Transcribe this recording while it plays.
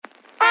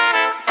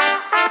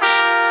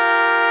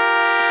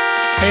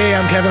Hey,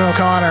 I'm Kevin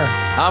O'Connor.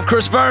 I'm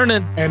Chris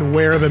Vernon. And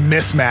we're The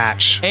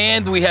Mismatch.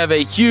 And we have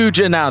a huge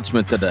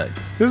announcement today.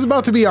 This is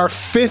about to be our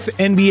 5th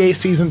NBA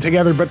season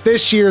together, but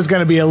this year is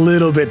going to be a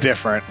little bit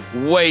different.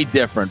 Way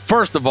different.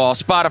 First of all,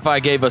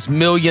 Spotify gave us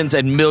millions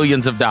and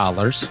millions of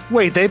dollars.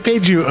 Wait, they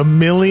paid you $1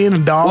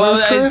 million,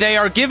 Chris? They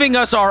are giving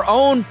us our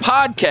own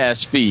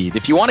podcast feed.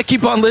 If you want to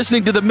keep on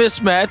listening to The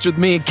Mismatch with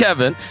me and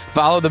Kevin,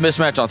 follow The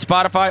Mismatch on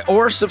Spotify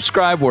or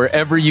subscribe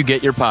wherever you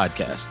get your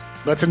podcast.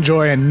 Let's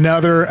enjoy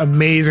another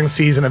amazing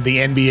season of the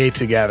NBA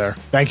together.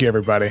 Thank you,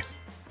 everybody.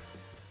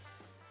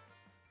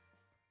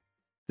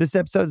 This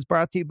episode is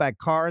brought to you by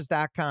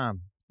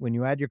Cars.com. When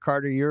you add your car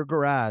to your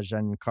garage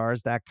on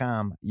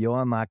Cars.com, you'll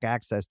unlock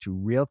access to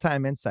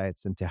real-time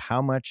insights into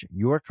how much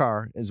your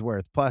car is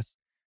worth. Plus,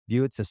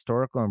 view its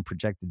historical and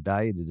projected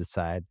value to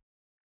decide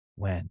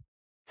when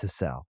to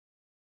sell.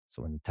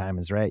 So when the time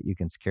is right, you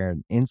can secure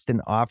an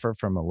instant offer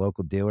from a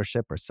local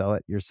dealership or sell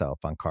it yourself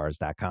on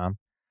Cars.com.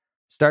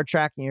 Start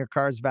tracking your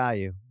car's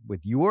value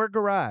with your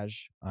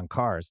garage on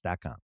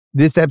Cars.com.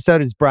 This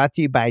episode is brought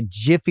to you by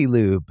Jiffy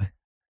Lube.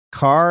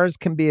 Cars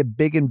can be a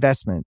big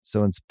investment,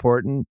 so it's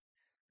important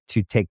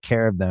to take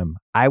care of them.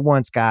 I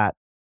once got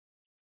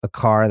a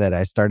car that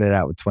I started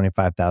out with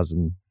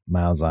 25,000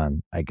 miles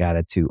on. I got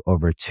it to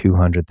over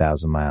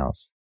 200,000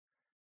 miles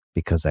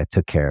because I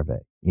took care of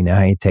it. You know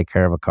how you take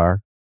care of a car?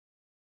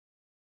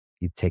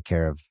 You take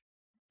care of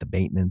the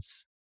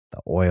maintenance, the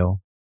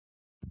oil,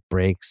 the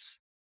brakes,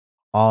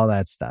 all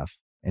that stuff.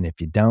 And if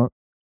you don't,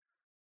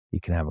 you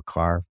can have a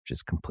car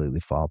just completely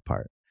fall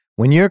apart.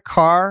 When your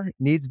car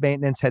needs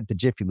maintenance, head to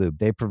Jiffy Lube.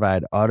 They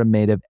provide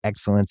automotive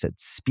excellence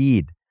at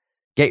speed.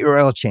 Get your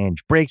oil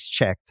change, brakes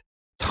checked,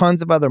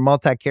 tons of other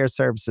multi-care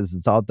services.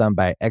 It's all done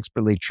by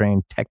expertly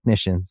trained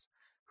technicians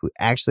who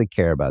actually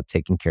care about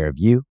taking care of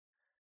you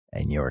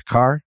and your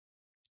car.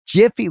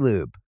 Jiffy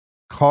Lube,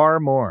 car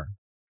more.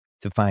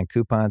 To find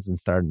coupons and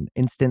start an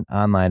instant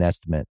online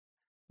estimate,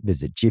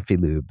 visit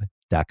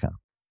jiffylube.com.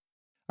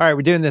 All right,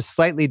 we're doing this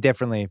slightly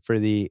differently for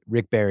the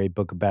Rick Barry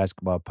Book of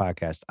Basketball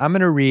podcast. I'm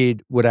going to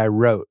read what I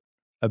wrote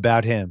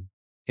about him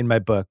in my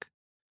book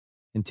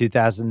in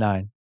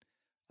 2009.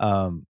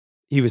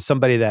 He was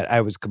somebody that I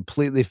was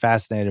completely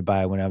fascinated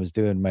by when I was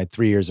doing my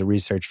 3 years of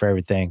research for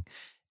everything.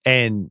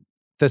 And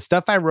the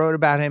stuff I wrote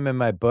about him in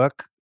my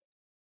book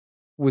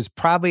was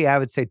probably, I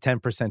would say,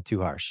 10%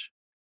 too harsh.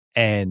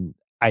 And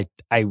I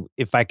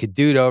if I could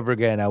do it over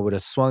again, I would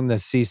have swung the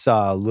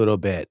seesaw a little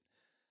bit.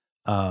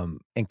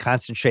 And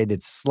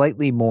concentrated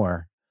slightly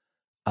more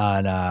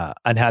on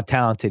how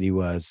talented he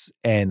was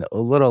and a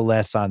little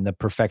less on the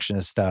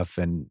perfectionist stuff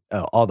and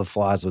all the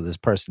flaws with his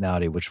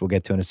personality, which we'll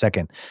get to in a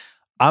second.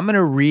 I'm going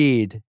to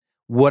read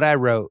what I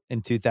wrote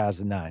in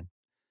 2009,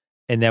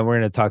 and then we're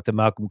going to talk to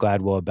Malcolm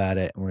Gladwell about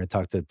it, and we're going to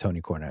talk to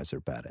Tony Kornheiser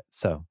about it.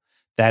 So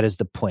that is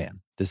the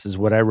plan. This is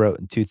what I wrote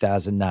in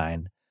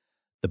 2009,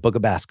 The Book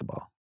of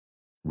Basketball,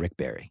 Rick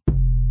Barry.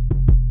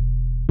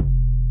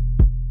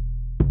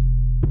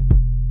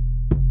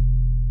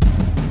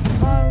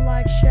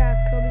 Like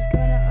Shaq, Kobe's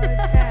gonna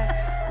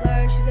attack.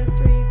 Larry shoots at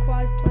 3,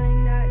 Kawhi's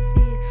playing that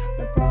D.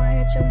 LeBron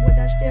hits him with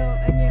that steal,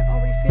 and you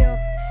already feel.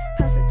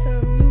 Pass it to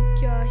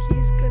Luke, yeah,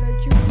 he's gonna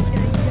juke,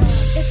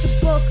 yeah. It's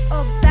a book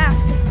of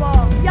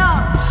basketball,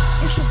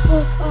 yeah. It's a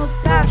book of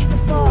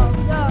basketball,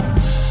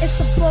 yeah. It's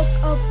a book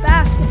of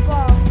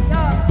basketball,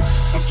 yeah.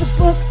 It's a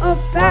book of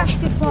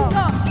basketball.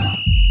 Yeah.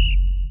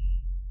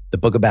 The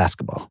Book of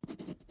Basketball,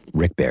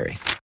 Rick Barry.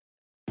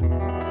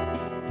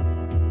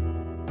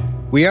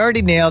 We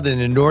already nailed an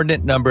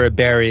inordinate number of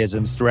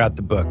Barryisms throughout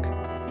the book.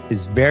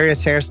 His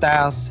various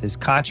hairstyles, his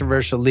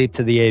controversial leap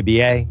to the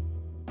ABA,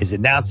 his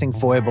announcing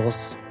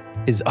foibles,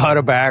 his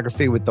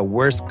autobiography with the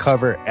worst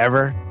cover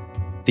ever,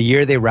 the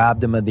year they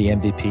robbed him of the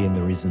MVP and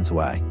the reasons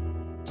why.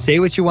 Say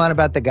what you want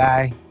about the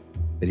guy,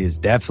 but he is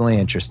definitely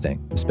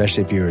interesting,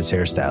 especially if you're his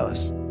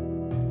hairstylist.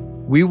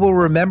 We will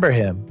remember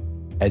him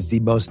as the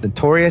most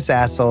notorious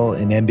asshole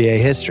in NBA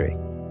history,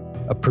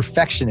 a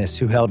perfectionist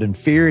who held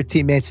inferior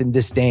teammates in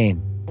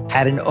disdain,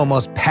 had an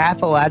almost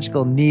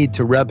pathological need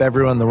to rub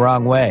everyone the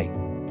wrong way,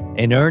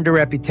 and earned a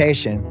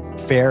reputation,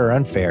 fair or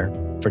unfair,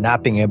 for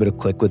not being able to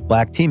click with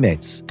black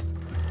teammates.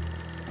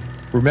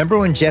 Remember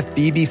when Jeff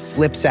Beebe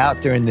flips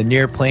out during the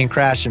near plane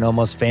crash in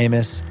Almost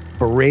Famous,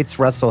 berates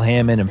Russell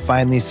Hammond, and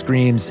finally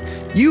screams,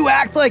 "You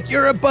act like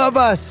you're above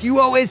us, you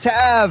always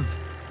have,"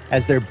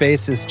 as their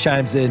bassist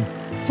chimes in,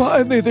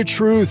 "Finally the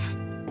truth."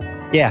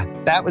 Yeah,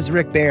 that was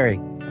Rick Barry.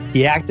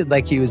 He acted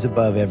like he was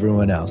above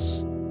everyone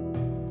else.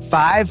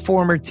 5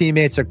 former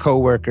teammates or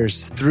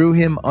coworkers threw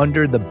him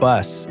under the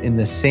bus in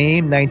the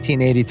same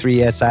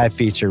 1983 SI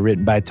feature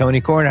written by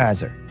Tony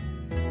Kornheiser.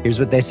 Here's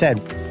what they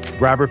said.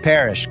 Robert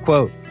Parrish,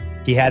 quote,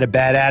 "He had a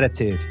bad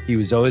attitude. He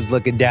was always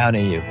looking down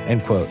at you,"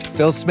 end quote.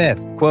 Phil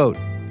Smith, quote,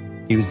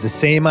 "He was the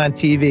same on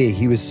TV.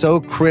 He was so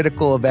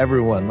critical of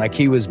everyone, like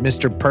he was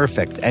Mr.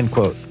 Perfect," end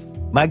quote.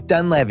 Mike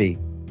Dunleavy,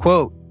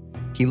 quote,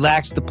 "He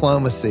lacks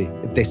diplomacy.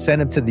 If they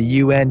sent him to the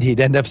UN,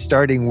 he'd end up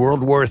starting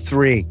World War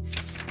III,"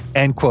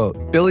 end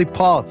quote. Billy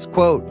Paltz,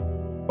 quote,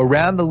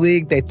 "Around the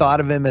league, they thought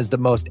of him as the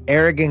most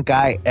arrogant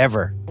guy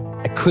ever.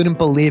 I couldn't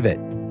believe it.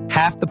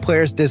 Half the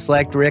players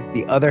disliked Rick,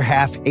 the other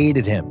half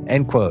hated him,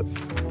 end quote.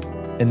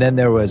 And then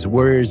there was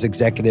Warriors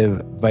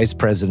executive vice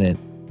president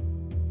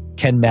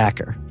Ken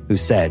Macker, who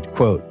said,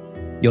 quote,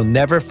 "You'll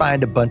never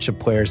find a bunch of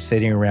players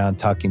sitting around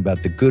talking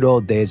about the good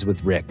old days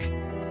with Rick.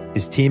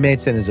 His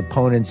teammates and his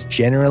opponents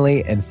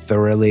generally and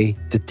thoroughly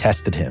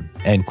detested him,"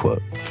 end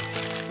quote.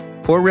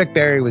 Poor Rick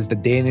Barry was the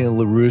Daniel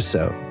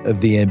LaRusso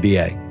of the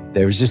NBA.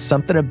 There was just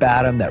something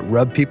about him that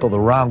rubbed people the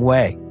wrong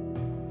way.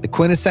 The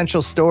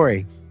quintessential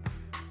story,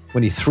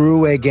 when he threw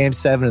away Game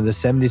 7 of the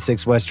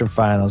 76 Western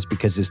Finals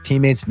because his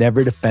teammates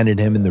never defended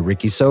him in the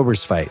Ricky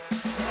Sobers fight.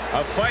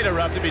 A fight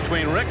erupted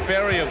between Rick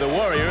Barry of the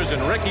Warriors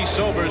and Ricky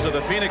Sobers of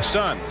the Phoenix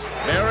Suns.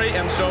 Barry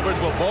and Sobers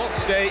will both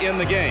stay in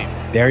the game.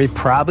 Barry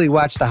probably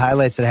watched the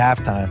highlights at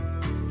halftime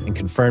and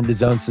confirmed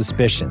his own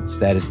suspicions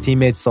that his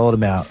teammates sold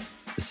him out.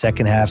 The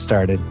second half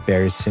started.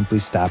 Barry simply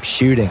stopped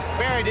shooting.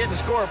 Barry didn't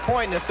score a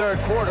point in the third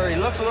quarter. He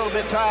looks a little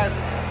bit tired.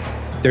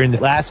 During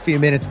the last few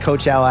minutes,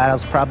 Coach Al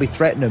Attles probably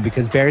threatened him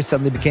because Barry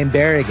suddenly became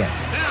Barry again.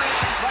 Right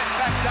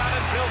back down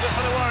and builds it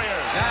for the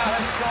Warriors. Now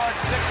has scored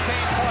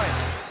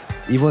 16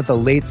 points. Even with a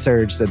late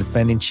surge, the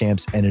defending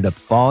champs ended up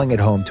falling at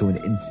home to an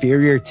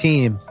inferior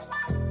team.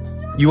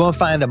 You won't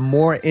find a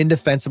more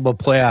indefensible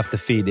playoff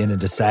defeat in a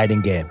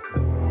deciding game.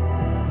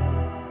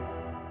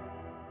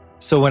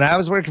 So when I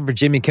was working for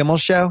Jimmy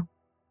Kimmel's show,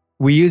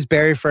 we used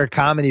Barry for a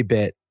comedy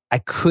bit. I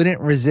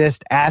couldn't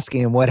resist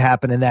asking him what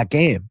happened in that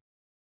game.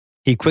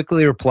 He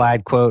quickly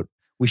replied, quote,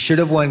 "We should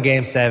have won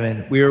Game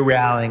 7. We were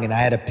rallying, and I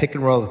had a pick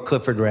and roll with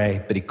Clifford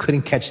Ray, but he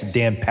couldn't catch the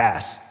damn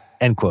pass,"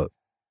 end quote.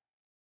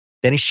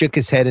 Then he shook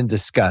his head in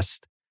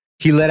disgust.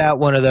 He let out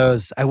one of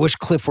those, "I wish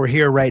Cliff were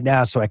here right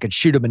now so I could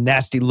shoot him a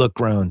nasty look"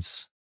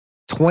 groans.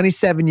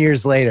 27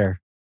 years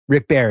later,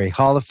 Rick Barry,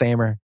 Hall of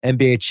Famer,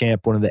 NBA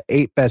champ, one of the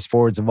 8 best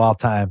forwards of all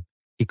time,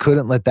 he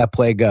couldn't let that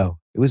play go.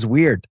 It was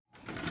weird.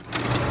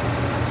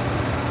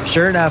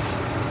 Sure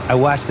enough, I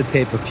watched the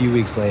tape a few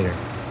weeks later.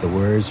 The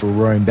Warriors were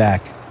roaring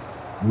back.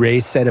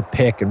 Ray set a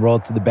pick and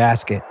rolled to the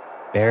basket.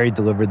 Barry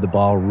delivered the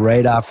ball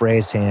right off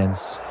Ray's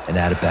hands and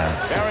out of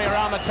bounds. Barry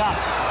around the top.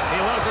 He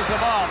loses the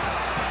ball.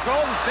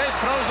 Golden State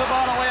throws the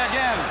ball away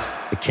again.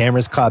 The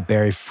cameras caught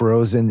Barry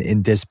frozen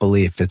in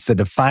disbelief. It's the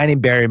defining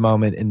Barry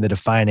moment in the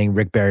defining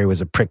Rick Barry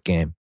was a prick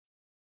game.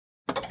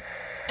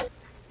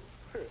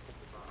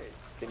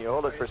 Can you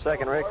hold it for a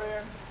second, Rick?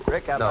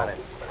 Rick, how about it?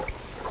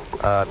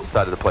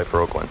 Decided to play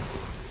for Oakland.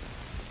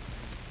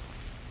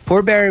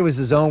 Poor Barry was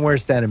his own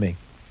worst enemy.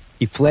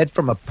 He fled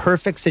from a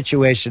perfect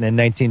situation in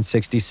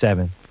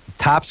 1967.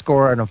 Top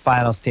scorer on a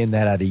finals team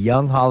that had a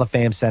young Hall of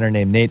Fame center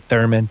named Nate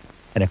Thurmond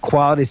and a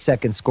quality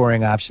second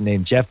scoring option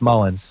named Jeff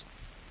Mullins.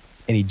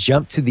 And he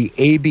jumped to the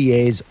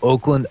ABA's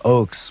Oakland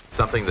Oaks.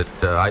 Something that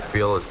I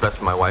feel is best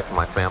for my wife and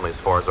my family as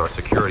far as our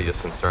security is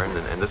concerned,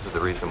 and this is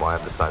the reason why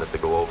I've decided to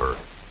go over.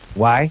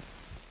 Why?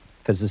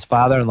 Because his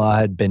father-in-law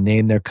had been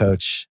named their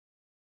coach,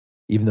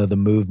 even though the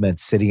move meant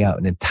sitting out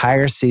an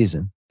entire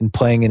season and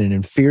playing in an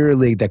inferior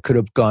league that could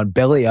have gone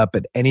belly up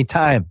at any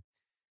time.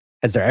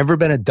 Has there ever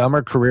been a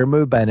dumber career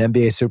move by an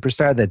NBA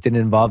superstar that didn't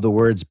involve the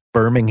words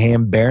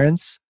Birmingham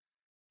Barons?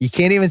 You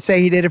can't even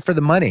say he did it for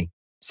the money.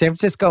 San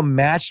Francisco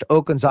matched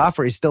Oakland's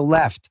offer. He still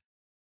left.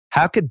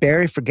 How could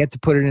Barry forget to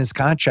put it in his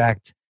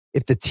contract?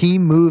 If the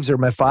team moves or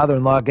my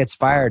father-in-law gets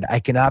fired, I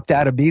can opt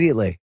out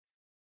immediately.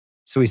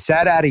 So he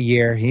sat out a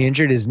year. He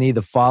injured his knee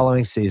the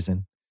following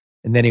season.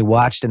 And then he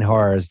watched in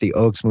horror as the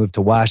Oaks moved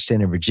to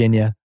Washington and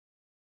Virginia.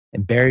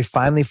 And Barry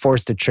finally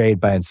forced a trade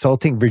by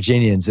insulting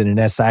Virginians in an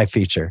SI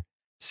feature,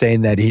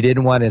 saying that he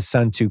didn't want his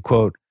son to,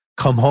 quote,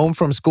 come home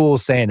from school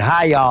saying,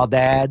 "Hi, y'all,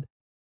 Dad."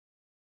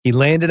 He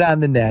landed on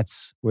the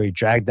Nets, where he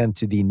dragged them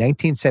to the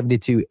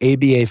 1972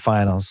 ABA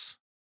Finals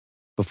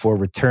before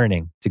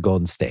returning to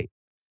Golden State.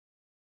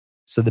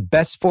 So the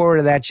best forward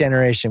of that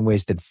generation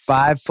wasted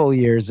 5 full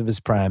years of his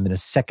prime in a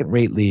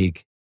second-rate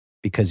league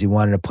because he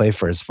wanted to play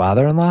for his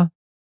father-in-law?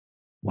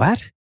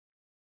 What?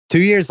 2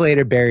 years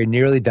later, Barry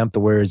nearly dumped the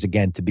Warriors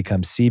again to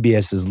become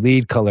CBS's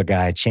lead color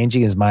guy,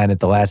 changing his mind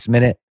at the last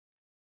minute.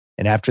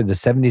 And after the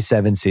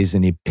 77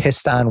 season, he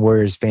pissed on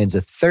Warriors fans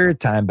a third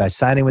time by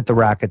signing with the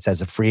Rockets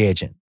as a free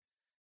agent,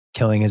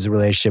 killing his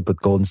relationship with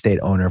Golden State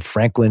owner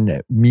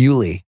Franklin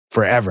Muley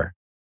forever.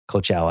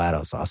 Coach Al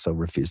Attles also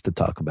refused to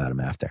talk about him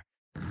after.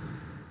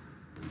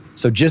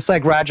 So just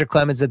like Roger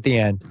Clemens at the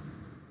end,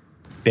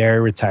 Barry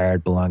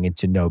retired belonging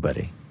to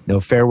nobody. No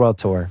farewell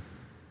tour,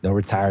 no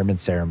retirement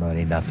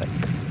ceremony, nothing.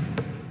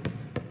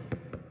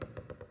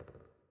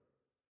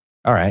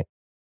 All right.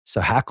 So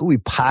how could we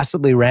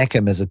possibly rank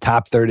him as a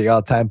top 30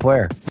 all-time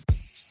player?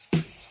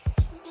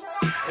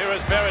 Here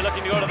is Barry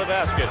looking to go to the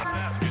basket.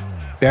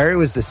 Barry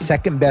was the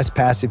second best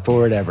passing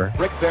forward ever.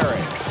 Rick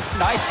Barry.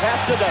 Nice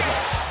pass to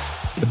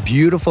Douglas. A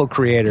beautiful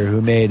creator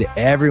who made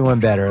everyone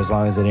better as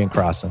long as they didn't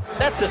cross him.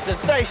 That's a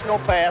sensational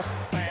pass.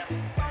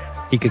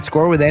 He could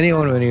score with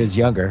anyone when he was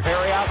younger,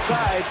 Barry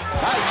outside.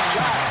 Nice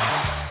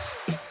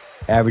shot.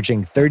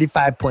 averaging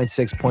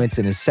 35.6 points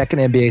in his second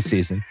NBA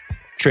season,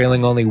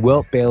 trailing only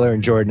Wilt, Baylor,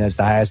 and Jordan as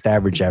the highest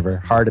average ever.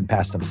 Harden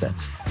passed him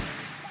since.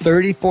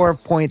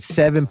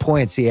 34.7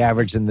 points he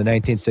averaged in the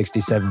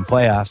 1967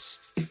 playoffs.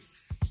 And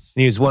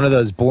he was one of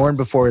those born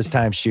before his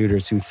time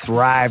shooters who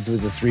thrived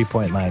with the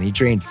three-point line. He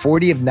drained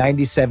 40 of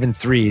 97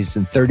 threes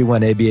in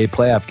 31 ABA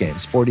playoff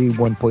games,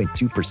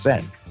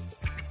 41.2%.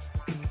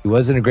 He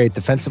wasn't a great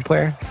defensive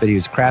player, but he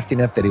was crafty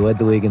enough that he led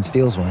the league in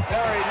steals once.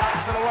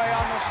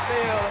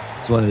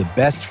 He's one of the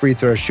best free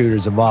throw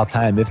shooters of all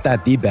time, if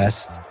not the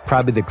best.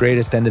 Probably the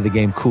greatest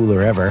end-of-the-game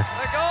cooler ever.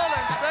 The Golden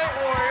State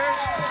Warriors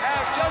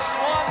have just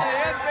won the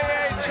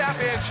NBA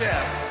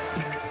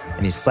championship.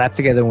 And he slapped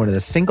together one of the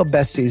single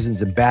best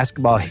seasons in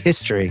basketball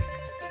history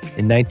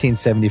in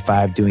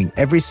 1975, doing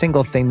every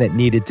single thing that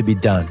needed to be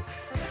done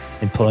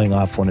and pulling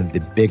off one of the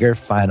bigger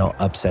final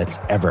upsets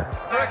ever.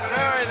 Rick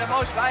Barry, the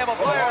most valuable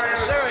player in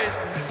the series.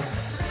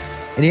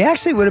 And he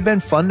actually would have been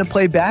fun to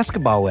play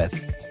basketball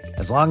with,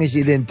 as long as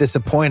you didn't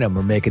disappoint him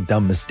or make a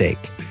dumb mistake.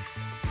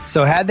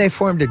 So had they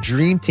formed a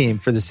dream team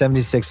for the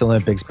 76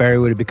 Olympics, Barry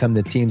would have become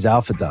the team's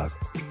alpha dog.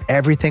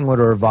 Everything would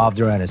have revolved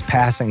around his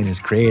passing and his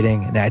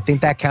creating, and I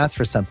think that counts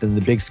for something in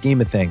the big scheme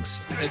of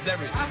things. It's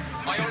everything.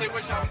 I only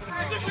wish I was in a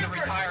position to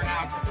retire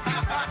now.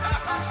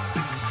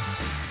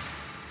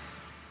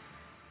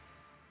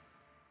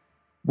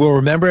 We'll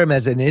remember him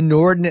as an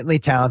inordinately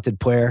talented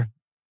player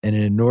and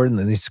an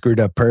inordinately screwed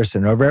up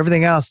person. Over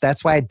everything else,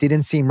 that's why it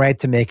didn't seem right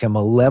to make him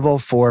a level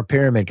 4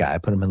 pyramid guy. I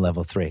put him in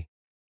level 3.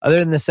 Other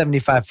than the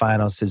 75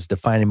 finals, his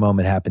defining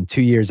moment happened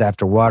 2 years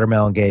after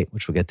Watermelon Gate,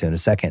 which we'll get to in a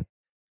second,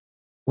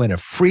 when a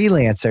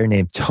freelancer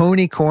named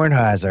Tony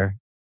Kornheiser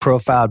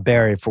profiled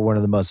Barry for one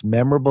of the most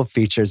memorable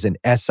features in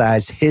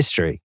SI's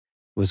history.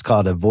 It was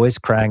called A Voice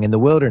Crying in the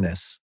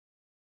Wilderness.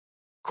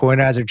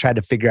 Kornheiser tried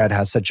to figure out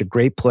how such a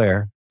great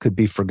player could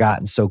be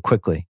forgotten so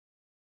quickly,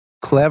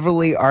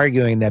 cleverly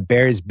arguing that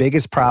Barry's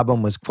biggest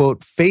problem was,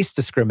 quote, face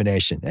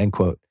discrimination, end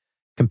quote,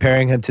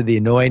 comparing him to the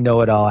annoying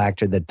know-it-all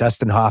actor that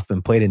Dustin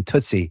Hoffman played in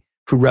Tootsie,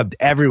 who rubbed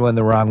everyone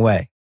the wrong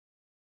way.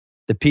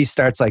 The piece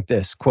starts like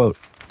this, quote,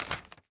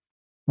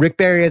 Rick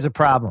Barry has a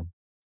problem.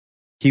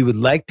 He would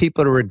like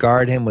people to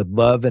regard him with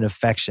love and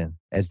affection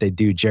as they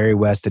do Jerry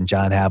West and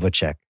John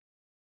Havlicek.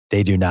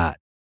 They do not.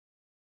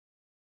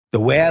 The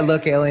way I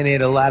look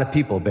alienated a lot of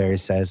people, Barry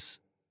says.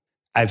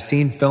 I've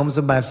seen films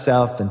of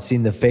myself and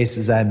seen the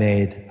faces I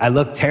made. I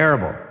look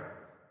terrible,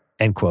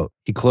 end quote.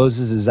 He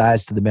closes his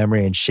eyes to the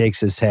memory and shakes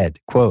his head.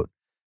 Quote,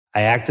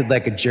 I acted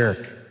like a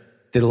jerk,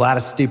 did a lot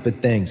of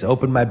stupid things,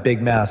 opened my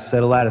big mouth,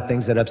 said a lot of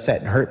things that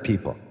upset and hurt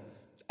people.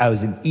 I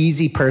was an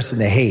easy person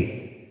to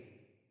hate,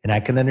 and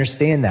I can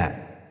understand that.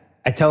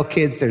 I tell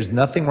kids there's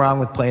nothing wrong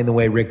with playing the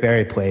way Rick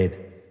Barry played,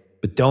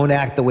 but don't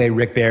act the way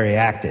Rick Barry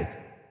acted.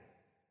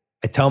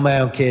 I tell my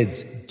own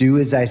kids, do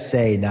as I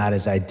say, not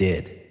as I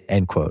did,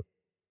 end quote.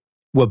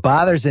 What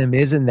bothers him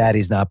isn't that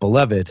he's not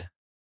beloved.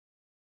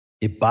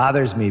 It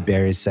bothers me,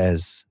 Barry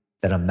says,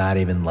 that I'm not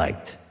even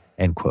liked,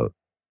 end quote.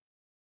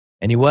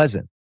 And he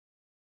wasn't.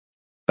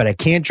 But I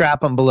can't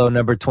drop him below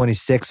number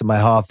 26 of my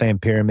Hall of Fame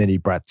pyramid. He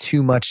brought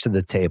too much to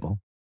the table.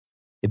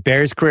 If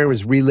Barry's career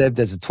was relived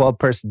as a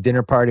 12-person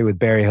dinner party with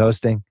Barry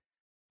hosting,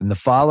 then the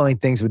following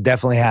things would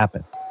definitely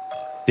happen.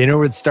 Dinner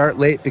would start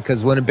late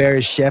because one of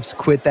Barry's chefs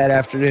quit that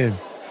afternoon.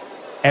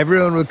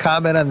 Everyone would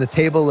comment on the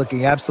table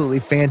looking absolutely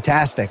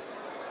fantastic.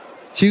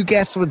 2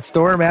 guests would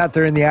storm out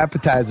during the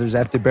appetizers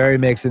after Barry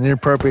makes an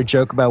inappropriate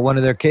joke about one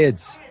of their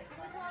kids.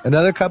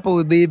 Another couple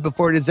would leave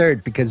before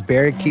dessert because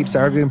Barry keeps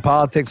arguing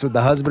politics with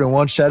the husband and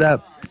won't shut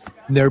up.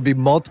 And there would be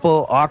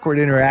multiple awkward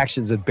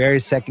interactions with Barry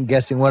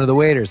second-guessing one of the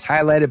waiters,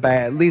 highlighted by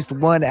at least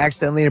one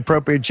accidentally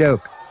inappropriate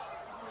joke.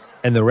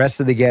 And the rest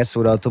of the guests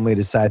would ultimately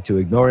decide to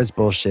ignore his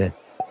bullshit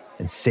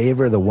and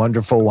savor the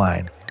wonderful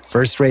wine,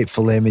 first-rate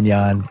filet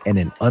mignon, and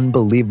an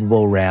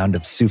unbelievable round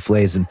of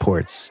soufflés and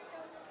ports.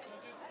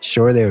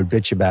 Sure, they would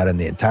bitch about him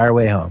the entire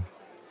way home,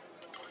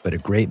 but a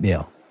great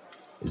meal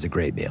is a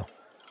great meal.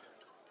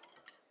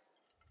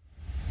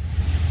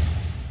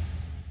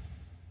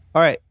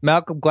 All right,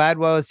 Malcolm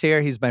Gladwell is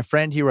here. He's my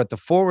friend. He wrote the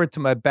foreword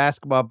to my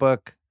basketball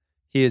book.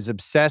 He is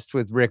obsessed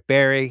with Rick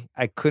Barry.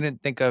 I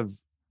couldn't think of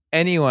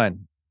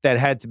anyone that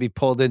had to be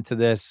pulled into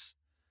this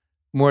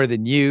more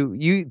than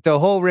you. The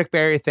whole Rick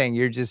Barry thing,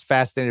 you're just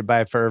fascinated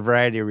by it for a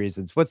variety of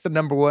reasons. What's the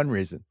number one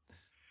reason?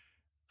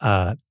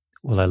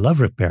 Well, I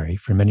love Rick Barry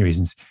for many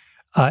reasons.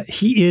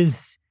 He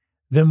is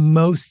the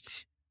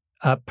most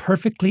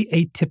perfectly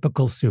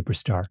atypical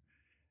superstar.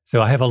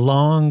 So I have a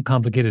long,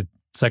 complicated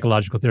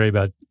psychological theory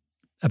about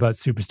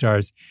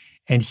superstars,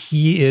 and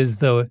he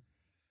is like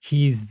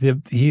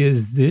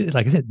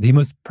I said, the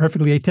most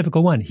perfectly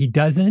atypical one. He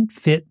doesn't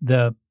fit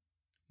the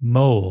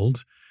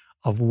mold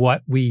of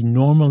what we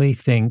normally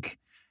think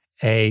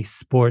a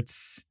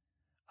sports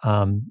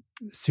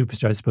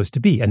superstar is supposed to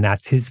be, and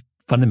that's his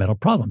fundamental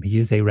problem. He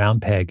is a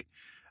round peg,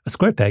 a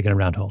square peg in a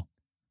round hole.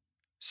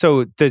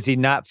 So does he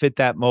not fit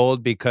that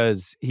mold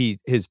because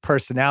his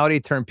personality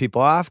turned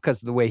people off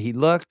because of the way he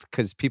looked,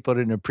 because people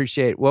didn't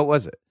appreciate, what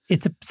was it?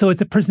 It's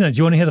a personality. Do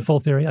you want to hear the full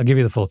theory? I'll give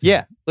you the full theory.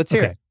 Yeah, let's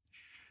hear it.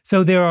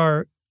 So there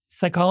are,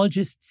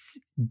 psychologists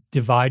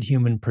divide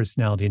human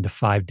personality into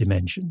 5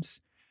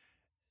 dimensions: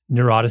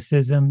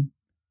 neuroticism,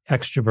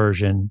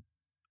 extroversion,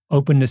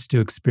 openness to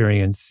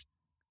experience,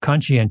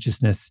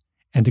 conscientiousness,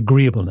 and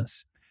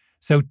agreeableness.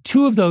 So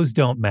 2 of those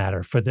don't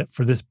matter for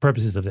this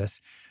purposes of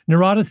this.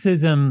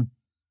 Neuroticism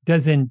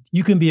doesn't.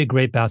 You can be a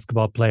great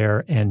basketball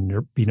player and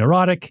be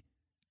neurotic.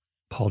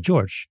 Paul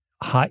George,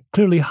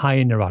 clearly high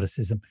in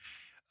neuroticism,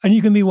 and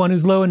you can be one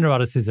who's low in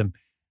neuroticism.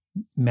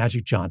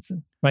 Magic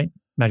Johnson, right?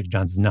 Magic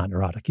Johnson's not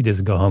neurotic. He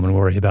doesn't go home and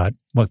worry about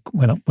what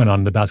went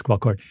on the basketball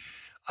court.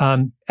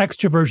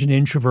 Extroversion,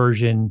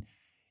 introversion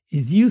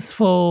is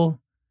useful,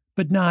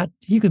 but not.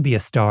 You can be a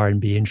star and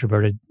be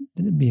introverted.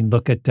 I mean,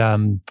 look at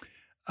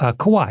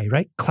Kawhi,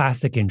 right?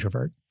 Classic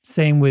introvert.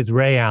 Same with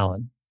Ray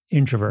Allen,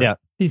 introvert. Yeah.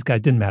 These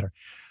guys didn't matter.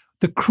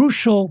 The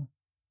crucial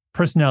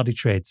personality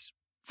traits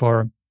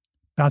for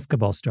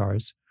basketball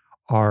stars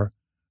are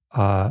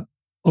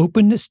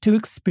openness to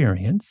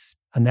experience,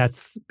 and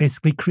that's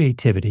basically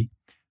creativity,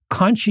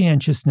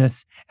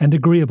 conscientiousness, and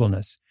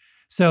agreeableness.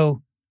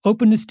 So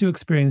openness to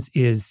experience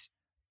is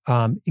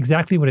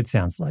exactly what it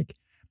sounds like.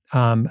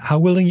 How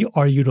willing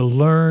are you to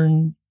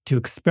learn, to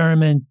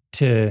experiment,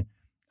 to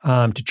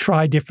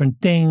try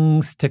different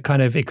things, to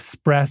kind of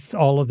express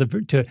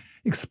to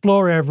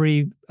explore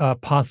every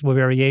possible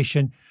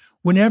variation.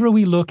 Whenever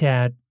we look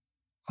at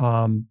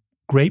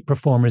great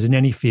performers in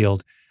any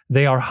field,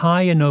 they are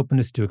high in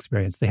openness to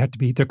experience.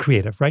 They're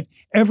creative, right?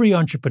 Every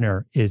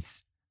entrepreneur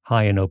is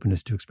high in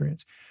openness to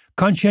experience.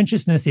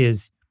 Conscientiousness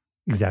is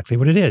exactly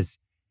what it is.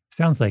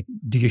 Sounds like,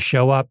 do you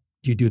show up?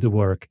 Do you do the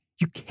work?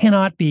 You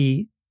cannot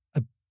be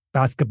a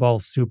basketball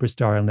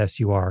superstar unless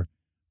you are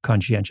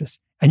conscientious.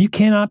 And you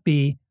cannot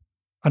be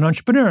an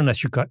entrepreneur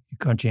unless you're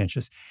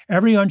conscientious.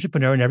 Every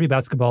entrepreneur and every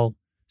basketball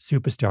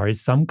superstar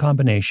is some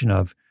combination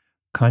of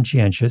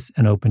conscientious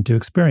and open to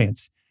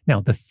experience.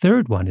 Now, the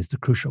third one is the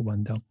crucial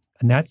one, though,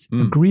 and that's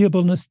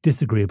agreeableness,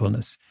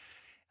 disagreeableness.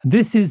 And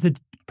this is the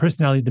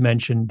personality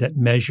dimension that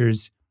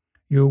measures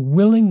your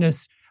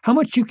willingness, how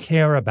much you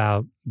care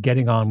about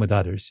getting on with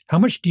others. How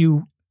much do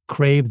you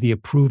crave the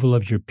approval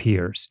of your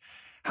peers?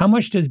 How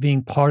much does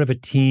being part of a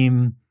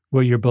team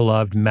where you're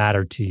beloved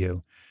matter to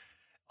you?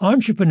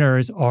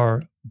 Entrepreneurs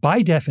are,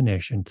 by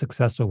definition,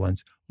 successful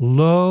ones,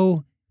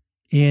 low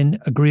in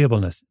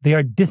agreeableness. They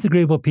are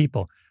disagreeable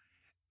people.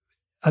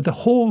 The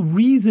whole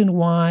reason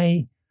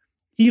why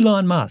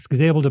Elon Musk is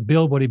able to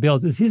build what he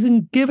builds is he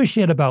doesn't give a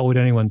shit about what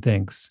anyone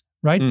thinks,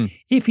 right?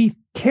 If he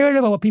cared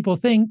about what people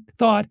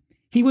thought,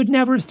 he would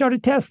never have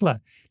started Tesla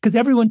because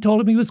everyone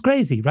told him he was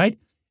crazy, right?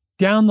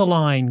 Down the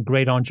line,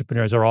 great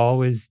entrepreneurs are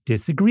always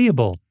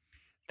disagreeable.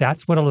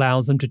 That's what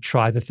allows them to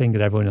try the thing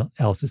that everyone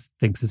else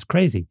thinks is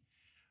crazy.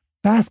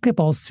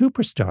 Basketball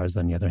superstars,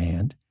 on the other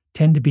hand,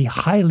 tend to be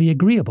highly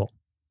agreeable,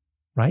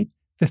 right?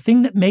 The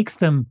thing that makes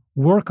them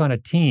work on a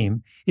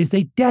team is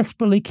they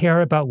desperately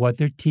care about what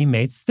their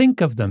teammates think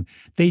of them.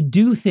 They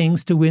do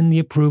things to win the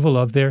approval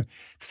of their...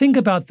 Think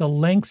about the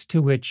lengths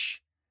to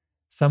which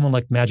someone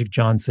like Magic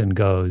Johnson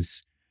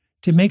goes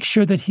to make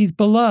sure that he's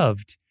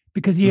beloved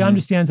because he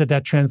understands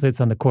that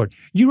translates on the court.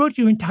 You wrote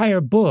your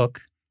entire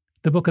book,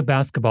 the book of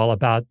basketball,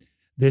 about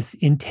this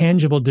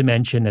intangible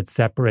dimension that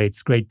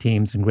separates great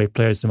teams and great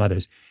players from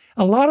others.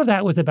 A lot of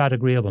that was about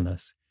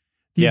agreeableness,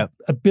 the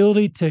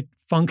ability to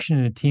function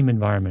in a team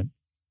environment.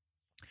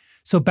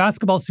 So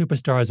basketball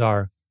superstars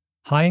are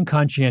high in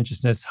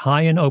conscientiousness,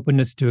 high in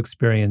openness to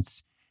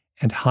experience,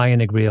 and high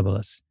in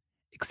agreeableness,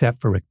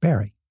 except for Rick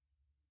Barry.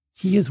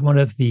 He is one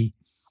of the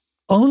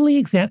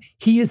only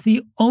he is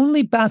the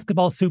only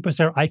basketball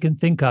superstar I can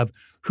think of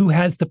who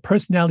has the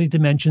personality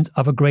dimensions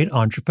of a great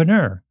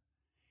entrepreneur.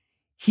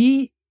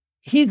 He's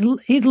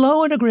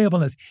low in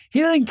agreeableness.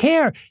 He doesn't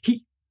care.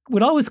 He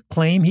would always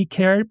claim he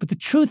cared, but the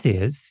truth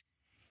is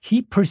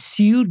he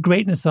pursued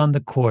greatness on the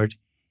court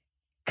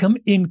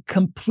in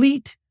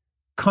complete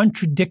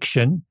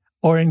contradiction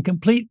or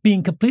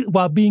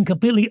while being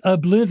completely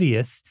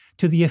oblivious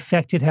to the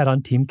effect it had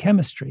on team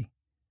chemistry,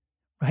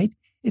 right?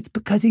 It's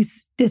because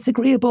he's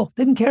disagreeable.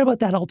 Didn't care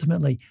about that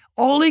ultimately.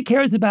 All he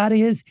cares about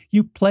is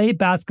you play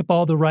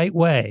basketball the right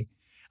way.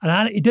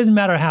 And it doesn't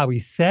matter how he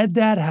said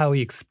that, how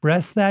he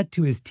expressed that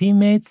to his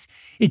teammates.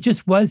 It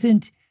just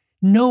wasn't.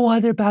 No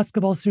other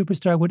basketball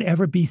superstar would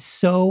ever be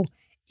so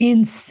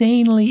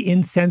insanely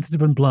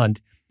insensitive and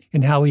blunt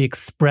in how he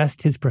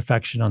expressed his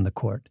perfection on the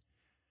court.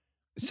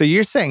 So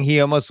you're saying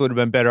he almost would have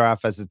been better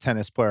off as a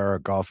tennis player or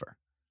a golfer?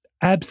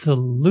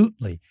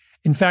 Absolutely.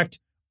 In fact,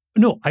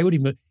 no,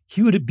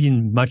 he would have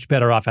been much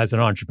better off as an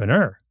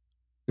entrepreneur.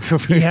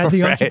 He had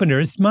the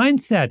entrepreneur's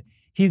mindset.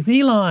 He's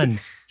Elon.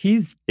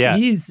 He's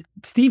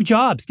Steve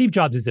Jobs. Steve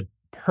Jobs is a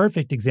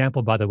perfect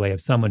example, by the way, of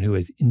someone who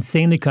is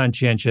insanely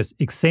conscientious,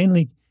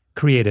 insanely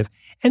creative,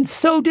 and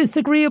so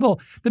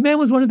disagreeable. The man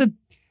was one of the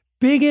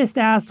biggest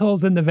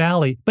assholes in the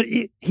Valley, but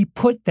he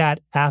put that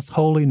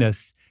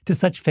assholiness to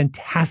such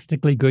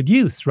fantastically good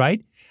use,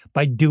 right?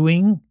 By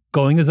going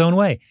his own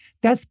way.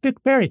 That's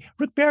Rick Barry.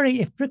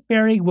 If Rick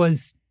Barry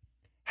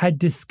had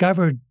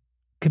discovered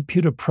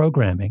computer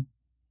programming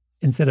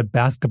instead of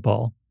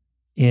basketball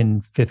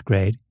in 5th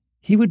grade,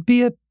 he'd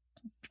be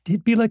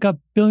like a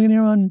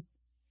billionaire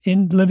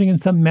living in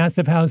some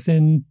massive house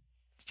in,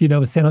 San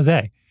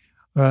Jose,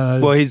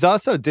 Well, he's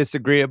also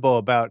disagreeable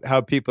about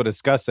how people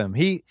discuss him.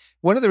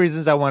 One of the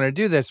reasons I wanted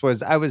to do this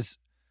was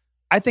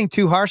I think,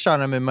 too harsh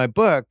on him in my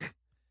book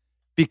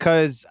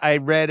because I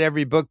read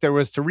every book there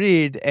was to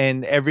read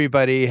and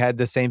everybody had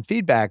the same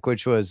feedback,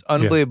 which was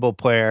unbelievable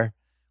player,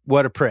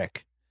 what a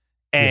prick.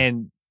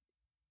 And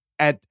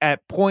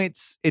at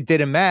points, it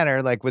didn't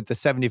matter, like with the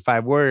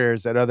 75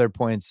 Warriors. At other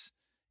points,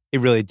 it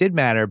really did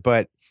matter.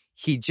 But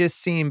he just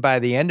seemed by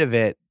the end of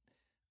it,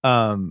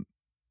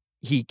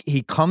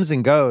 he comes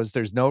and goes.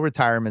 There's no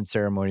retirement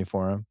ceremony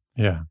for him.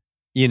 Yeah.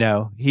 You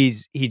know, he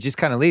just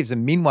kind of leaves.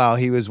 And meanwhile,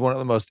 he was one of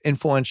the most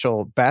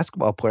influential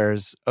basketball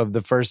players of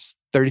the first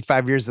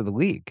 35 years of the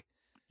league.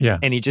 Yeah.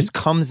 And he just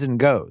comes and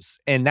goes.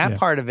 And that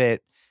part of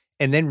it,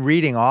 and then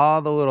reading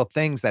all the little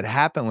things that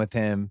happen with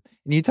him.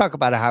 And you talk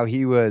about how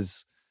he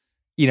was,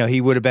 you know,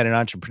 he would have been an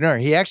entrepreneur.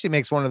 He actually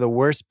makes one of the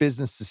worst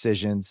business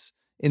decisions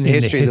in the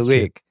history of the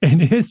league. In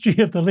the history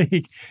of the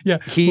league. Yeah.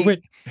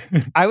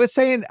 I was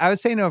saying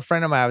to a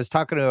friend of mine, I was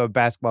talking to a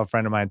basketball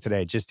friend of mine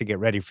today just to get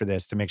ready for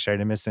this, to make sure I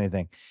didn't miss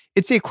anything.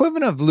 It's the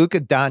equivalent of Luka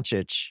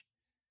Doncic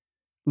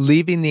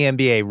leaving the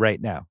NBA right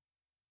now.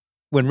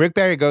 When Rick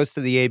Barry goes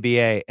to the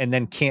ABA and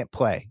then can't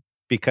play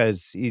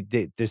because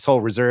this whole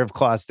reserve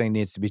clause thing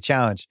needs to be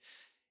challenged.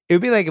 It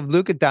would be like if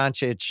Luka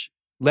Doncic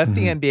left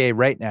the NBA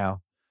right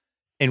now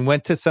and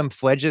went to some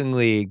fledgling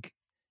league,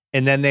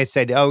 and then they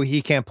said, oh,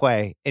 he can't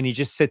play, and he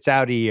just sits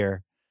out a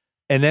year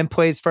and then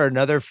plays for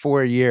another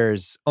 4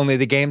 years, only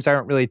the games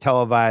aren't really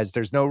televised.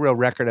 There's no real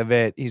record of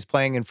it. He's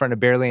playing in front of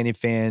barely any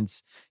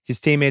fans. His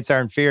teammates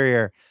are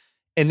inferior.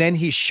 And then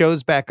he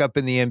shows back up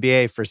in the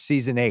NBA for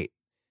season 8.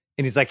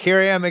 And he's like, here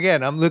I am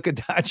again. I'm Luka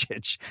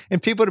Doncic.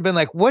 And people would have been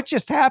like, what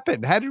just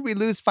happened? How did we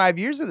lose 5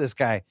 years of this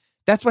guy?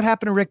 That's what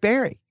happened to Rick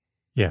Barry.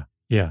 Yeah,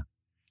 yeah.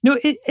 No,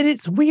 and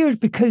it's weird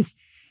because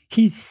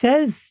he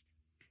says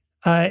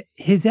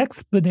his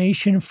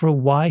explanation for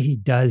why he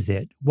does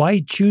it, why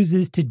he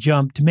chooses to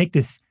jump, to make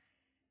this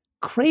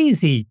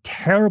crazy,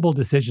 terrible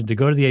decision to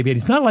go to the ABA.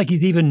 It's not like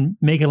he's even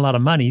making a lot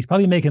of money. He's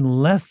probably making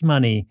less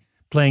money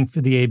playing for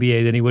the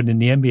ABA than he would in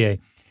the NBA.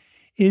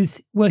 He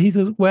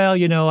says, well,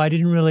 you know, I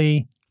didn't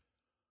really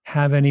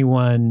have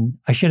anyone.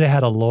 I should have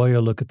had a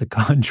lawyer look at the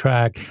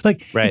contract.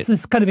 Like, It's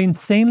this kind of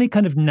insanely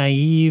kind of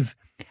naive.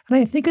 And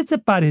I think it's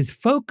about his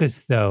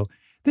focus, though.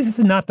 This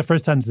is not the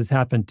first time this has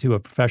happened to a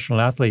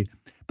professional athlete.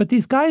 But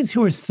these guys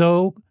who are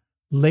so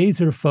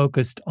laser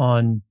focused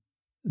on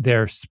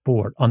their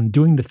sport, on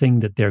doing the thing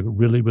that they're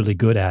really, really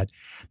good at,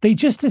 they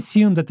just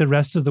assume that the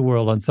rest of the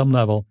world on some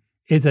level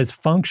is as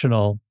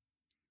functional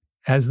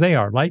as they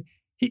are. Like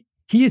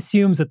he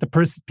assumes that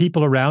the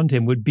people around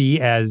him would be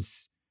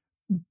as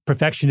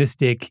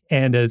perfectionistic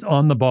and as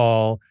on the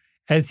ball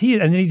as he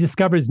is. And then he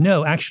discovers,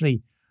 no,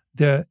 actually,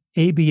 the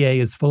ABA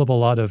is full of a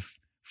lot of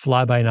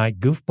fly-by-night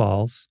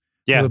goofballs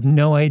who have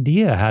no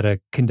idea how to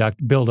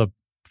build a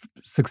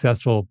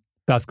successful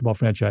basketball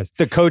franchise.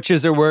 The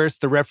coaches are worse.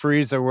 The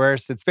referees are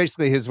worse. It's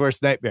basically his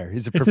worst nightmare.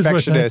 He's a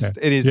perfectionist,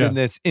 and he's in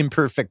this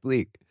imperfect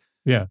league.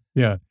 Yeah,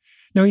 yeah.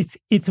 No, it's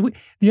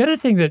the other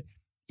thing that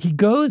he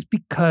goes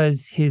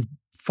because his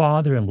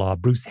father-in-law,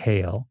 Bruce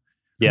Hale,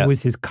 who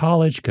was his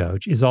college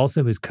coach, is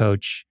also his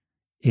coach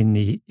in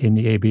the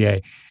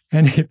ABA.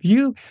 And if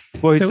you...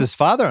 Well, he's his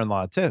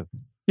father-in-law, too.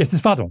 Yes,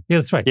 his father-in-law. Yeah,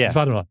 that's right. Yeah. His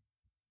father-in-law.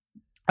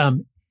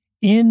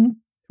 In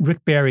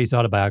Rick Barry's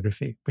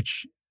autobiography,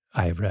 which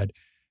I have read,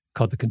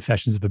 called The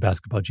Confessions of a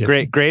Basketball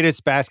Gypsy.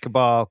 Greatest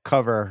basketball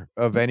cover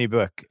of any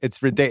book. It's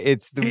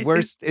the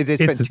worst. They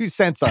spent 2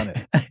 cents on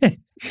it.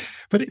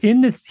 But in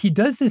this, he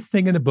does this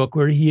thing in a book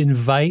where he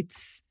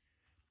invites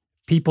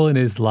people in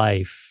his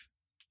life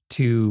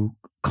to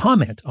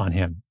comment on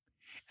him.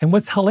 And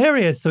what's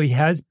hilarious, so he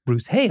has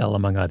Bruce Hale,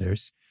 among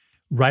others,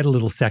 write a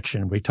little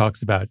section where he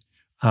talks about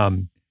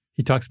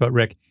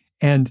Rick.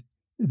 And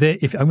I'm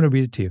going to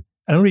read it to you.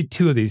 I'm going to read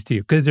 2 of these to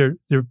you because they're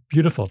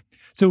beautiful.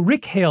 So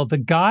Rick Hale, the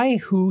guy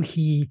who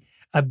he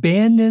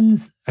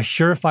abandons a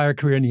surefire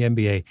career in the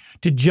NBA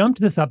to jump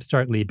to this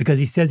upstart league because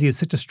he says he has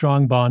such a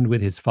strong bond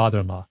with his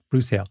father-in-law,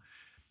 Bruce Hale.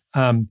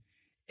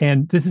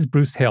 And this is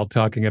Bruce Hale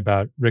talking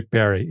about Rick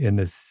Barry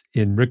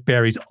in Rick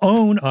Barry's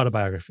own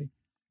autobiography.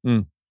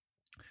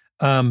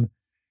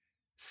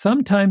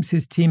 Sometimes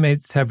his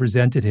teammates have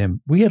resented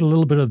him. We had a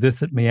little bit of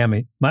this at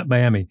Miami.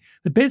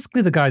 But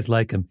basically the guys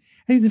like him.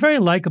 And he's a very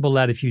likable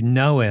lad if you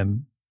know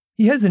him.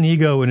 He has an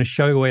ego and a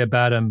showy way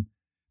about him.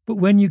 But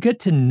when you get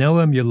to know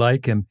him, you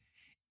like him.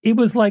 It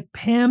was like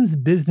Pam's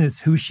business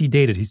who she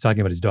dated. He's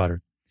talking about his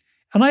daughter.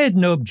 And I had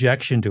no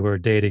objection to her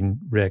dating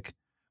Rick.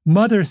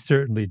 Mother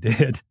certainly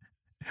did.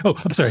 Oh,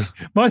 I'm sorry.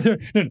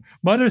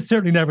 Mother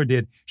certainly never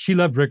did. She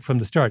loved Rick from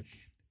the start.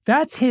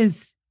 That's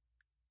his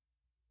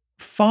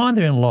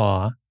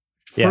father-in-law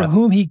for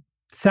whom he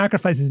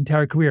sacrificed his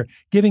entire career,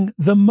 giving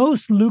the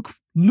most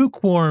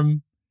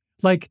lukewarm,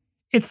 like,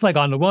 it's like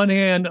on the one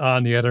hand,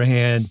 on the other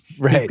hand,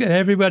 right?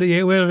 Everybody,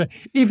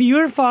 if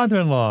your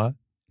father-in-law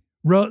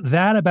wrote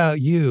that about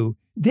you,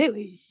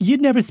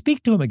 you'd never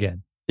speak to him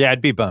again. Yeah,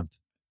 I'd be bummed.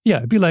 Yeah,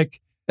 it'd be like...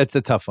 It's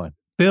a tough one.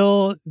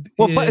 Bill.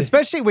 Well,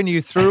 especially when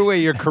you threw away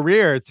your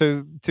career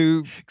to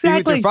be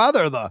with your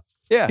father-in-law.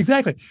 Yeah.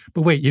 Exactly.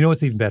 But wait, you know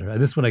what's even better?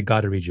 This one I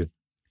got to read you.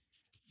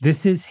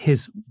 This is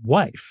his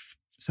wife.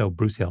 So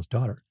Bruce Hale's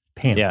daughter,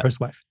 Pam, first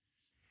wife.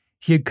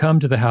 He had come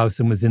to the house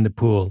and was in the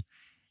pool.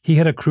 He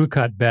had a crew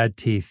cut, bad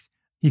teeth.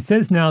 He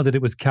says now that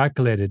it was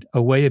calculated,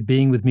 a way of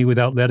being with me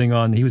without letting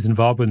on he was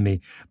involved with me.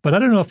 But I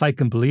don't know if I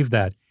can believe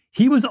that.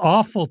 He was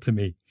awful to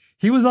me.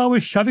 He was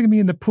always shoving me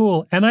in the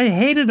pool, and I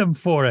hated him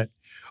for it.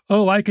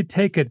 Oh, I could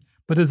take it,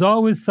 but there's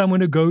always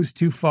someone who goes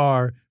too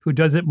far, who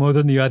does it more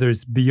than the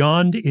others,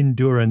 beyond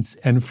endurance.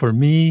 And for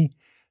me,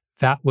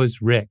 that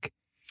was Rick.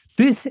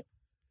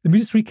 Let me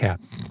just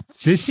recap.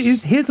 This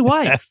is his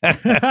wife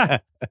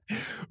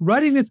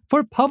writing this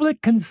for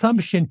public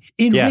consumption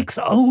in Rick's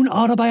own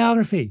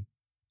autobiography.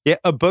 Yeah,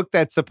 a book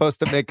that's supposed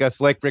to make us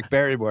like Rick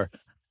Barrymore.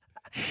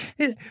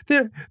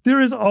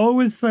 There is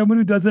always someone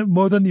who does it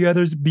more than the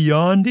others,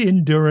 beyond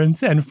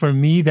endurance. And for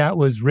me, that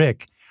was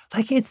Rick.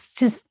 Like,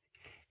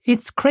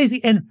 it's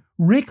crazy. And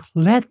Rick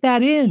let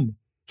that in.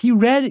 He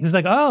read it. He was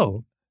like,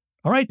 oh,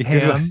 all right,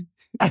 Pam.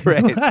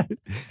 Right.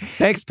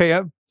 Thanks,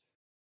 Pam.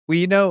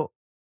 Well,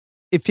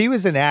 if he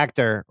was an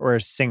actor or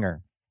a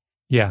singer,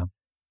 and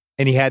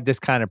he had this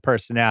kind of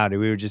personality,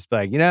 we would just be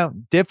like,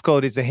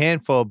 difficult. He's a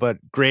handful, but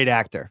great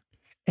actor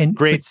and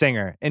great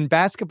singer. In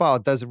basketball,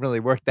 it doesn't really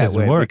work that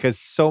way because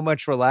so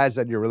much relies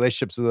on your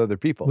relationships with other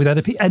people.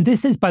 And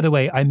this is, by the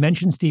way, I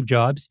mentioned Steve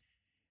Jobs.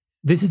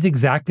 This is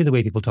exactly the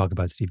way people talk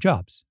about Steve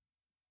Jobs.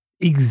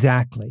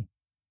 Exactly.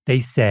 They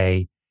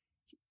say,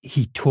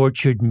 he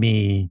tortured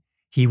me.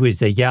 He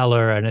was a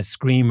yeller and a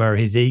screamer.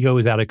 His ego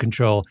was out of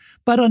control.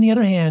 But on the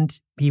other hand,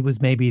 he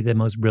was maybe the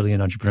most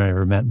brilliant entrepreneur I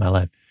ever met in my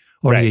life.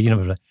 Or,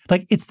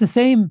 it's the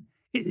same.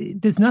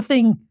 There's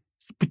nothing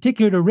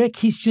particular to Rick.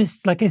 He's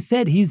just, like I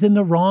said, he's in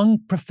the wrong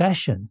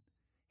profession.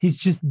 He's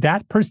just,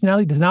 that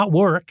personality does not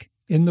work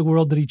in the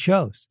world that he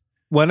chose.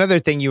 One other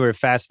thing you were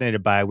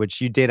fascinated by,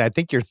 which you did, I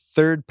think your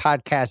third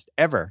podcast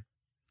ever.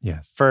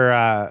 Yes.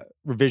 For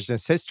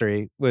Revisionist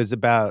History, was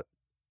about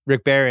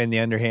Rick Barry and the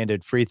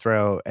underhanded free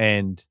throw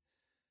and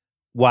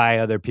why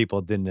other people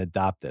didn't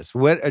adopt this.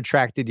 What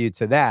attracted you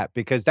to that?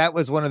 Because that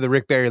was one of the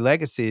Rick Barry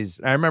legacies.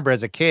 I remember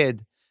as a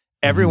kid,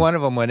 every one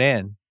of them went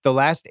in. The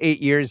last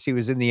 8 years he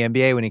was in the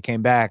NBA, when he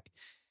came back,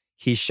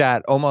 he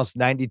shot almost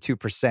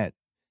 92%.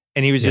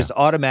 And he was just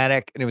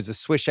automatic, and it was a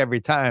swish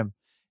every time.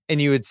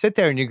 And you would sit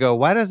there and you go,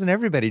 why doesn't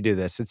everybody do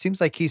this? It seems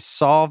like he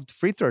solved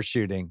free throw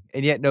shooting,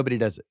 and yet nobody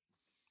does it.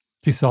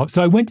 So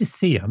I went to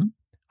see him.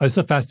 I was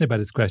so fascinated by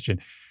this question.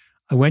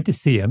 I went to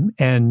see him,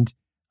 and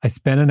I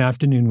spent an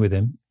afternoon with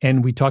him,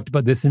 and we talked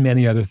about this and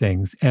many other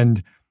things.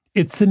 And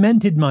it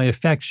cemented my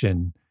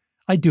affection.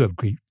 I do have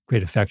great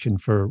affection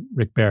for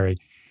Rick Barry.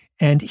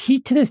 And he,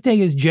 to this day,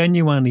 is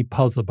genuinely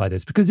puzzled by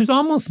this, because there's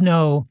almost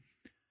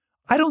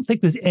I don't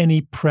think there's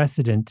any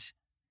precedent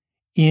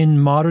in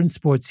modern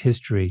sports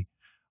history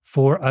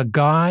for a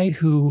guy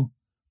who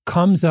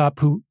comes up,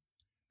 who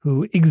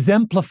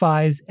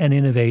exemplifies an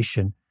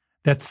innovation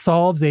that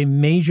solves a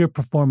major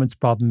performance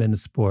problem in the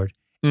sport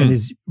and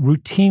is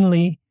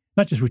routinely,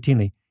 not just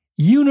routinely,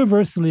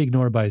 universally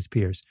ignored by his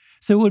peers.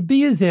 So it would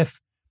be as if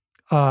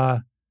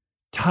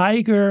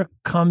Tiger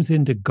comes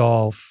into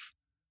golf,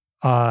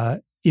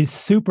 is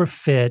super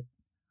fit,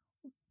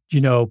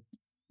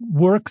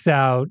 works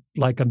out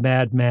like a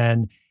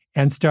madman,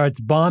 and starts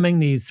bombing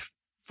these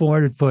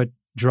 400-foot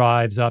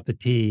drives off the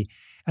tee.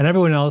 And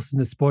everyone else in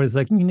the sport is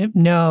like,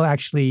 no,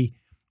 actually,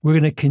 we're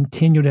going to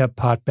continue to have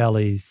pot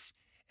bellies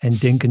and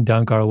dink and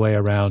dunk our way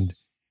around.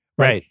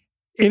 Right.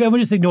 Everyone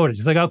just ignored it.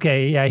 Just like,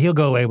 okay, yeah, he'll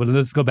go away. Well,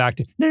 let's go back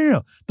to,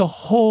 no. The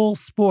whole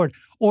sport.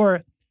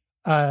 Or,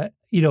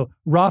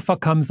 Rafa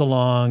comes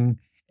along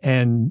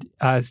and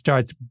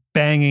starts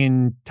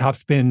banging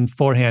topspin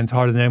forehands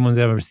harder than anyone's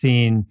ever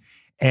seen.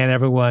 And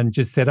everyone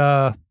just said,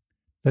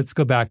 let's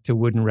go back to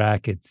wooden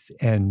rackets.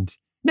 And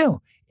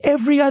no,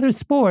 every other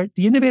sport,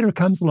 the innovator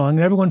comes along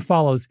and everyone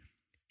follows,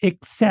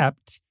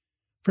 except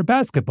for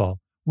basketball,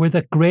 where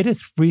the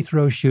greatest free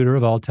throw shooter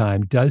of all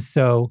time does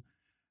so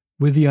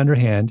with the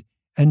underhand,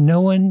 and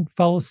no one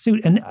follows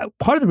suit. And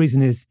part of the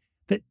reason is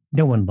that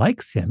no one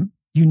likes him.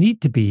 You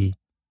need to be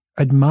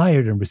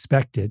admired and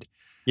respected.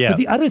 Yeah. But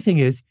the other thing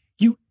is,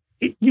 you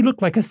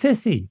look like a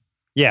sissy.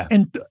 Yeah.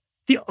 And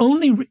the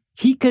only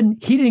he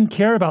didn't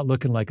care about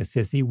looking like a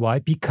sissy. Why?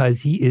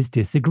 Because he is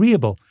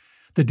disagreeable.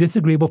 The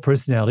disagreeable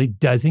personality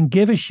doesn't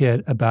give a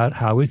shit about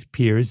how his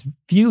peers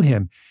view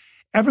him.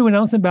 Everyone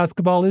else in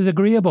basketball is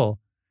agreeable.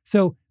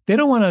 So they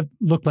don't want to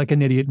look like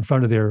an idiot in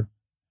front of their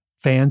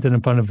fans and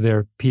in front of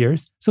their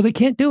peers. So they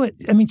can't do it.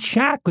 I mean,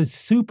 Shaq was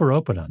super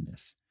open on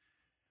this.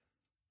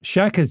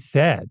 Shaq has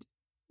said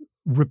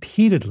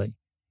repeatedly,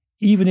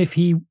 even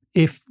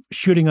if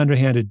shooting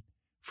underhanded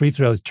free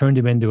throws turned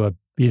him into a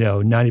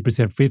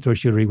 90% free throw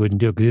shooter, he wouldn't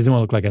do it because he doesn't want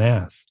to look like an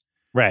ass.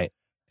 Right.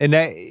 And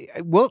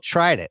Wilt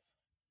tried it.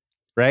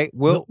 Right.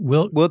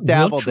 Wilt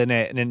dabbled in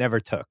it, and it never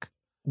took.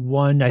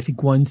 One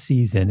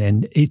season,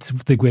 and it's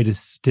the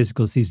greatest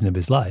statistical season of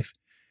his life.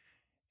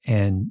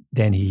 And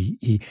then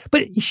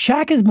but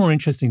Shaq is more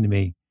interesting to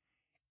me.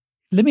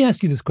 Let me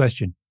ask you this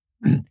question.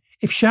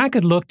 If Shaq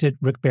had looked at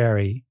Rick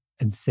Barry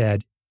and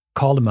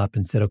called him up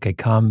and said, okay,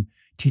 come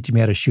teach me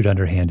how to shoot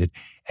underhanded,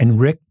 and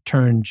Rick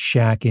turned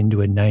Shaq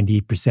into a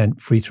 90%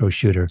 free throw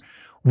shooter,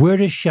 where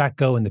does Shaq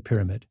go in the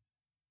pyramid?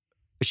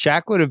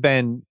 Shaq would have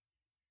been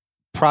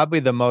probably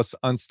the most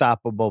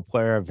unstoppable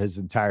player of his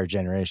entire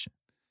generation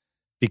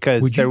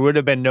because there would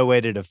have been no way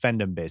to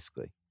defend him,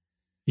 basically.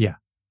 Yeah.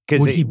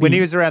 Because when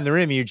he was around the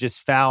rim, you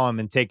just foul him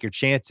and take your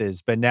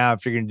chances. But now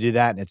if you're going to do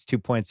that and it's 2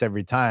 points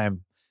every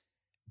time,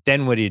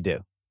 then what do you do?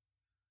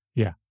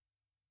 Yeah.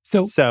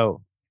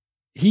 So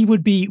he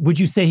would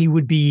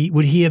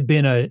he have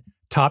been a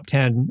top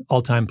 10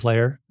 all-time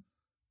player?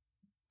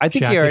 I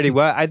think Shaq, he already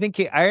was. I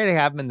already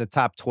have him in the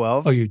top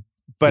 12.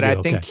 But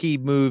I think he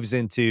moves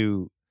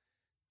into,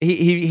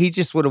 he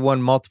just would have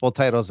won multiple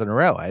titles in a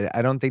row.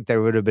 I don't think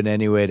there would have been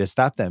any way to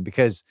stop them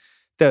because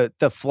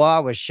the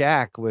flaw with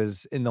Shaq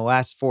was in the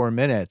last 4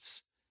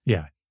 minutes.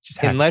 Yeah.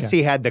 Unless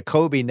he had the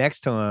Kobe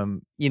next to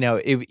him, he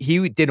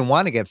didn't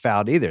want to get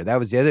fouled either. That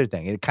was the other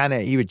thing.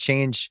 He would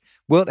change.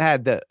 Wilt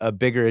had a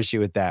bigger issue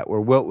with that,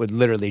 where Wilt would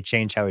literally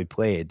change how he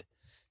played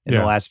in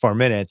the last 4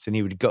 minutes, and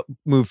he would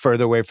move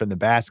further away from the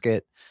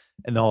basket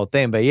and the whole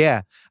thing. But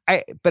yeah,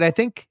 I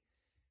think,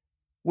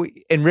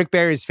 and Rick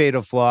Barry's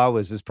fatal flaw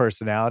was his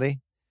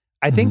personality.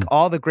 I think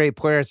all the great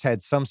players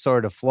had some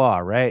sort of flaw,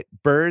 right?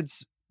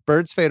 Bird's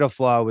fatal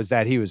flaw was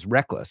that he was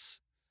reckless.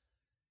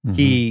 Mm-hmm.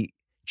 He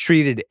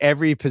treated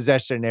every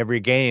possession, every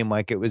game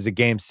like it was a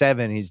game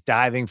 7. He's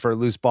diving for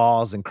loose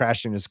balls and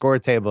crashing the score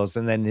tables.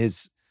 And then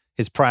his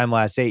prime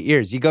last 8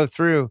 years, you go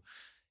through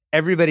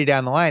everybody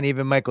down the line,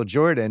 even Michael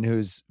Jordan,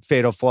 whose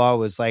fatal flaw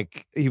was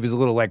like, he was a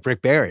little like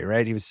Rick Barry,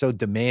 right? He was so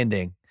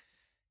demanding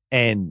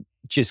and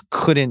just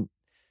couldn't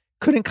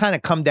kind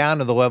of come down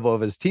to the level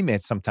of his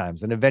teammates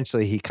sometimes. And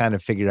eventually he kind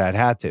of figured out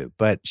how to.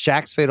 But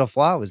Shaq's fatal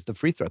flaw was the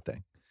free throw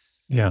thing.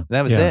 Yeah. And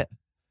that was it.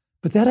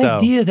 But that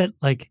idea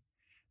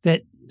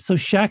so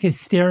Shaq is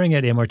staring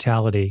at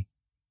immortality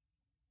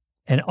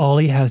and all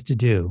he has to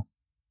do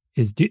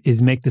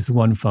is make this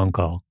one phone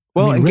call.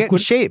 Well, and get in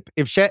shape.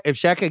 If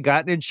Shaq had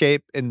gotten in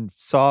shape and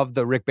solved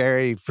the Rick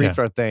Barry free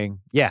throw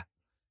thing,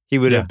 he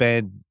would have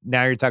been,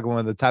 now you're talking one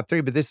of the top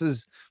 3. But this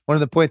is one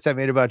of the points I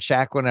made about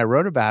Shaq when I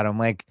wrote about him.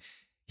 Like,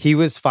 he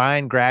was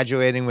fine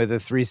graduating with a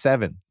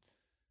 3.7.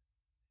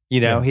 He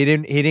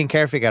didn't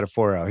care if he got a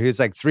 4.0. He was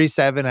like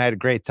 3.7. I had a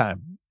great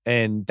time.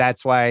 And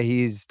that's why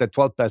he's the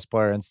 12th best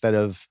player instead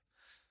of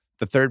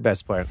the 3rd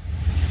best player.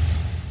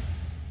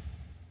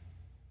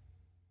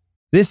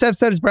 This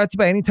episode is brought to you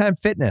by Anytime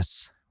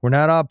Fitness. We're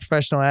not all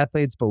professional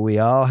athletes, but we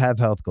all have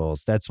health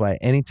goals. That's why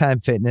Anytime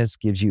Fitness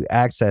gives you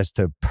access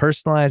to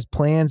personalized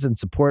plans and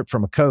support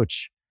from a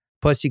coach.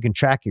 Plus, you can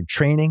track your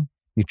training,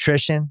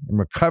 nutrition, and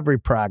recovery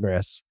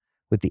progress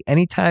with the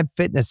Anytime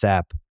Fitness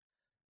app,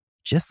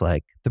 just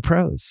like the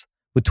pros.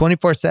 With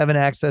 24/7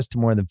 access to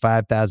more than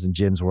 5,000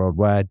 gyms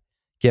worldwide,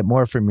 get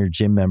more from your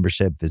gym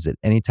membership. Visit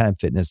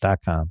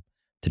anytimefitness.com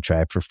to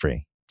try it for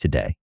free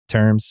today.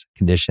 Terms,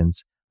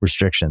 conditions,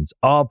 restrictions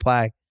all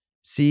apply.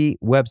 See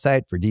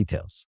website for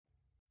details.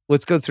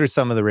 Let's go through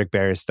some of the Rick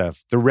Barry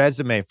stuff. The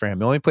resume for him.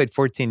 He only played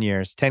 14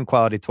 years, 10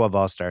 quality, 12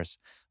 All-Stars.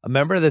 A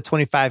member of the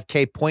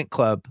 25K point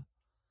club.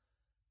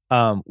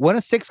 One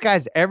of 6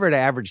 guys ever to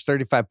average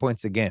 35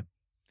 points a game.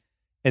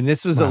 And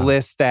this was a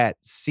list that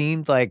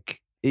seemed like,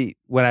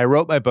 when I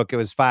wrote my book, it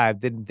was 5.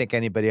 Didn't think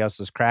anybody else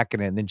was cracking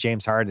it. And then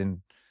James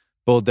Harden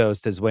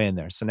bulldozed his way in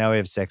there. So now we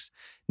have 6.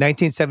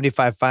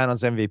 1975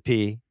 Finals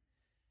MVP.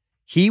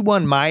 He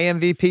won my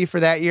MVP for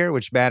that year,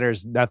 which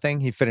matters nothing.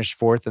 He finished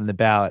 4th in the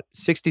ballot.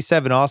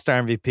 67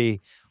 All-Star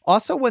MVP.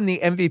 Also won the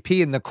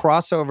MVP in the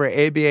crossover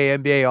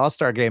ABA-NBA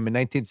All-Star game in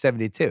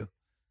 1972.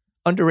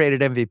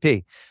 Underrated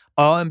MVP.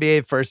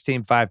 All-NBA first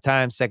team 5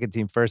 times, second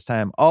team first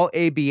time.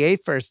 All-ABA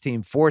first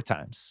team 4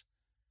 times.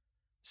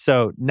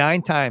 So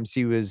 9 times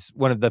he was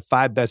one of the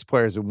 5 best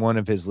players in one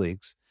of his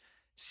leagues.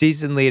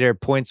 Season leader,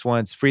 points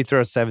once, free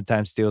throws 7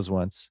 times, steals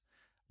once.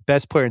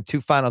 Best player in 2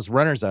 finals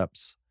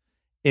runners-ups.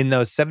 In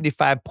those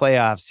 75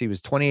 playoffs, he was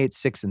 28,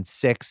 6, and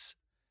 6,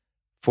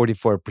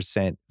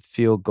 44%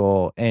 field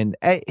goal. And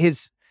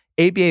his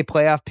ABA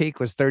playoff peak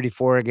was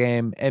 34 a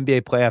game,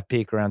 NBA playoff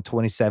peak around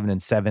 27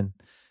 and 7,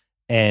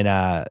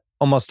 and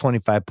almost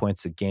 25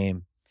 points a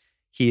game.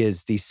 He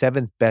is the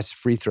 7th best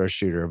free throw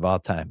shooter of all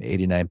time,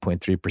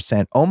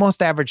 89.3%.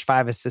 Almost averaged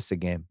 5 assists a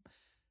game,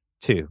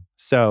 too.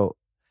 So,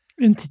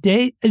 and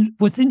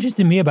what's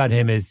interesting to me about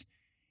him is,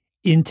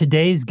 in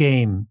today's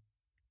game,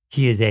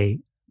 he is a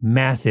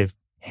massive,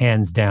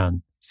 hands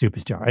down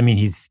superstar. I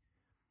mean,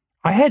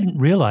 I hadn't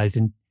realized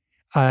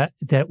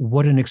that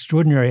what an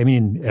extraordinary,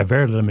 a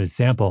very limited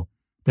sample.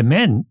 The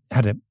man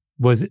had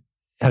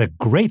a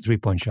great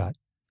 3-point shot.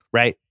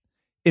 Right.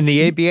 In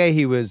the ABA,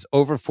 he was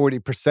over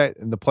 40%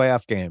 in the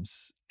playoff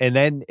games. And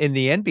then in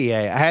the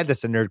NBA, I had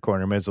this in Nerd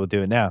Corner, might as well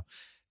do it now.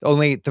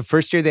 Only the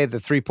first year they had the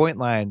 3-point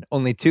line,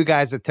 only 2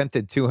 guys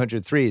attempted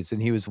 200 threes,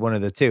 and he was one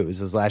of the 2. It was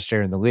his last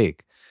year in the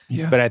league.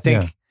 Yeah. But I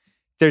think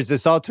there's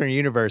this alternate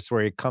universe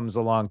where he comes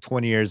along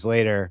 20 years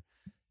later.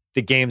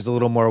 The game's a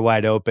little more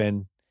wide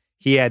open.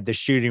 he had the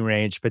shooting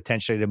range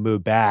potentially to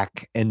move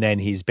back, and then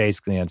he's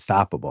basically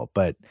unstoppable.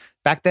 But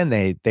back then,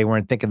 they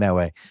weren't thinking that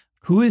way.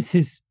 Who is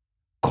his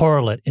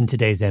correlate in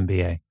today's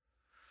NBA?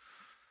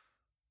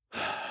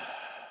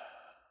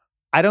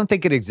 I don't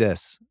think it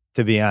exists,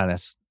 to be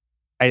honest.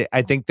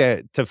 I think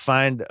that to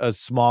find a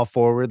small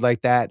forward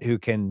like that who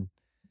can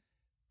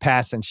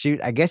pass and shoot,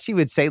 I guess you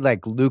would say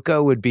like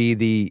Luka would be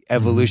the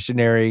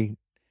evolutionary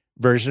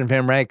version of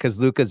him, right?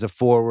 Because Luka's a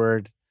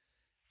forward.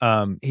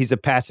 He's a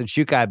pass and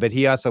shoot guy, but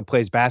he also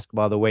plays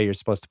basketball the way you're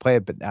supposed to play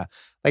it. But now,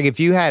 like if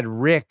you had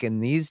Rick in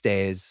these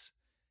days,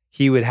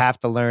 he would have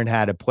to learn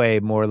how to play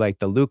more like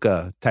the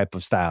Luka type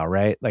of style,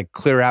 right? Like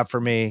clear out for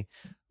me,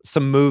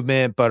 some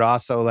movement, but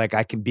also like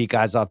I can beat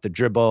guys off the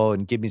dribble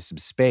and give me some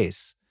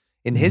space.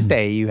 In his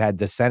day, you had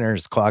the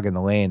centers clogging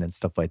the lane and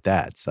stuff like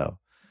that. So,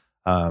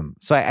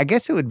 I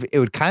guess it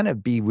would kind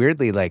of be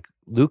weirdly like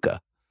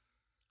Luka.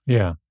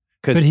 Yeah.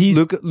 Because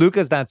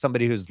Luka's not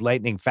somebody who's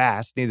lightning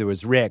fast. Neither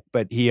was Rick,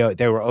 but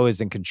they were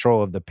always in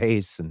control of the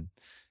pace and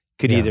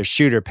could either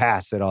shoot or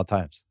pass at all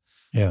times.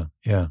 Yeah,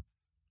 yeah.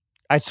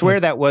 I swear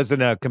that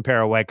wasn't a compare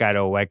a white guy to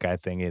a white guy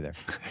thing either.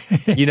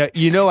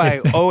 you know,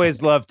 I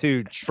always love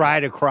to try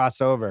to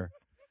cross over,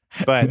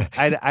 but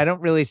I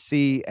don't really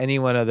see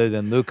anyone other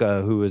than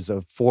Luka who was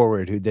a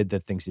forward who did the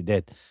things he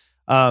did.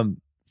 5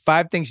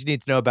 things you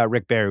need to know about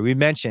Rick Barry. We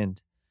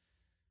mentioned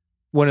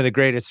one of the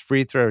greatest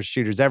free throw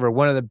shooters ever,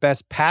 one of the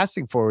best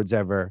passing forwards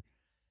ever.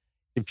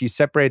 If you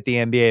separate the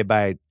NBA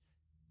by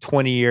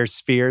 20-year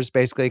spheres,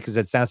 basically, because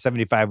it's now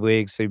 75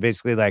 leagues. So you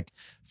basically like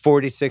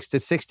 46 to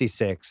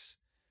 66,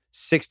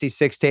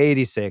 66 to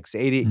 86,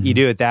 80. You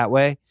do it that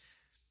way.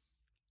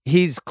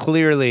 He's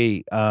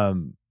clearly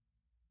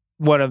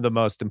one of the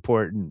most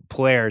important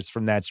players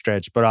from that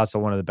stretch, but also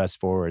one of the best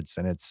forwards.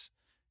 And it's,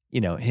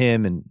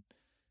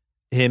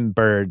 him,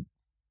 Bird,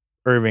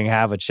 Irving,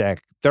 Havlicek,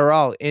 they're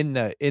all in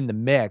the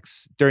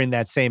mix during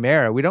that same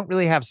era. We don't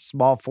really have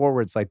small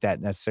forwards like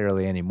that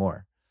necessarily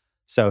anymore.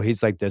 So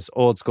he's like this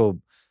old school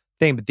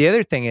thing. But the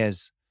other thing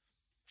is,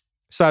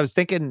 so I was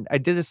thinking, I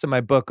did this in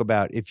my book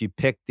about if you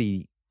pick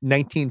the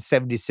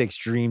 1976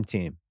 Dream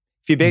Team.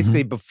 If you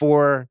basically,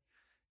 before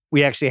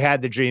we actually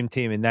had the Dream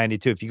Team in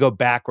 92, if you go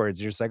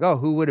backwards, you're just like, oh,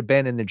 who would have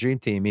been in the Dream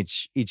Team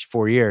each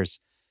 4 years?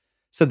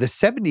 So the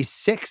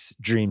 76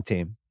 Dream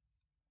Team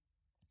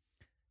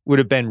would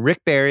have been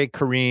Rick Barry,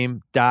 Kareem,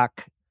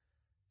 Doc,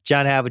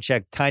 John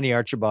Havlicek, Tiny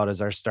Archibald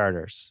as our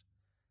starters.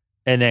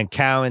 And then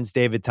Cowens,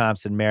 David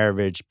Thompson,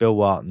 Maravich, Bill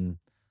Walton,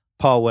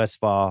 Paul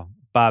Westphal,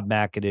 Bob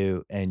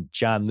McAdoo, and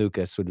John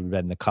Lucas would have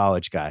been the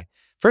college guy.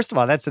 First of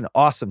all, that's an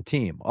awesome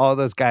team. All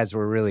those guys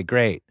were really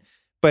great.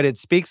 But it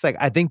speaks like,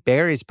 I think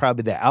Barry's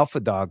probably the alpha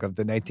dog of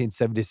the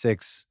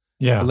 1976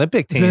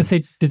 Olympic team. I was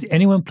going to say, does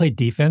anyone play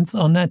defense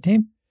on that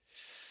team?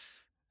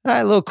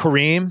 A little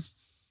Kareem.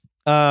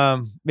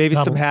 Maybe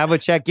some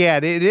Havlicek. Yeah,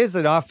 it is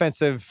an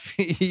offensive.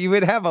 You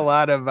would have a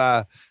lot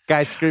of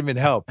guys screaming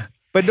help.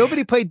 But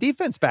nobody played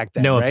defense back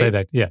then, No one right? played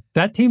back. Yeah.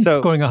 That team's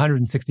scoring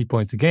 160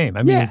 points a game.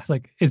 I mean, it's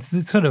like, it's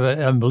sort of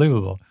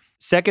unbelievable.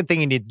 Second thing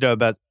you need to know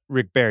about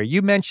Rick Barry.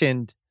 You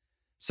mentioned,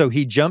 so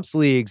he jumps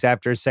leagues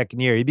after his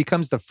second year. He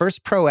becomes the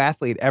first pro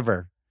athlete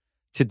ever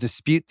to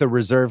dispute the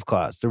reserve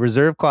clause. The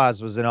reserve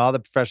clause was in all the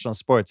professional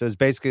sports. It was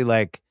basically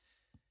like,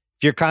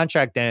 if your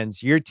contract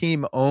ends, your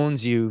team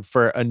owns you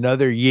for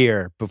another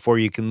year before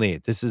you can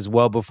leave. This is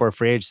well before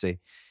free agency.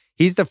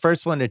 He's the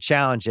first one to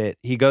challenge it.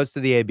 He goes to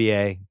the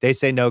ABA. They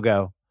say no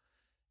go.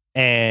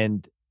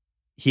 And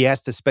he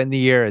has to spend the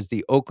year as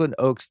the Oakland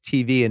Oaks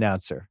TV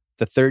announcer,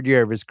 the third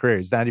year of his career.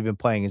 He's not even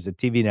playing as a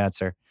TV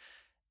announcer.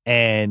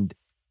 And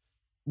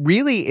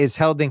really is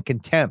held in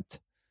contempt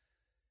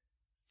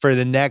for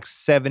the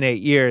next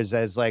 7-8 years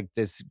as like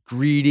this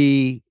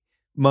greedy,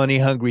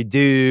 money-hungry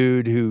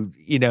dude who,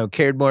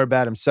 cared more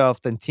about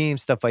himself than team,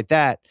 stuff like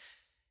that.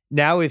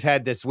 Now we've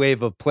had this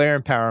wave of player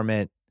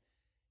empowerment.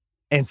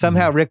 And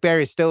somehow Rick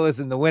Barry still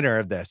isn't the winner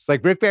of this.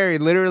 Like Rick Barry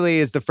literally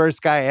is the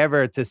first guy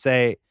ever to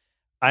say,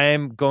 I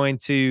am going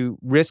to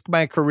risk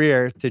my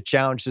career to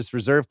challenge this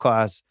reserve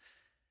clause.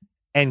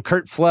 And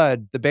Curt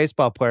Flood, the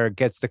baseball player,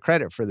 gets the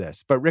credit for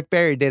this. But Rick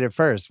Barry did it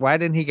first. Why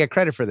didn't he get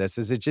credit for this?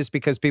 Is it just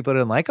because people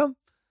didn't like him?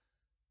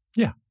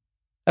 Yeah.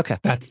 Okay.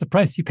 That's the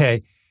price you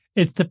pay.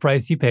 It's the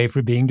price you pay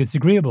for being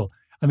disagreeable.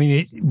 I mean,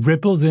 it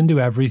ripples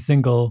into every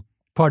single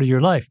part of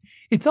your life.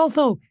 It's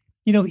also,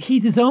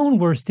 he's his own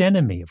worst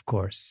enemy, of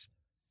course.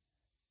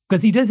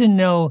 Because he doesn't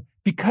know,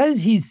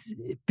 because he's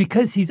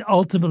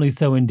ultimately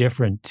so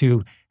indifferent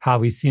to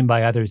how he's seen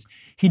by others,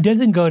 he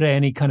doesn't go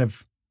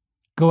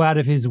out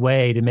of his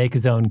way to make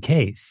his own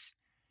case.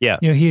 Yeah.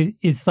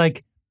 He's sort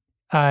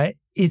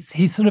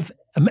of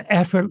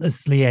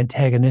effortlessly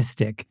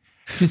antagonistic.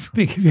 Just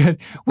because,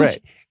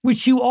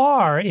 which you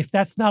are if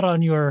that's not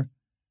on your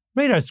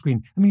radar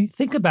screen. I mean,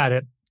 think about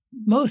it.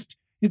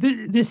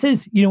 This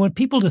is, when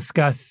people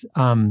discuss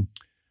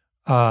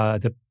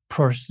the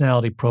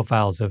personality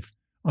profiles of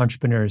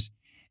entrepreneurs,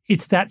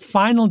 it's that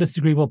final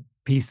disagreeable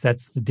piece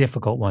that's the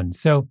difficult one.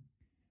 So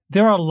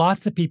there are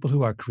lots of people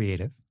who are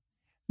creative.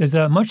 There's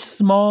a much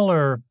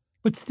smaller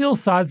but still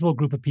sizable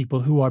group of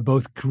people who are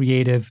both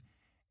creative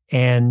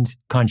and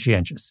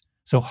conscientious.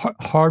 So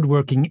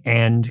hardworking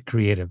and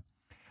creative.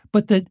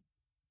 But to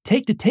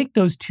take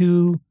those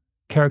two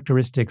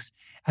characteristics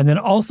and then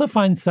also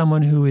find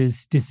someone who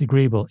is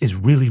disagreeable is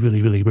really,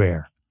 really, really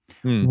rare.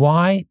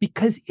 Why?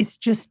 Because it's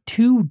just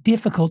too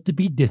difficult to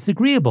be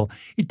disagreeable.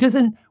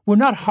 We're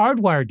not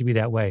hardwired to be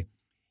that way.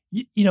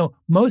 You know,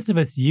 most of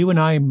us, you and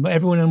I,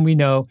 everyone we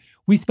know,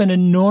 we spend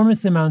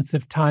enormous amounts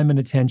of time and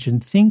attention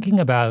thinking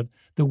about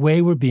the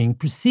way we're being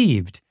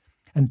perceived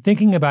and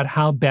thinking about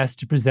how best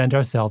to present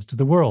ourselves to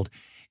the world.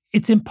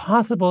 It's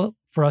impossible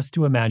for us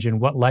to imagine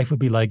what life would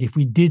be like if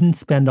we didn't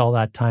spend all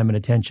that time and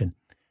attention.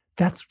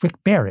 That's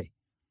Rick Barry.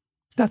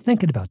 He's not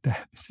thinking about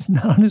that. It's just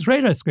not on his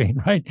radar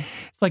screen, right?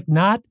 It's like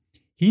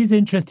he's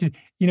interested.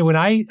 You know, when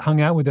I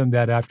hung out with him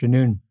that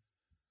afternoon,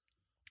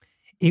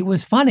 it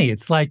was funny.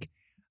 It's like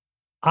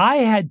I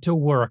had to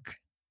work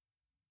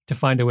to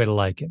find a way to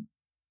like him.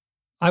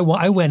 I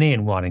went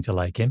in wanting to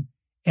like him,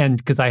 and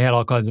because I had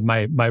all kinds of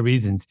my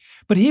reasons,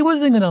 but he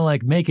wasn't going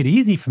to make it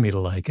easy for me to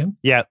like him.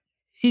 Yeah.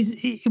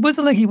 It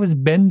wasn't like he was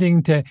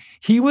bending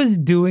he was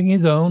doing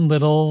his own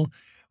little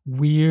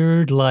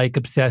weird,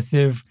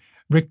 obsessive,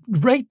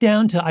 right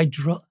down to I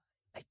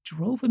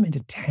drove him into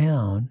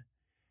town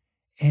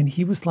and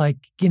he was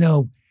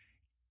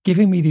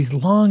giving me these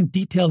long,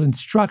 detailed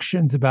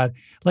instructions about,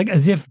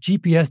 as if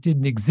GPS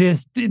didn't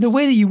exist in a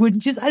way that you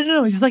wouldn't I don't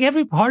know, it's just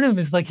every part of him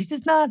is he's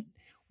just not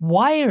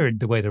wired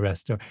the way the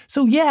rest are.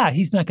 So yeah,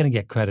 he's not going to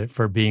get credit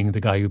for being the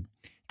guy who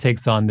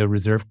takes on the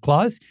reserve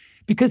clause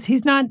because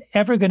he's not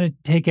ever going to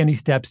take any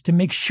steps to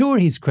make sure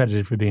he's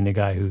credited for being the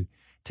guy who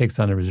takes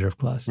on the reserve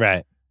clause.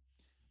 Right.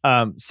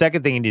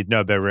 Second thing you need to know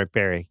about Rick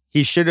Barry,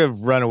 he should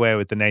have run away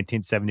with the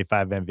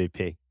 1975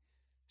 MVP.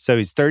 So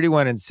he's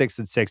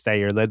 31-6 that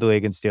year, led the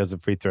league in steals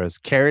and free throws,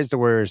 carries the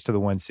Warriors to the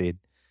 1 seed.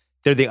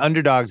 They're the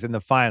underdogs in the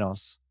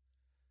finals.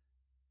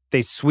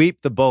 They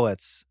sweep the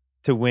Bullets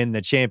to win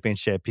the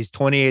championship. He's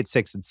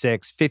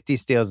 28-6, 50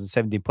 steals in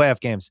 17 playoff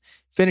games,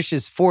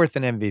 finishes 4th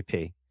in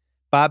MVP.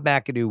 Bob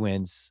McAdoo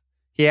wins.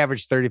 He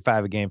averaged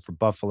 35 a game for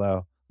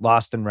Buffalo,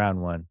 lost in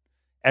round 1.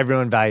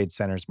 Everyone valued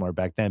centers more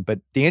back then. But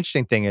the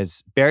interesting thing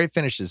is Barry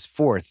finishes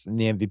 4th in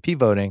the MVP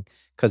voting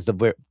because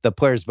the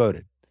players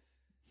voted.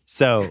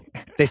 So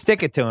they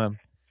stick it to him,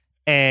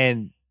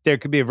 and there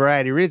could be a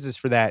variety of reasons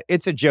for that.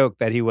 It's a joke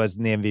that he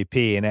wasn't the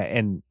MVP,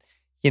 and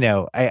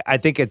I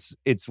think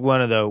it's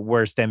one of the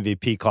worst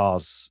MVP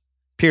calls,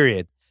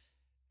 period.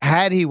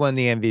 Had he won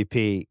the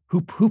MVP,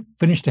 who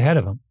finished ahead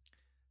of him?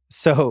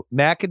 So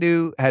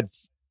McAdoo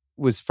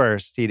was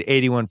first. He had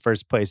 81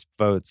 first place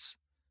votes,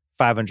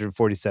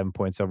 547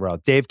 points overall.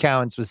 Dave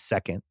Cowens was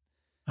second.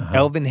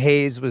 Elvin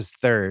Hayes was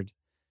third,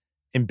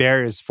 and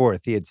Barry was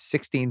 4th. He had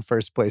 16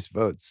 first place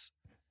votes.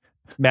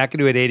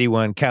 McAdoo had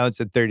 81, Cowens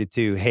had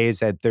 32, Hayes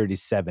had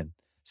 37.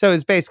 So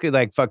it's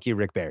basically fuck you,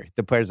 Rick Barry.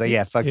 The player's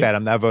fuck that.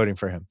 I'm not voting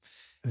for him.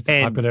 It's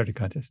a popularity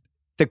contest.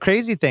 The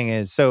crazy thing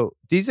is, so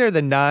these are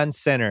the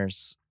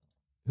non-centers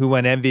who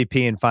won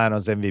MVP and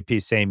Finals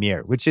MVP same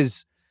year, which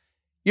is,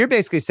 you're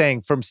basically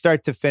saying from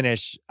start to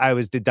finish, I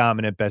was the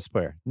dominant best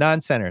player.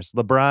 Non-centers,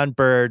 LeBron,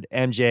 Bird,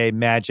 MJ,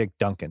 Magic,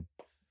 Duncan.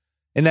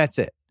 And that's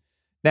it.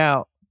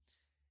 Now,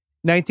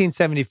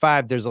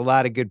 1975, there's a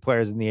lot of good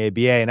players in the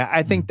ABA. And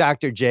I think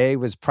Dr. J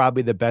was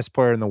probably the best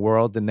player in the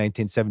world in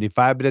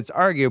 1975, but it's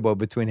arguable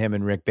between him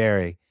and Rick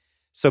Barry.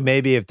 So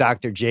maybe if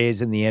Dr. J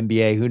is in the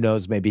NBA, who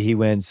knows, maybe he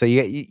wins. So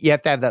you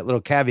have to have that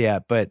little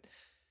caveat, but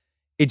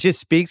it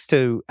just speaks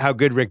to how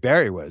good Rick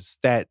Barry was.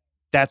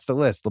 That's the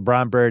list.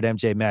 LeBron, Bird,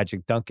 MJ,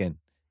 Magic, Duncan.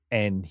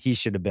 And he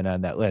should have been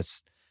on that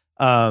list.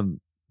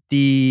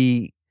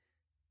 The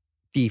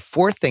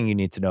fourth thing you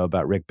need to know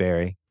about Rick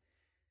Barry,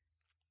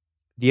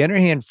 the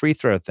underhand free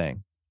throw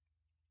thing.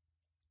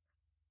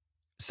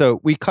 So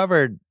we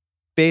covered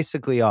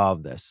basically all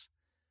of this.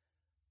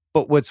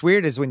 But what's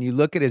weird is when you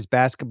look at his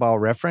basketball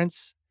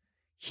reference,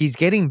 he's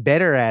getting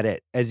better at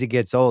it as he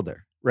gets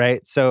older,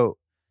 right? So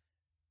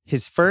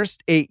his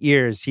first 8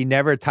 years, he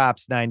never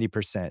tops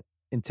 90%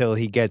 until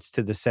he gets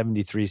to the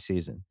 73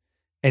 season.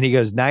 And he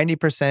goes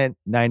 90%,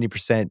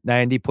 90%,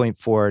 90.4,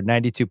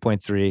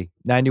 92.3,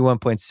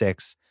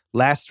 91.6.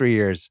 Last 3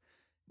 years,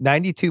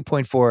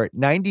 92.4,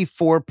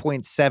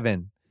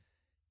 94.7,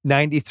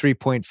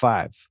 93.5.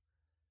 Wow.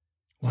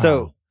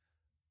 So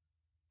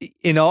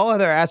in all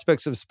other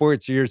aspects of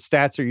sports, your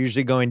stats are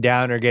usually going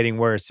down or getting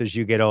worse as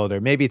you get older.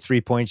 Maybe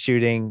 3-point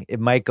shooting, it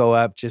might go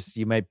up. Just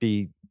you might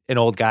be an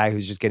old guy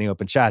who's just getting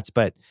open shots.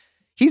 But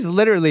he's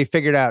literally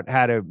figured out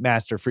how to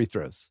master free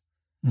throws.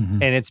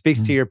 Mm-hmm. And it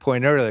speaks to your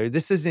point earlier.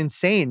 This is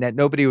insane that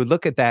nobody would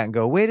look at that and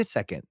go, wait a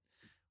second.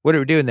 What are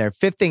we doing there?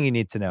 Fifth thing you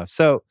need to know.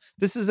 So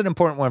this is an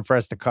important one for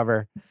us to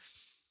cover.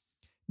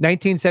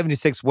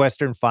 1976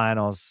 Western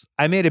Finals.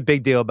 I made a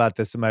big deal about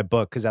this in my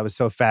book because I was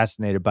so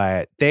fascinated by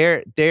it.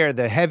 They're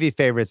the heavy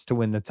favorites to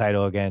win the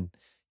title again.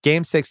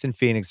 Game 6 in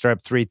Phoenix. They're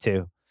up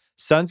 3-2.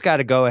 Suns got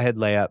a go-ahead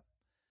layup.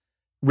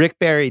 Rick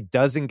Barry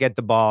doesn't get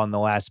the ball in the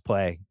last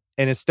play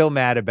and is still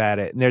mad about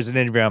it. And there's an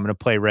interview I'm going to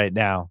play right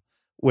now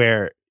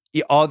where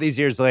all these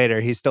years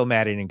later, he's still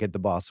mad he didn't get the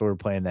ball, so we're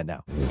playing that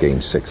now.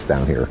 Game 6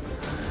 down here.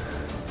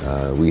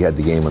 We had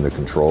the game under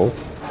control,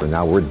 but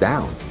now we're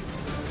down.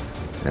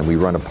 And we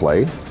run a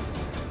play.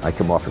 I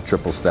come off a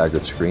triple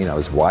staggered screen. I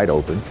was wide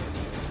open.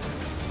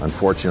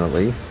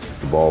 Unfortunately,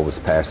 the ball was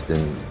passed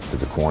into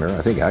the corner.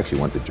 I think it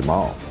actually went to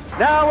Jamal.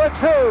 Now with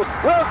 2.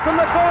 Wilkes in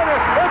the corner.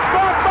 It's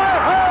blocked by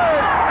Hurd.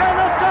 And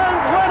the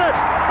Suns win it.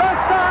 The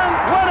Suns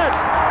win it.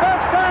 The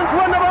Suns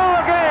win the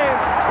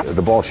ball game.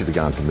 The ball should have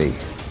gone to me.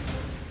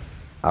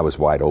 I was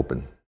wide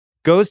open.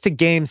 Goes to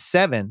Game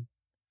 7.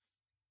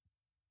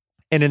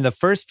 And in the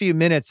first few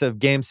minutes of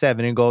Game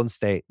 7 in Golden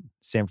State,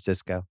 San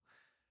Francisco,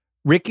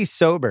 Ricky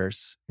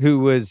Sobers, who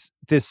was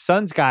this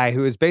Suns guy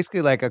who was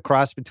basically like a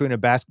cross between a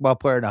basketball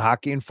player and a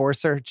hockey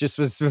enforcer, just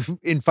was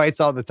in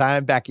fights all the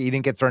time. He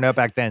didn't get thrown out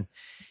back then.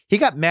 He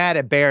got mad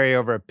at Barry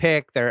over a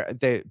pick.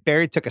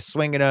 Barry took a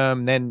swing at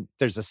him. Then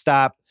there's a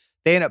stop.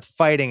 They end up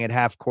fighting at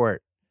half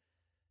court.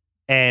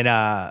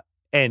 And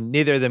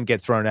neither of them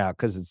get thrown out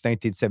because it's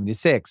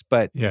 1976.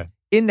 But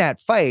in that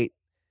fight,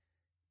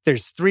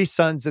 there's 3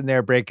 Suns in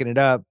there breaking it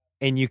up.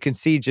 And you can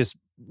see just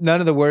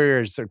none of the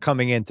Warriors are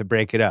coming in to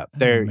break it up.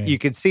 You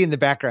can see in the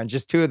background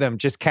just 2 of them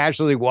just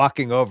casually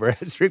walking over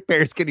as Rick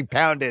Barry's getting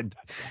pounded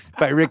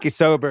by Ricky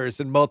Sobers,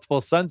 and multiple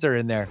Suns are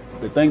in there.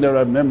 The thing that I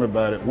remember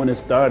about it, when it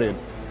started,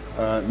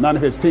 none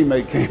of his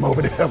teammates came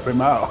over to help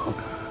him out.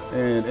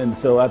 And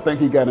so I think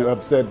he got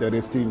upset that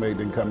his teammate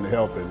didn't come to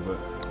help him. But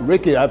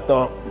Ricky, I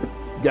thought,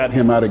 got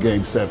him out of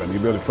Game 7. He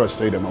really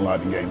frustrated him a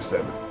lot in Game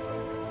 7.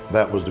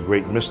 That was the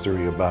great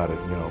mystery about it.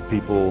 You know,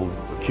 people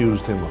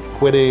accused him of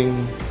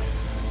quitting.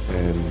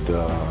 And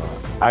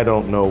I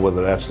don't know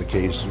whether that's the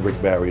case.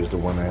 Rick Barry is the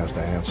one that has to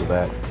answer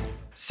that.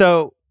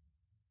 So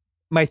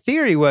my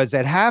theory was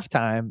at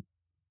halftime,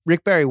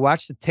 Rick Barry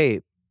watched the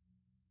tape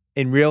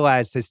and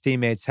realized his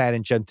teammates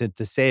hadn't jumped in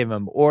to save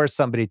him, or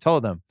somebody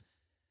told him.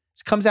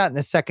 This comes out in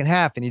the second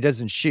half and he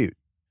doesn't shoot.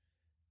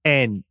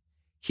 And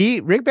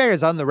Rick Barry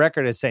is on the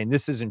record as saying,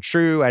 this isn't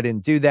true. I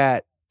didn't do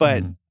that.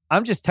 But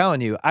I'm just telling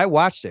you, I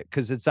watched it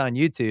because it's on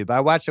YouTube. I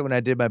watched it when I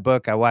did my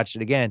book. I watched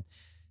it again.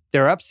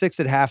 They're up 6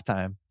 at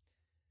halftime.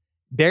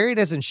 Barry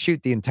doesn't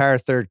shoot the entire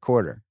third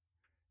quarter.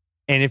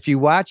 And if you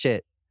watch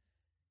it,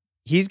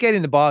 he's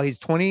getting the ball. He's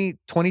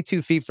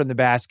 22 feet from the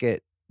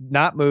basket,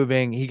 not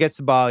moving. He gets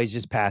the ball. He's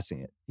just passing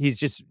it. He's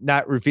just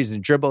not refusing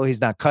to dribble.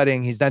 He's not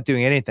cutting. He's not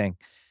doing anything.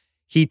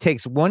 He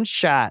takes one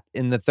shot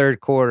in the third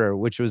quarter,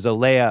 which was a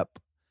layup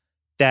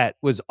that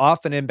was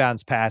off an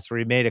inbounds pass where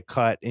he made a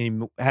cut and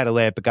he had a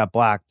layup. It got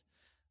blocked.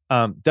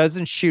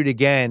 Doesn't shoot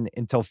again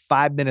until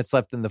 5 minutes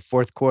left in the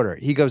fourth quarter.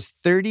 He goes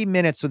 30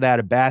 minutes without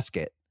a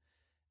basket.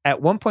 At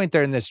one point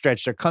during this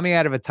stretch, they're coming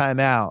out of a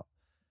timeout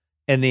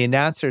and the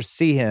announcers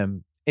see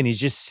him and he's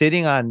just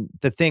sitting on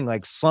the thing,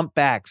 like slumped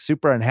back,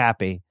 super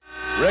unhappy.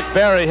 Rick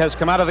Barry has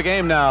come out of the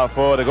game now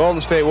for the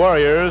Golden State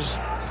Warriors.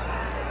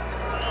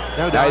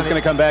 Now he's going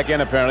to come back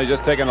in, apparently,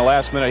 just taking the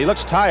last minute. He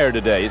looks tired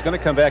today. He's going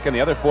to come back in. The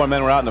other 4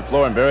 men were out on the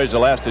floor, and Barry's the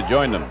last to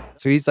join them.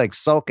 So he's like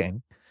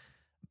sulking.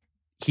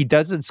 He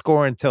doesn't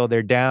score until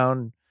they're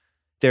down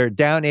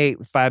 8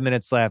 with 5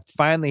 minutes left.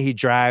 Finally, he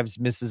drives,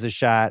 misses a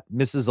shot,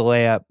 misses a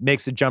layup,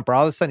 makes a jumper.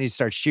 All of a sudden, he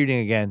starts shooting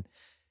again.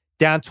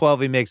 Down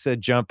 12, he makes a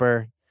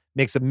jumper,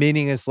 makes a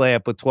meaningless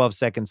layup with 12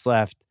 seconds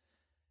left.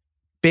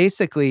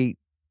 Basically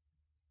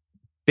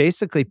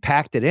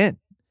packed it in.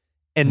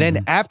 And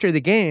then after the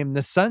game,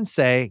 the Suns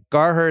say,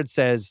 Gar Hurd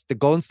says, the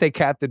Golden State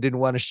captain didn't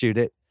want to shoot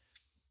it.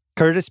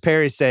 Curtis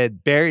Perry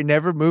said, Barry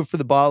never moved for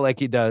the ball like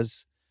he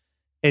does.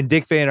 And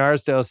Dick Van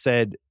Arsdale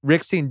said,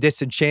 Rick seemed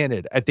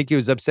disenchanted. I think he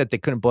was upset they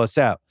couldn't blow us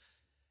out.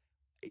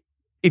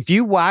 If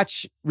you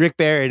watch Rick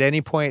Barry at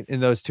any point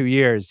in those 2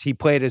 years, he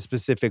played a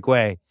specific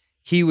way.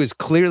 He was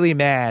clearly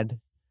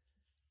mad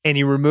and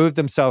he removed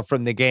himself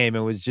from the game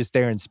and was just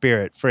there in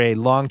spirit for a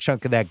long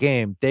chunk of that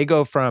game. They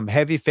go from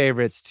heavy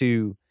favorites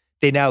to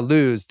they now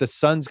lose. The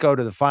Suns go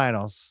to the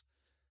finals,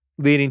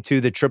 leading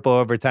to the triple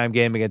overtime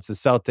game against the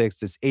Celtics,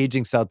 this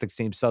aging Celtics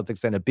team.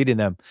 Celtics end up beating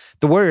them.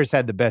 The Warriors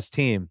had the best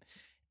team.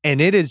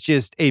 And it is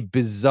just a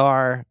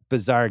bizarre,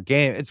 bizarre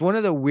game. It's one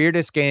of the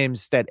weirdest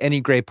games that any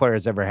great player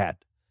has ever had.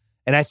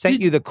 And I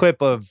sent you the clip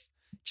of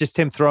just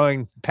him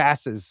throwing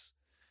passes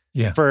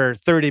for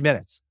 30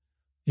 minutes.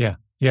 Yeah.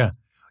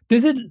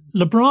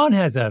 LeBron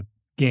has a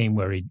game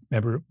where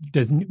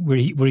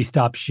he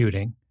stops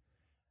shooting.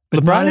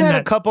 But LeBron had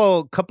a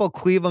couple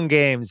Cleveland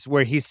games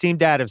where he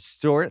seemed out of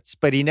sorts,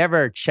 but he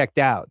never checked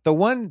out.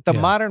 The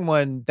modern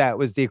one that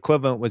was the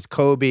equivalent was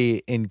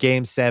Kobe in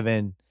Game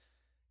 7,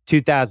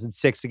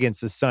 2006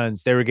 against the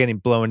Suns. They were getting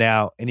blown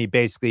out, and he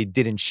basically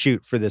didn't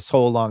shoot for this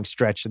whole long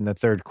stretch in the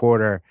third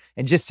quarter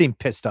and just seemed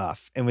pissed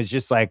off and was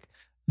just like,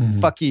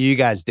 fuck you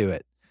guys do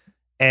it.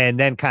 And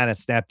then kind of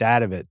snapped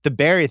out of it. The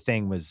Barry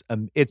thing was,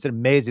 it's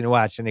amazing to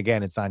watch. And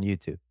again, it's on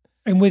YouTube.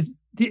 And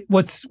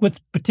what's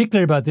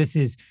particular about this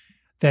is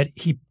that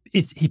he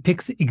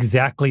picks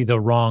exactly the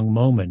wrong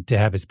moment to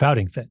have his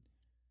pouting fit.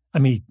 I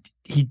mean,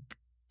 he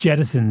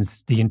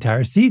jettisons the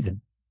entire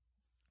season.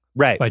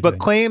 Right. But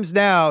claims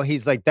now,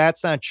 he's like,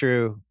 that's not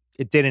true.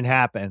 It didn't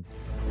happen.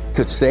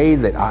 To say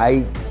that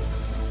I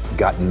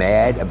got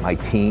mad at my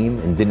team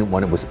and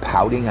was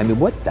pouting. I mean,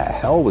 what the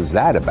hell was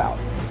that about?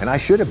 And I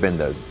should have been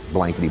the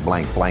blankety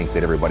blank blank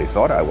that everybody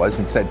thought I was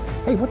and said,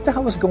 hey, what the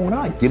hell is going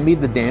on? Give me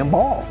the damn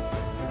ball.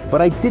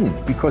 But I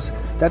didn't, because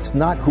that's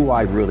not who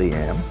I really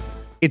am.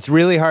 It's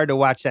really hard to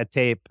watch that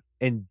tape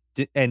and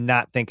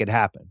not think it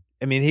happened.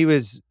 I mean, he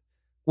was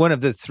one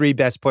of the 3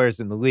 best players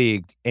in the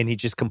league, and he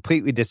just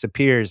completely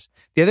disappears.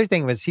 The other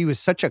thing was he was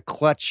such a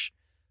clutch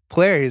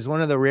player. He's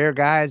one of the rare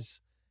guys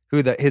who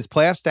his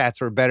playoff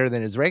stats were better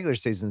than his regular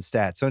season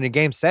stats. So in a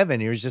game 7,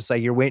 he was just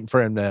like, you're waiting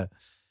for him to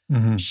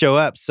show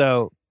up.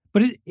 So,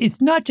 but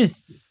it's not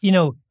just,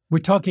 we're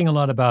talking a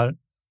lot about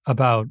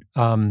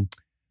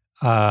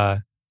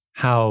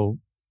how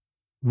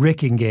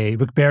Rick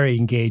Barry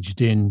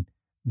engaged in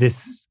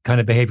this kind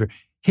of behavior.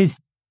 His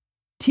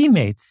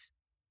teammates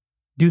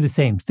do the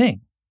same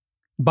thing.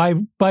 By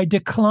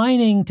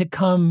declining to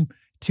come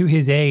to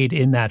his aid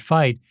in that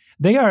fight,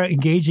 they are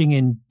engaging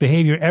in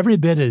behavior every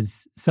bit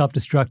as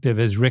self-destructive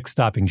as Rick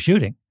stopping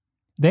shooting.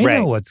 They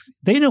know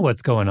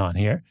what's going on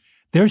here.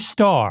 Their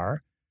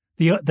star,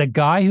 the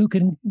guy who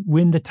can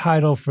win the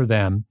title for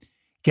them,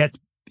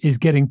 is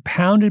getting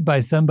pounded by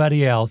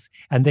somebody else,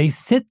 and they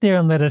sit there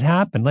and let it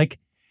happen. Like,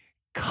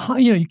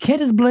 you can't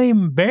just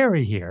blame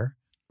Barry here.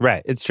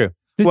 Right, it's true.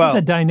 This is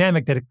a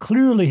dynamic that it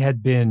clearly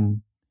had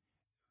been,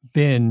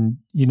 and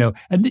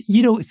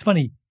it's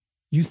funny.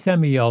 You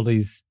sent me all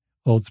these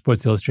old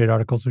Sports Illustrated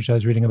articles, which I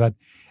was reading about,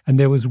 and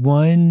there was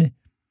one,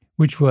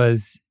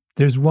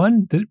 there's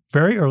one that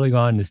very early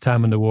on in his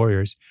time on the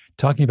Warriors,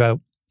 talking about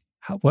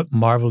what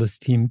marvelous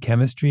team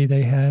chemistry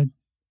they had.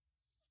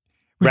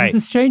 Which is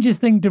the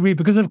strangest thing to read,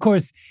 because of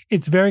course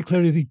it's very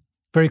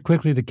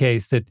quickly the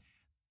case that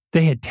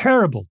they had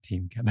terrible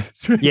team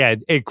chemistry. Yeah,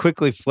 it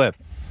quickly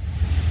flipped.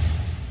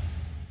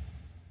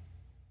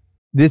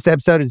 This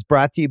episode is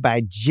brought to you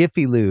by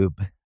Jiffy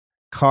Lube.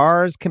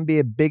 Cars can be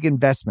a big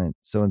investment,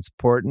 so it's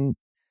important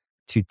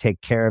to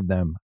take care of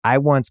them. I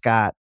once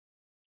got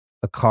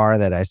a car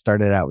that I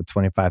started out with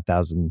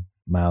 25,000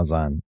 miles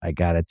on. I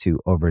got it to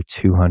over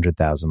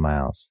 200,000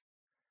 miles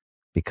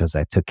because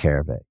I took care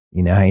of it.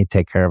 You know how you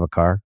take care of a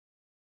car?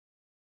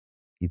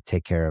 You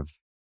take care of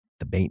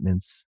the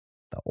maintenance,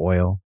 the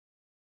oil,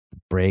 the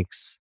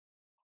brakes,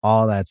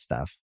 all that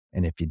stuff.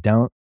 And if you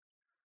don't,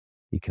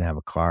 you can have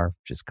a car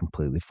just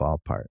completely fall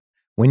apart.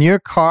 When your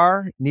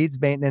car needs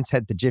maintenance,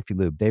 head to Jiffy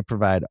Lube. They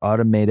provide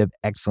automotive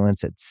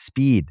excellence at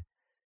speed.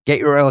 Get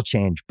your oil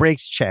change,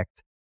 brakes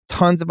checked,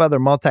 tons of other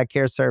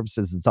multi-care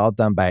services. It's all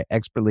done by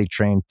expertly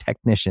trained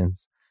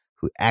technicians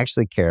who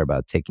actually care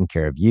about taking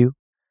care of you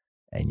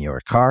and your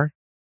car.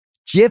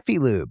 Jiffy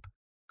Lube,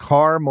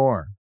 car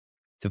more.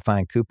 To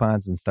find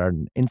coupons and start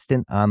an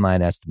instant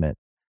online estimate,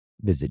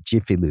 visit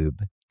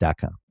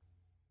jiffylube.com.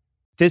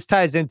 This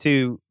ties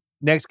into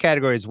next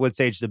category is what's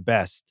aged the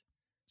best.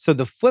 So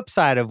the flip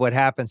side of what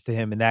happens to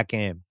him in that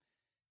game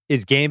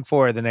is Game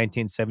 4 of the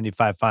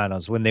 1975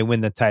 finals. When they win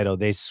the title,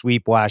 they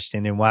sweep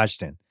Washington in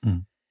Washington.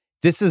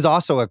 This is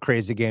also a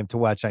crazy game to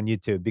watch on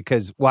YouTube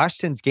because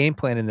Washington's game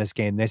plan in this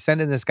game, they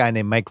send in this guy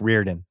named Mike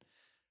Reardon,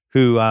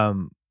 who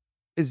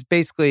is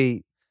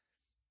basically,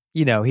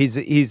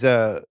 he's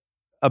a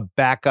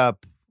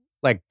backup,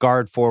 like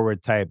guard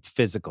forward type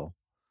physical.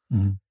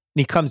 And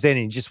he comes in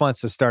and he just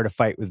wants to start a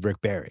fight with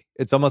Rick Barry.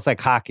 It's almost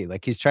like hockey.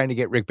 Like he's trying to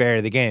get Rick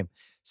Barry the game.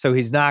 So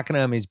he's knocking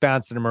him, he's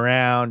bouncing him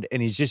around,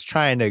 and he's just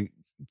trying to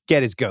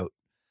get his goat.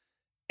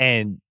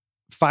 And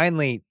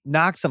finally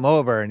knocks him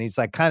over, and he's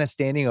like kind of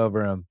standing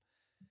over him.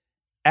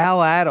 Al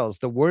Attles,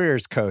 the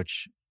Warriors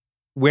coach,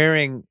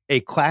 wearing a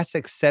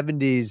classic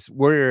 70s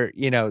Warrior,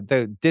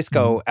 the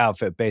disco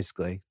outfit,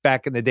 basically.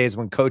 Back in the days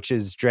when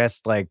coaches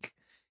dressed like,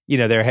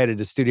 they're headed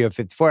to Studio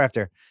 54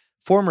 after.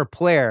 Former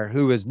player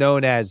who was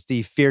known as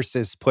the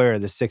fiercest player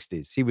of the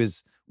 60s. He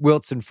was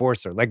Wilt's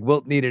enforcer. Like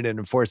Wilt needed an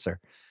enforcer.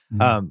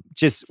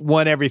 Just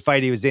won every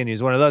fight he was in. He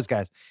was one of those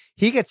guys.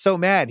 He gets so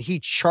mad, he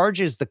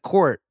charges the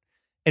court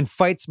and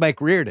fights Mike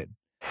Reardon.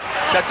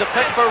 Sets a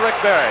pick for Rick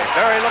Barry.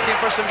 Barry looking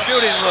for some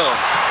shooting room.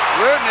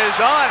 Reardon is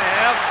on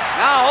him.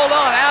 Now hold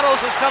on.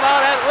 Attles has come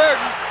out at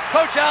Reardon.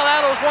 Coach Al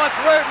Attles wants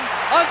Reardon.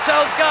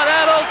 Unseld's got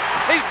Attles.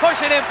 He's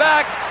pushing him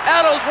back.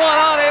 Attles one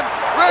on him.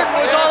 Reardon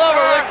was all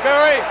over Rick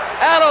Barry.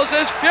 Attles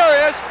is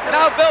furious.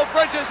 Now Bill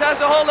Bridges has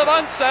a hold of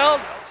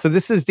Unseld. So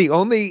this is the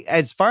only,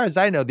 as far as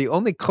I know, the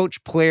only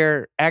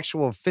coach-player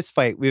actual fist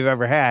fight we've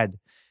ever had.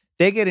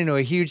 They get into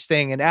a huge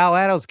thing, and Al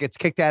Attles gets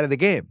kicked out of the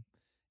game.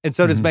 And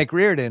so does Mike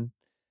Reardon.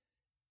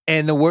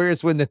 And the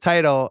Warriors win the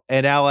title,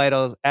 and Al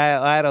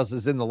Attles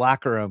is in the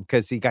locker room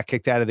because he got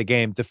kicked out of the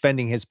game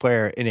defending his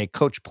player in a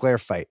coach-player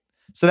fight.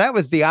 So that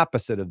was the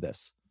opposite of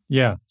this.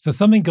 Yeah. So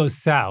something goes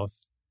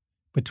south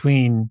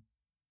between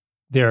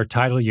their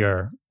title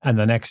year and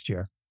the next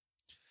year.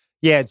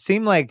 Yeah, it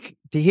seemed like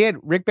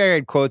Rick Barry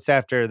had quotes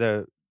after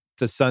the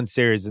Sun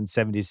series in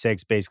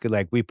 76, basically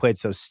like, we played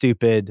so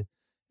stupid.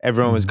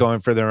 Everyone was going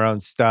for their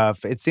own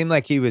stuff. It seemed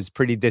like he was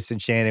pretty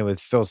disenchanted with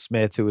Phil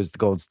Smith, who was the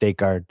Golden State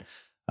guard.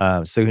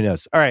 So who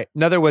knows? All right,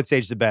 another what's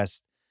aged the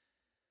best.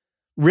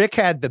 Rick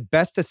had the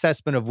best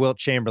assessment of Wilt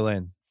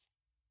Chamberlain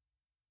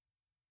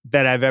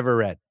that I've ever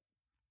read.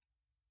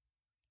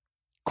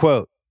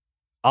 Quote,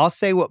 I'll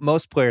say what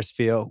most players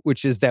feel,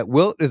 which is that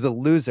Wilt is a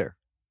loser.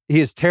 He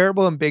is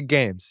terrible in big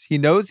games. He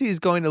knows he's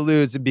going to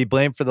lose and be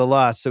blamed for the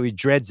loss, so he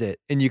dreads it,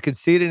 and you can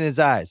see it in his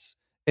eyes.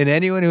 And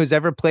anyone who has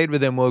ever played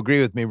with him will agree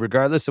with me,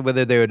 regardless of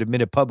whether they would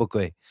admit it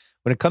publicly.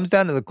 When it comes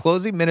down to the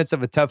closing minutes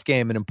of a tough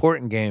game, an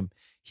important game,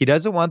 he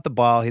doesn't want the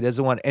ball. He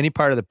doesn't want any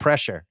part of the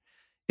pressure.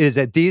 It is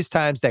at these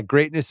times that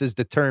greatness is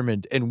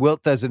determined, and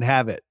Wilt doesn't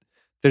have it.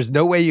 There's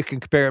no way you can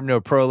compare him to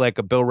a pro like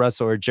a Bill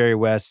Russell or Jerry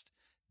West.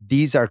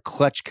 These are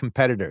clutch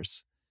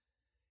competitors.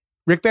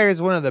 Rick Barry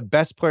is one of the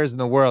best players in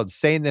the world,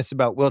 saying this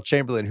about Wilt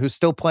Chamberlain, who's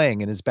still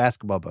playing in his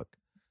basketball book.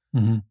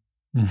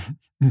 Mm-hmm.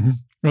 Mm-hmm.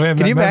 Mm-hmm.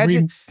 Can you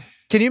imagine?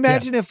 Can you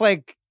imagine if,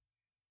 like,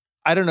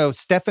 I don't know,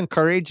 Stephen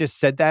Curry just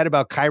said that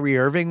about Kyrie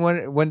Irving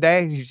one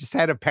day? He just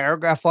had a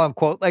paragraph-long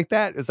quote like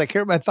that. It was like,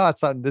 here are my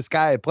thoughts on this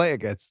guy I play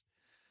against.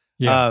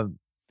 Yeah.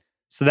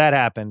 So that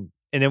happened.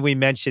 And then we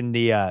mentioned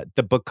the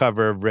book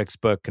cover of Rick's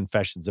book,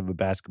 Confessions of a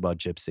Basketball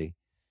Gypsy,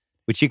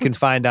 which you can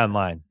find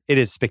online. It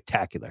is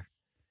spectacular.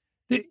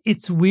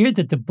 It's weird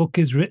that the book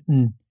is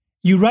written.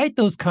 You write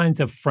those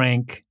kinds of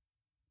frank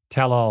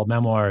tell-all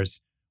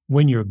memoirs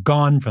when you're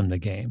gone from the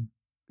game.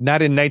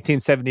 Not in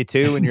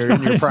 1972 when you're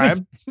in your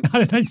prime.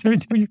 Not in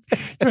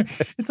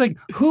 1972. It's like,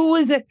 who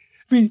was it?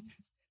 I mean,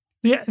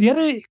 the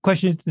other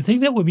question is, the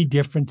thing that would be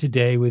different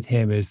today with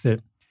him is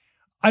that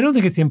I don't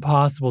think it's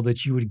impossible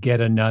that you would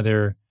get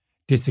another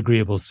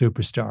disagreeable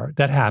superstar.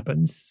 That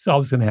happens. It's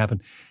always going to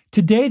happen.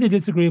 Today, the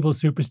disagreeable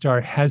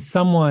superstar has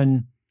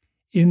someone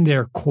in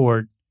their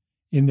court,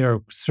 in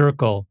their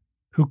circle,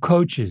 who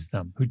coaches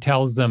them, who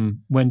tells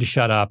them when to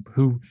shut up,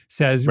 who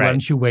says, why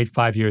don't you wait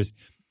 5 years?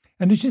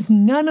 And there's just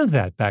none of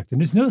that back then.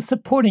 There's no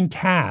supporting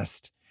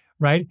cast,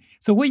 right?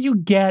 So what you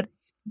get,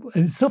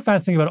 and it's so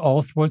fascinating about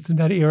all sports in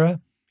that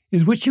era,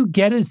 is what you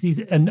get is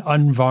an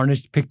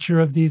unvarnished picture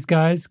of these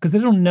guys because they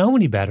don't know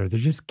any better. They're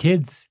just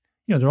kids.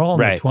 You know, they're all in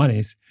their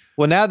 20s.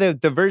 Well, now the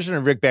version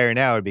of Rick Barry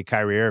now would be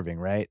Kyrie Irving,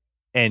 right?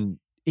 And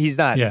he's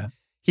not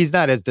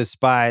as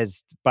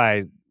despised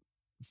by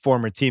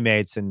former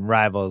teammates and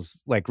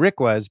rivals like Rick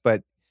was,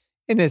 but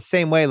in the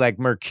same way, like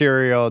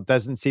Mercurial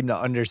doesn't seem to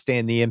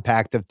understand the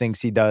impact of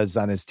things he does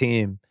on his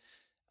team,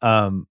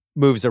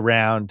 moves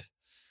around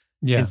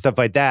and stuff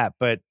like that.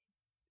 But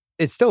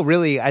it's still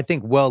really, I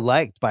think,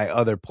 well-liked by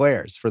other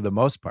players for the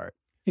most part.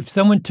 If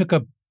someone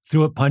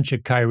threw a punch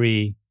at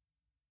Kyrie,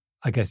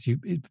 I guess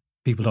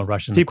people don't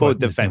rush in. People would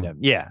defend him.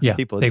 Yeah.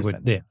 People would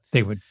defend him.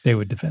 They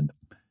would defend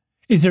him.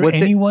 Is there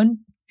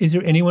anyone in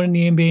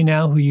the NBA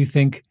now who you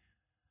think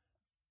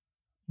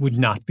would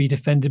not be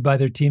defended by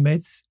their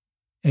teammates?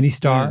 Any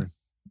star?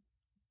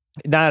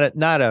 Not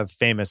a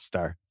famous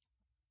star.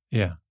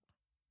 Yeah.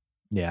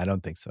 Yeah, I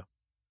don't think so.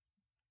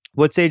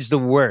 What's aged the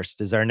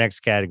worst is our next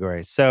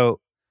category. So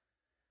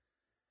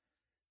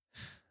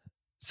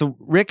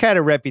Rick had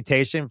a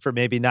reputation for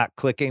maybe not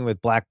clicking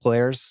with black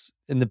players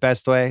in the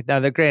best way. Now,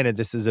 granted,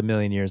 this is a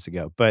million years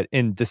ago, but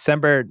in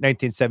December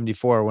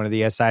 1974, one of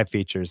the SI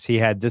features, he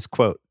had this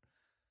quote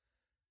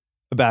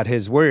about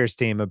his Warriors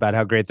team, about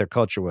how great their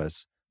culture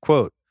was.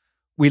 Quote,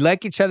 "We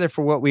like each other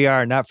for what we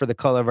are, not for the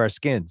color of our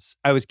skins.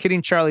 I was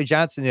kidding Charlie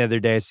Johnson the other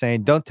day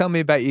saying, don't tell me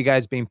about you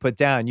guys being put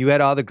down. You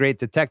had all the great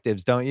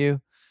detectives, don't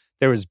you?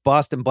 There was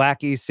Boston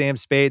Blackie, Sam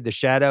Spade, The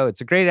Shadow. It's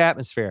a great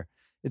atmosphere.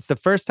 It's the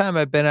first time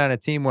I've been on a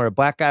team where a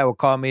black guy will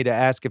call me to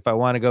ask if I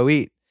want to go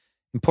eat.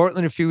 In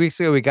Portland a few weeks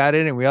ago, we got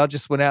in and we all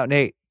just went out and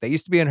ate. That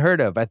used to be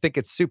unheard of. I think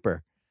it's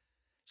super."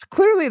 So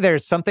clearly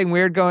there's something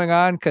weird going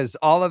on because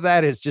all of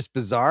that is just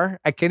bizarre.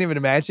 I can't even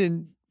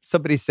imagine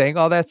somebody saying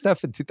all that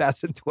stuff in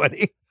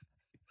 2020.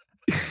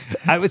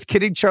 I was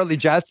kidding Charlie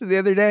Johnson the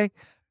other day.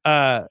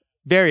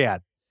 Very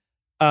odd.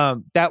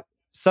 That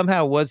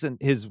somehow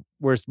wasn't his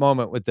worst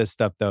moment with this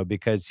stuff, though,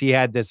 because he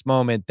had this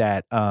moment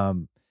that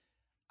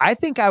I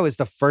think I was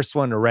the first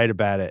one to write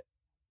about it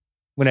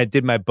when I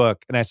did my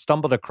book, and I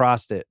stumbled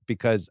across it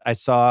because I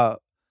saw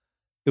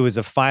it was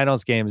a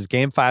finals game. It was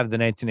Game 5 of the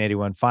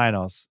 1981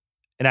 finals,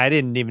 and I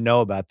didn't even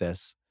know about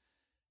this.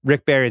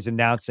 Rick Barry is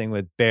announcing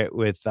with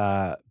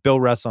Bill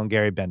Russell and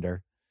Gary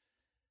Bender.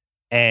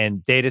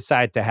 And they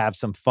decide to have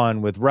some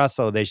fun with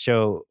Russell. They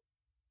show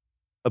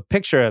a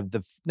picture of the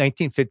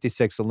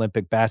 1956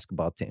 Olympic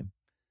basketball team.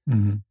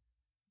 Mm-hmm.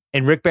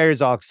 And Rick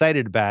Barry's all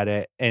excited about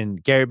it.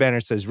 And Gary Bender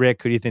says,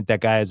 "Rick, who do you think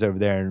that guy is over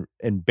there?"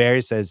 And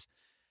Barry says,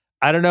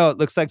 "I don't know. It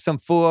looks like some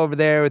fool over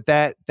there with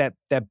that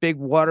big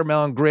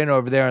watermelon grin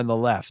over there on the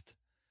left."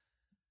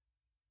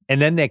 And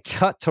then they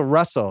cut to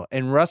Russell.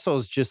 And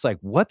Russell's just like,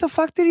 "What the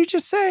fuck did he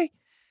just say?"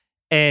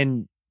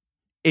 And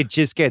it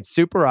just gets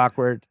super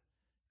awkward.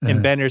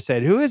 And Bender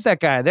said, "Who is that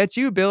guy?" "That's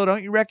you, Bill.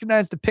 Don't you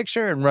recognize the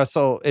picture?" And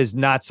Russell is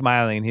not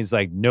smiling. He's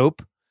like,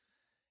 "Nope."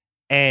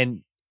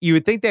 And you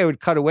would think they would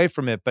cut away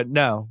from it, but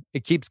no,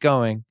 it keeps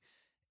going.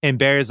 And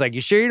Barry's like, "You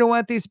sure you don't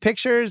want these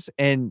pictures?"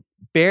 And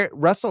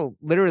Russell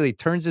literally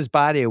turns his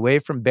body away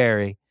from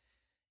Barry.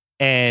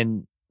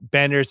 And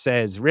Bender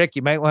says, "Rick,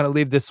 you might want to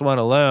leave this one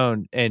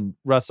alone." And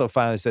Russell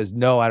finally says,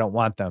 "No, I don't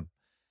want them."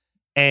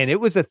 And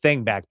it was a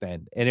thing back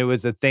then. And it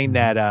was a thing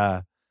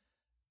that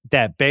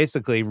that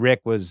basically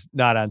Rick was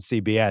not on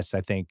CBS,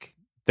 I think,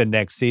 the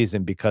next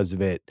season because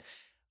of it.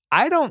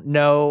 I don't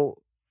know.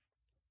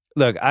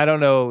 Look, I don't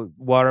know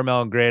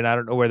Watermelon Grin. I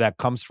don't know where that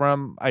comes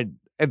from. I'd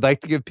like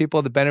to give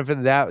people the benefit of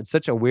the doubt. It's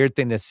such a weird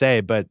thing to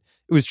say, but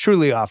it was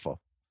truly awful.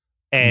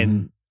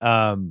 And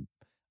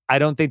I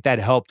don't think that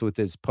helped with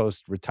his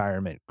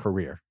post-retirement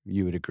career.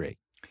 You would agree.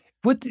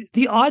 What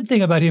the odd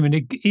thing about him, and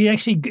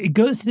it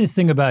goes to this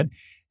thing about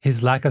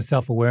his lack of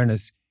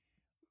self-awareness.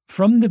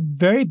 From the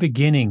very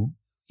beginning,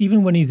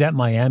 even when he's at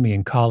Miami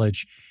in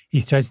college, he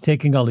starts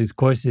taking all these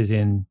courses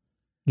in,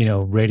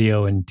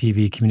 radio and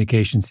TV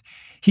communications.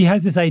 He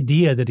has this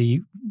idea that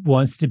he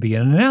wants to be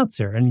an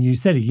announcer. And you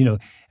said,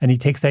 and he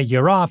takes that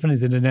year off and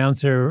is an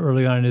announcer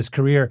early on in his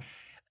career.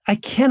 I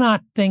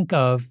cannot think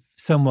of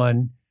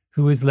someone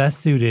who is less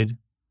suited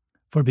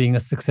for being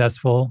a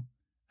successful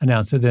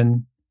announcer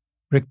than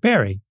Rick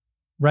Barry,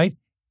 right?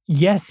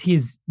 Yes,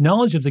 his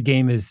knowledge of the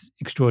game is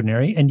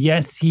extraordinary. And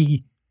yes,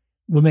 he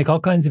will make all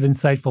kinds of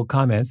insightful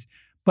comments.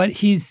 But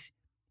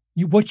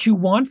what you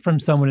want from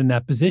someone in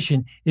that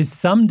position is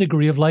some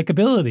degree of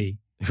likability.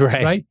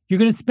 Right? You're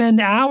going to spend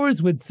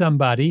hours with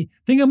somebody.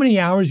 Think how many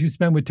hours you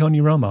spend with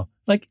Tony Romo.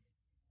 Like,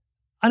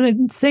 an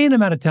insane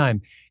amount of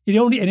time.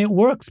 And it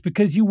works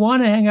because you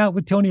want to hang out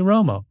with Tony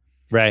Romo.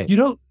 Right. You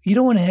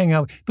don't want to hang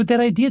out. But that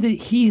idea that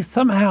he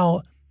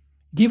somehow,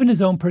 given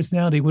his own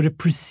personality, would have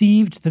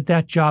perceived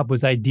that job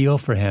was ideal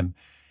for him,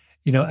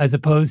 as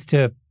opposed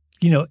to,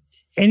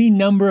 any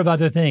number of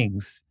other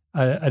things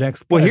an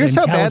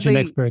intelligent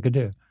expert could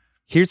do.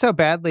 Here's how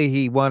badly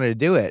he wanted to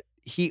do it.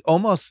 He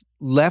almost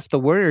left the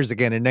Warriors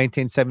again in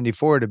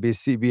 1974 to be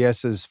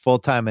CBS's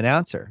full-time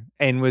announcer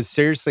and was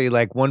seriously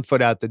like 1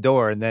 foot out the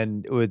door. And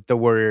then the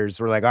Warriors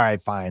were like, all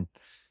right, fine.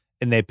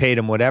 And they paid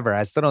him whatever.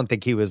 I still don't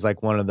think he was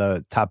like one of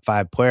the top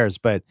 5 players,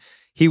 but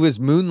he was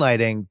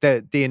moonlighting.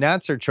 The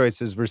announcer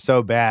choices were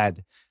so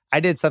bad. I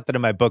did something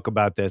in my book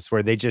about this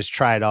where they just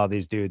tried all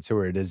these dudes who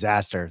were a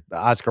disaster.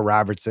 Oscar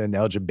Robertson,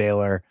 Elgin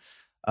Baylor.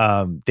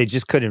 They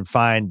just couldn't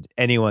find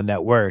anyone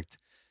that worked.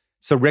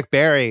 So Rick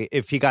Barry,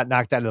 if he got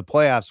knocked out of the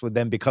playoffs, would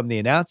then become the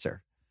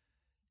announcer.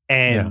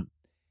 And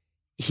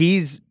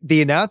he's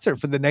the announcer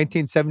for the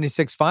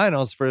 1976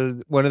 finals for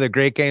one of the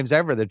great games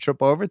ever, the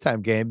triple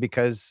overtime game,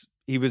 because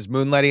he was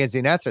moonlighting as the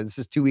announcer. This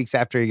is 2 weeks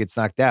after he gets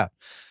knocked out.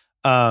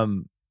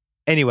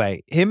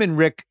 Anyway, him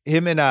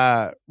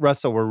and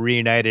Russell were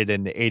reunited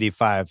in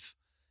 '85.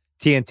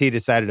 TNT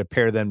decided to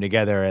pair them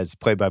together as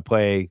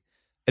play-by-play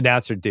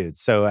announcer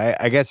dudes. So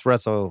I guess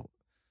Russell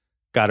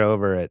got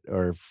over it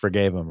or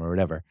forgave him or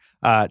whatever.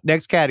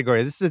 Next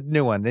category. This is a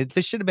new one.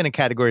 This should have been a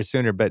category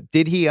sooner, but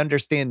did he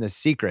understand the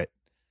secret?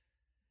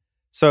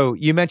 So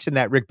you mentioned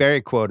that Rick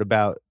Barry quote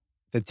about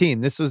the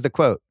team. This was the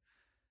quote.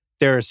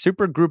 There are a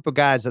super group of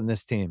guys on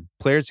this team,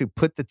 players who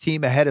put the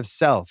team ahead of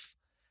self.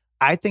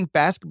 I think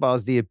basketball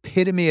is the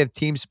epitome of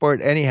team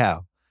sport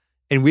anyhow.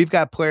 And we've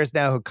got players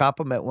now who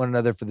complement one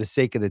another for the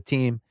sake of the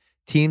team.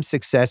 Team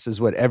success is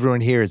what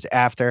everyone here is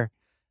after.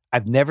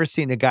 I've never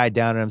seen a guy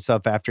down on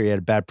himself after he had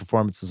a bad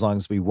performance as long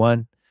as we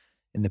won.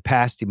 In the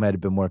past, he might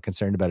have been more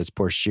concerned about his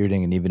poor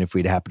shooting, and even if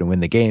we'd happened to win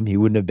the game, he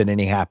wouldn't have been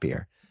any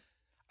happier.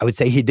 I would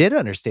say he did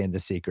understand the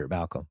secret,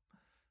 Malcolm.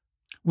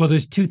 Well,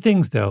 there's two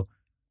things, though.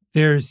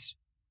 There's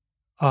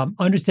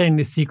understanding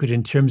the secret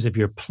in terms of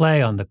your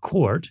play on the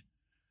court.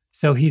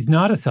 So he's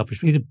not a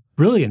selfish, he's a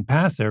brilliant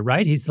passer,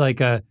 right? He's like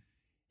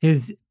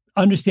his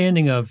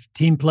understanding of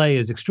team play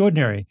is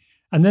extraordinary.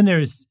 And then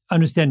there's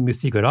understanding the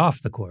secret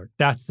off the court.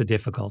 That's the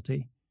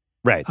difficulty.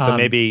 Right. So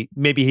maybe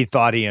he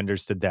thought he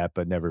understood that,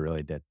 but never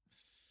really did.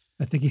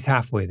 I think he's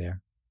halfway there.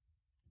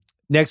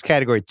 Next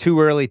category, too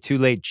early, too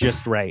late,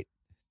 just right.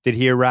 Did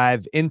he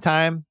arrive in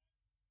time?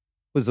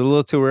 Was it a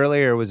little too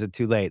early or was it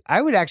too late?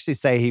 I would actually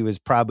say he was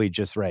probably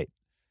just right.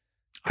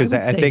 Because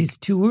I think he's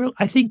too early.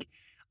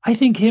 I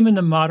think him in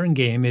the modern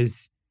game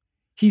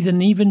he's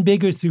an even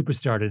bigger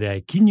superstar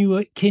today. Can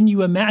you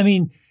imagine? I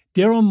mean,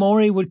 Daryl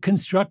Morey would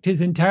construct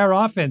his entire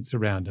offense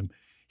around him.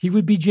 He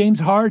would be James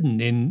Harden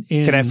in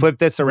Can I flip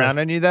this around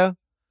on you, though?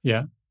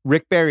 Yeah.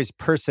 Rick Barry's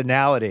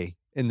personality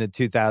in the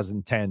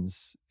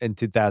 2010s and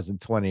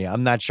 2020,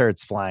 I'm not sure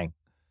it's flying.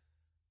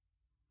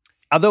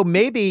 Although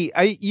maybe,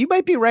 you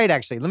might be right,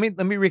 actually.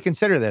 Let me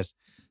reconsider this.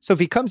 So if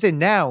he comes in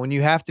now and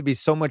you have to be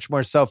so much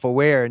more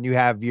self-aware and you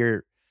have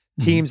your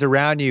teams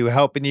around you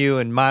helping you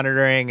and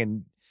monitoring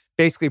and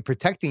basically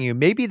protecting you,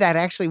 maybe that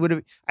actually would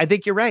have, I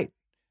think you're right.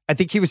 I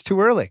think he was too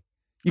early.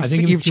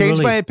 You've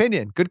changed my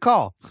opinion. Good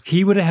call.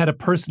 He would have had a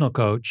personal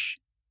coach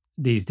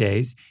these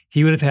days.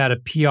 He would have had a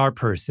PR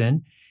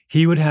person.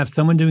 He would have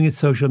someone doing his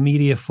social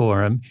media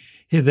for him.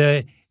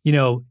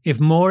 If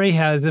Morey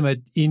has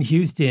him in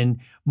Houston,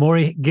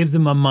 Morey gives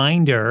him a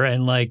minder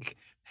and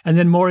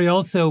then Morey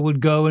also would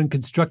go and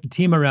construct a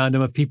team around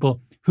him of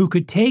people who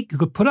could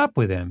put up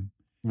with him.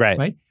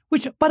 Right.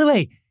 Which, by the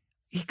way,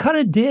 he kind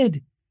of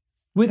did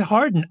with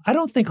Harden. I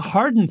don't think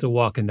Harden's a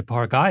walk in the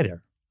park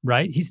either.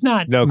 Right? He's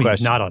not. No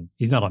question.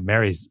 He's not on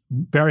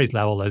Barry's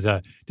level as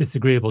a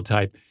disagreeable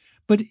type.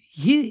 But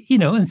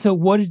and so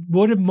what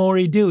did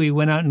Morey do? He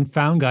went out and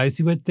found guys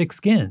who had thick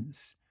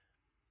skins.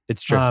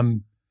 It's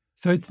true.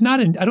 So it's not.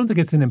 I don't think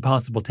it's an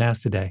impossible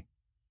task today.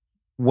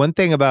 One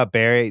thing about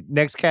Barry,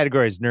 next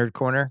category is Nerd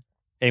Corner.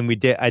 And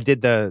I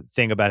did the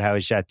thing about how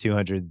he shot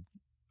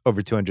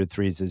over 200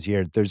 threes this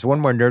year. There's one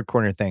more Nerd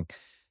Corner thing.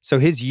 So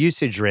his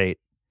usage rate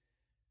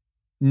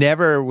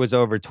never was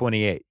over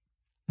 28.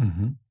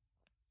 Mm-hmm.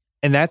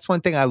 And that's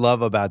one thing I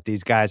love about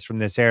these guys from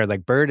this era.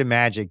 Like Bird and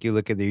Magic, you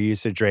look at their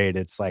usage rate,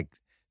 it's like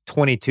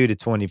 22 to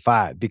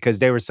 25 because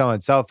they were so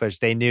unselfish.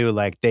 They knew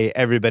like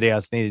everybody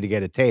else needed to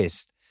get a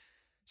taste.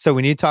 So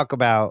when you talk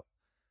about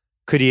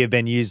could he have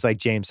been used like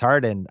James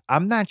Harden,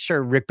 I'm not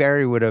sure Rick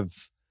Barry would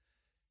have.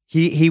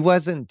 He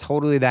wasn't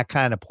totally that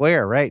kind of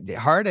player, right?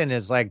 Harden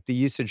is like the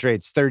usage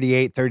rate's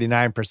 38,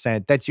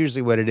 39%. That's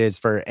usually what it is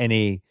for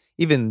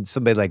even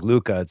somebody like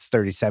Luka, it's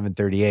 37,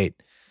 38.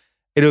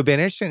 It would have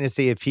been interesting to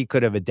see if he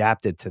could have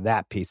adapted to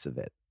that piece of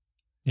it.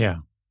 Yeah.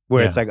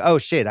 Where it's like, oh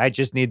shit, I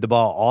just need the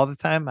ball all the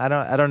time. I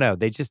don't know.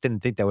 They just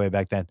didn't think that way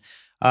back then.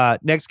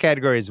 Next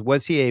category is,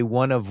 was he a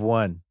one of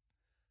one?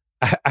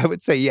 I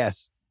would say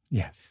yes.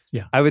 Yes.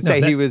 Yeah. I would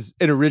say he was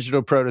an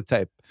original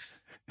prototype.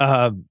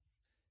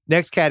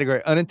 Next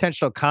category,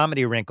 unintentional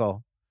comedy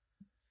wrinkle.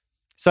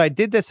 So I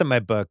did this in my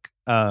book,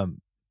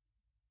 and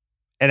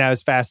I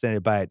was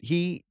fascinated by it.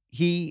 He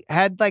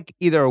had like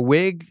either a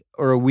wig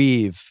or a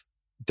weave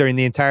during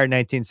the entire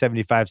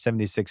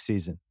 1975-76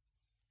 season.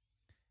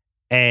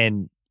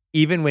 And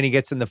even when he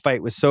gets in the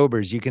fight with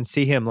sobers, you can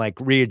see him like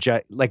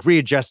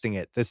readjusting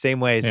it the same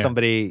way as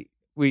somebody,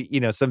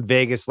 some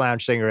Vegas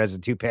lounge singer has a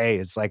toupee.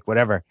 It's like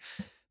whatever.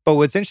 But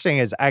what's interesting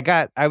is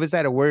I was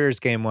at a Warriors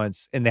game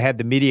once and they had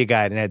the media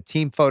guide and had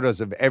team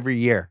photos of every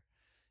year.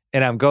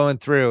 And I'm going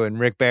through and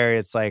Rick Barry,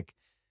 it's like,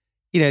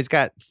 he's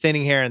got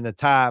thinning hair in the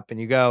top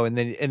and you go, and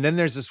then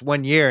there's this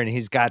one year and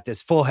he's got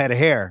this full head of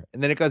hair.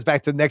 And then it goes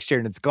back to the next year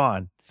and it's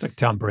gone. It's like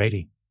Tom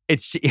Brady.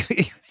 It's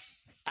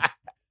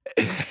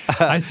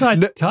I saw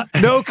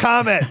no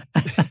comment.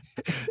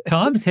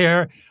 Tom's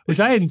hair, which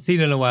I hadn't seen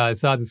in a while. I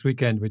saw this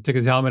weekend. We took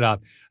his helmet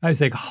off. I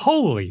was like,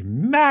 holy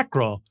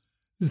mackerel.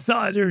 So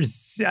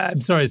I'm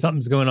sorry,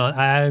 something's going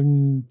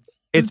on.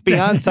 It's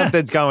beyond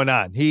something's going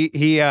on.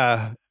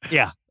 Yeah.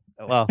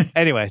 Well,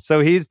 anyway,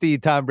 so he's the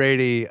Tom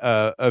Brady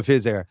of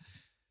his era.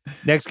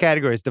 Next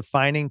category is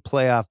defining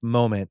playoff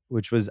moment,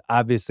 which was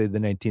obviously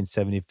the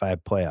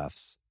 1975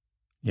 playoffs.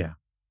 Yeah.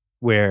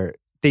 Where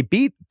they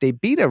beat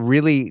a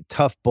really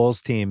tough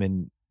Bulls team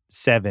in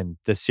 7,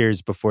 the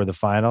series before the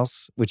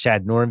finals, which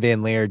had Norm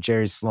Van Lier,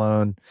 Jerry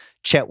Sloan,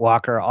 Chet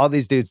Walker, all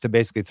these dudes to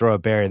basically throw a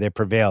Barry. They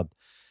prevailed.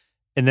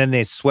 And then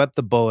they swept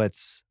the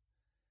Bullets.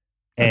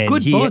 And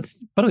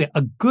Bullets, by the way,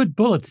 a good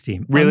Bullets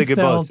team. Really good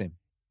Bullets team.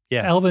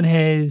 Yeah. Elvin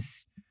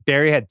Hayes.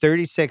 Barry had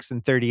 36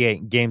 and 38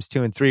 in games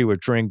 2 and 3,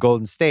 which were in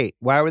Golden State.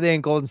 Why were they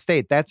in Golden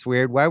State? That's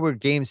weird. Why were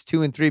games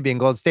 2 and 3 being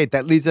Golden State?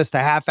 That leads us to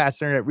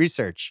half-assed internet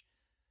research.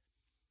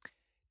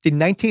 The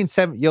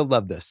 1970, you'll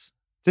love this.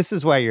 This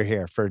is why you're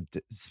here, for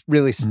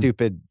really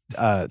stupid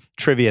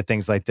trivia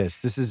things like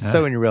this. This is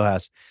so in your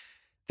wheelhouse.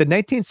 The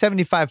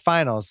 1975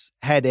 finals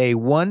had a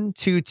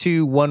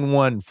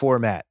 1-2-2-1-1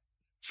 format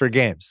for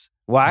games.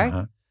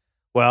 Why?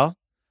 Well,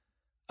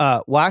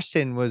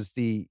 Washington had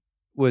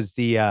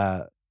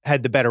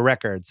the better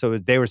record, so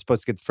they were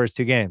supposed to get the first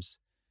 2 games.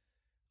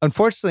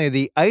 Unfortunately,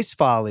 the Ice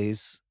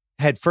Follies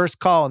had first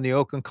call in the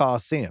Oakland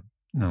Coliseum.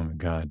 Oh my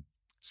God!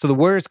 So the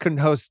Warriors couldn't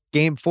host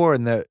Game 4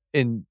 in the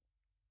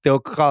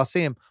Oakland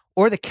Coliseum,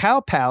 or the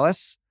Cow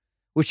Palace,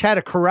 which had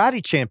a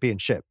karate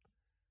championship.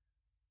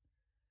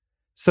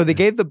 So they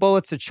gave the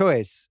Bullets a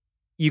choice.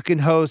 You can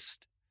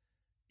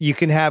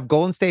have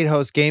Golden State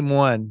host Game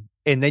 1,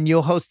 and then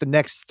you'll host the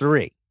next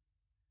 3.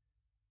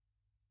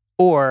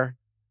 Or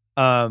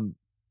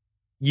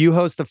you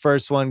host the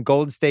first one,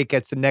 Golden State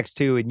gets the next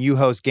 2, and you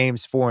host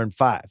games 4 and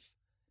 5.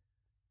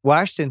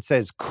 Washington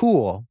says,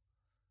 cool,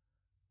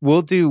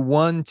 we'll do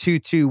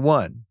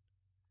 1-2-2-1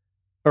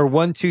 or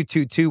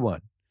 1-2-2-2-1.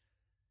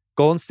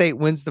 Golden State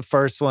wins the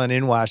first one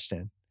in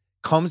Washington,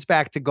 comes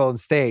back to Golden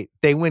State.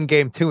 They win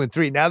game 2 and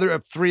 3. Now they're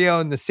up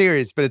 3-0 in the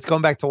series, but it's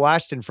going back to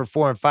Washington for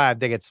 4 and 5.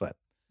 They get swept.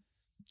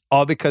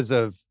 All because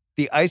of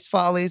the Ice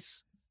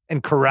Follies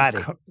and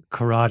karate.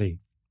 Karate.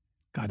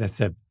 God, that's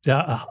a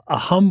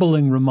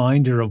humbling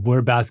reminder of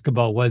where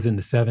basketball was in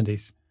the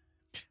 70s.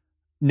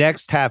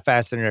 Next,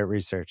 half-assed internet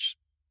research.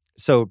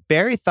 So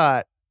Barry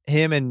thought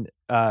him and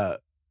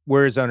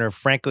Warriors owner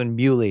Franklin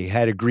Muley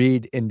had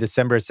agreed in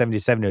December of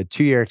 77 to a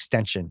 2-year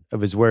extension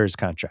of his Warriors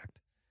contract.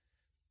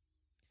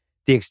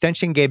 The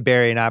extension gave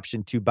Barry an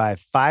option to buy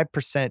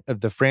 5% of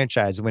the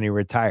franchise when he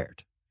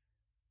retired.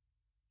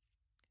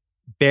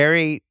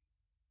 Barry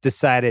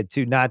decided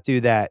to not do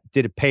that,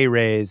 did a pay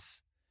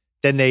raise,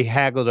 then they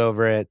haggled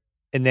over it,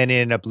 and then he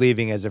ended up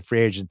leaving as a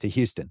free agent to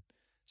Houston.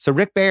 So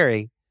Rick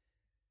Barry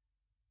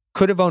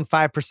could have owned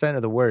 5%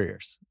 of the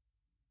Warriors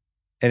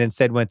and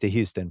instead went to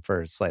Houston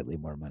for slightly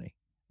more money.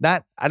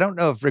 I don't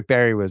know if Rick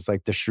Barry was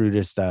like the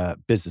shrewdest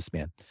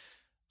businessman.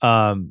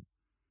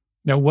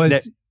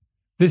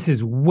 This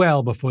is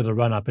well before the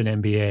run-up in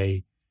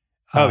NBA.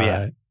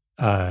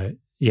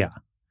 Yeah.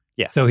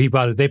 Yeah. So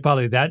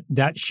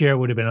that share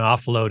would have been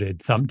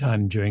offloaded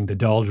sometime during the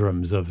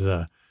doldrums of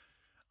the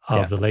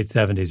late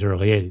 70s,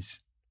 early 80s.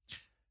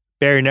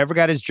 Barry never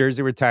got his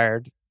jersey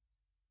retired.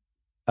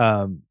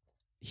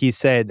 He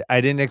said,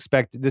 I didn't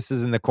expect, this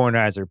is in the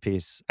Kornheiser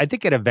piece. I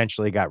think it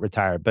eventually got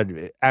retired, but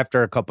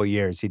after a couple of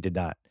years, he did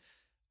not.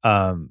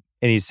 And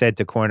he said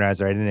to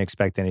Kornheiser, I didn't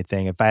expect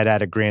anything. If I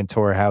had a grand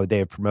tour, how would they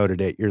have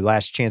promoted it? Your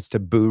last chance to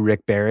boo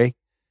Rick Barry.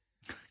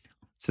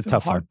 It's a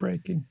tough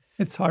heartbreaking. one.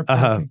 It's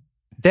heartbreaking.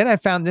 Then I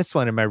found this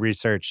one in my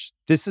research.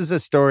 This is a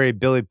story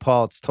Billy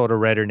Paltz told a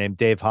writer named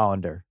Dave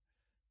Hollander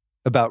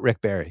about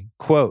Rick Barry.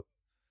 Quote,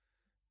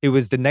 it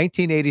was the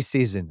 1980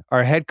 season.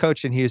 Our head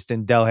coach in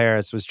Houston, Del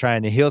Harris, was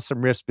trying to heal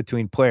some rifts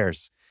between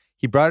players.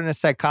 He brought in a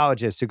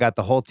psychologist who got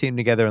the whole team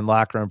together in the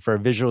locker room for a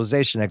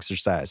visualization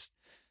exercise.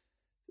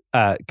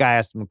 Guy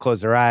asked them to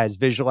close their eyes,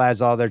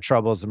 visualize all their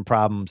troubles and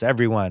problems,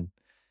 everyone.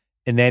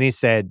 And then he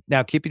said,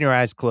 now keeping your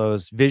eyes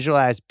closed,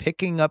 visualize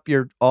picking up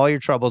all your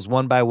troubles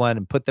one by one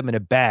and put them in a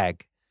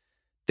bag.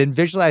 Then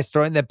visualize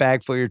throwing that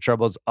bag full of your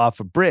troubles off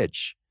a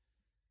bridge.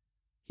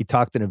 He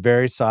talked in a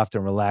very soft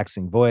and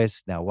relaxing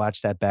voice. Now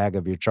watch that bag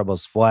of your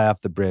troubles fly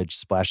off the bridge,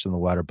 splash in the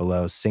water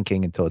below,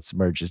 sinking until it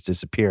submerges,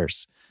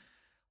 disappears.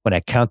 When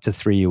I count to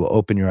 3, you will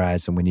open your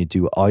eyes, and when you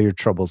do, all your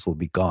troubles will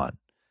be gone.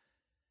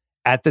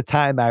 At the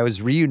time, I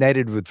was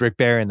reunited with Rick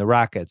Barry and the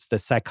Rockets. The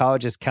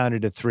psychologist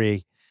counted to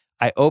 3.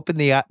 I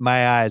opened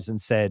my eyes and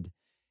said,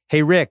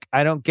 hey, Rick,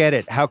 I don't get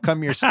it. How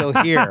come you're still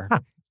here?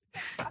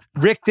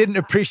 Rick didn't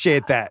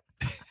appreciate that.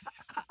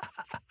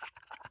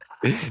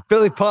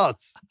 Billy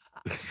Paltz.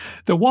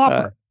 The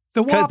Whopper.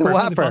 The Whopper. The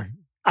Whopper.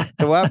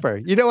 The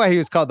Whopper. You know why he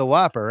was called the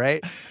Whopper,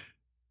 right?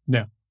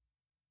 No.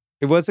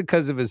 It wasn't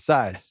because of his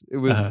size. It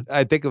was,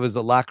 I think it was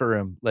a locker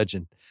room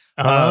legend.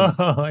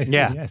 I see,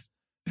 yeah. Yes.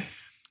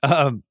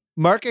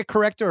 Market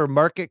corrector or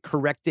market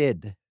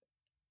corrected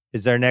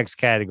is our next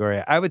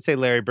category. I would say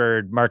Larry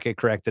Bird market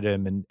corrected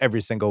him in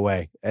every single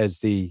way as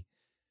the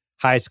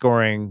high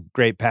scoring,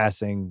 great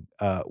passing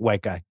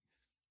white guy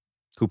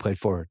who played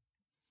forward.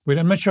 Wait,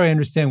 I'm not sure I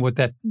understand what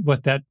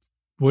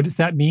does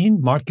that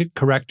mean? Market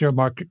corrector,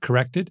 market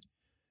corrected?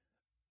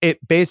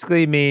 It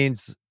basically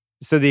means,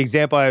 so the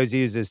example I always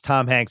use is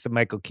Tom Hanks and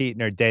Michael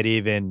Keaton are dead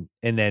even,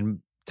 and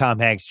then Tom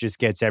Hanks just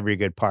gets every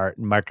good part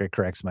and market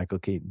corrects Michael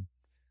Keaton.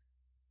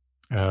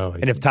 Oh,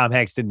 and if Tom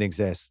Hanks didn't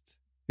exist,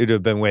 it would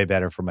have been way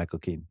better for Michael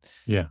Keaton.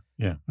 Yeah,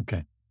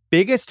 okay.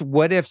 Biggest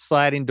what if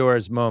sliding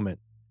doors moment.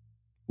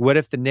 What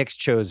if the Knicks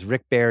chose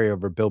Rick Barry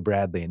over Bill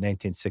Bradley in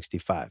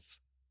 1965?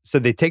 So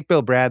they take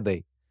Bill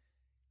Bradley,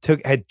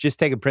 had just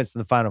taken Princeton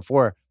to the Final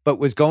Four, but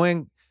was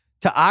going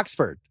to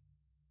Oxford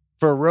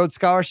for a Rhodes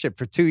Scholarship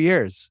for 2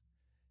 years.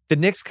 The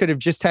Knicks could have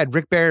just had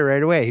Rick Barry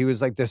right away. He was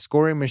like the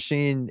scoring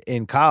machine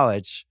in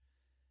college.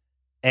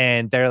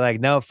 And they're like,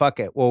 no, fuck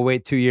it. We'll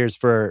wait 2 years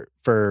for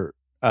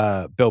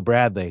Bill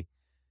Bradley.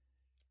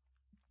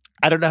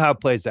 I don't know how it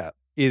plays out.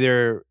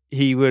 Either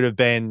he would have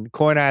been,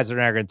 Kornheiser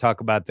and I are going to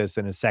talk about this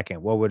in a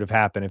second. What would have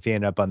happened if he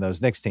ended up on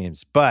those Knicks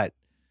teams? But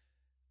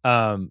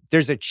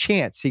there's a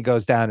chance he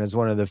goes down as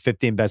one of the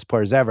 15 best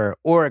players ever,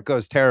 or it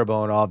goes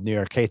terrible and all of New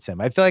York hates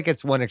him. I feel like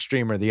it's one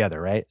extreme or the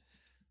other, right?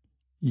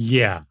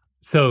 Yeah.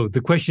 So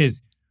the question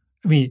is,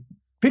 I mean,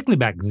 particularly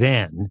back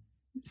then,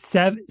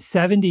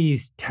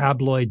 70s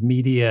tabloid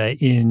media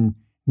in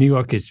New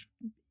York is,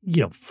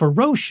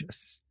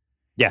 ferocious.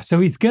 Yeah. So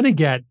he's going to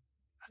get,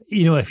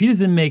 if he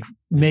doesn't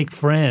make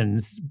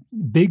friends,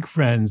 big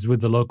friends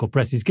with the local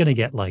press, he's going to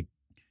get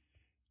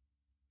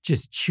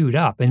just chewed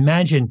up.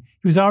 Imagine,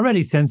 he was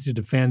already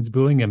sensitive to fans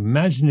booing him.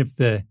 Imagine if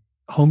the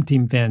home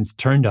team fans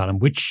turned on him,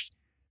 which,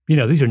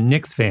 these are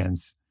Knicks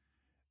fans.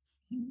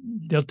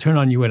 They'll turn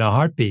on you in a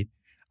heartbeat.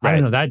 Right. I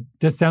don't know.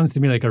 That sounds to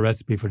me like a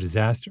recipe for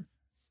disaster.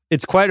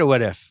 It's quite a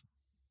what if.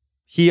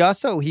 He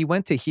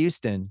went to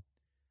Houston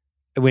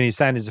when he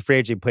signed as a free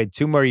agent, he played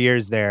 2 more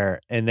years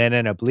there and then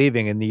ended up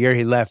leaving. And the year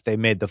he left, they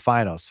made the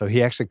finals. So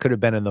he actually could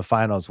have been in the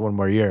finals 1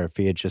 more year if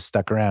he had just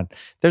stuck around.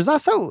 There's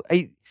also,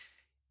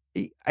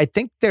 I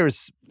think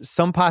there's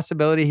some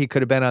possibility he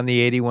could have been on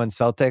the 81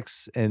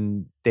 Celtics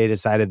and they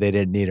decided they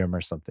didn't need him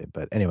or something.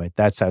 But anyway,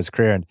 that's how his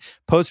career ended.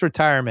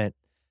 Post-retirement,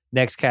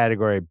 next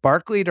category,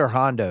 Barkley'd or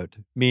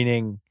Hondo'd,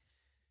 meaning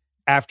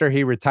after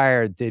he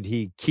retired, did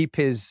he keep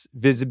his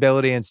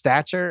visibility and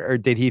stature or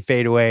did he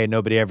fade away and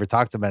nobody ever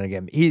talked about it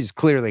again? He's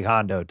clearly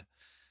Hondo'd.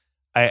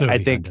 I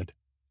think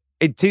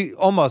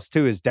almost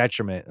to his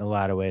detriment in a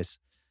lot of ways.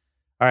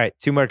 All right,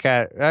 2 more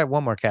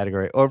one more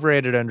category.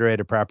 Overrated,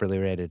 underrated, properly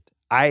rated.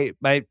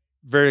 My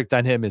verdict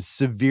on him is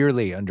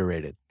severely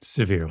underrated.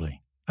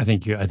 Severely. I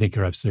think you're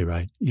absolutely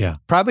right. Yeah.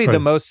 Probably the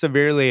most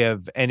severely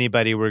of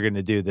anybody we're going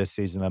to do this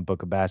season on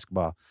Book of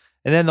Basketball.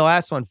 And then the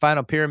last one,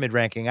 final pyramid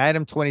ranking. I had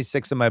him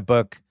 26 in my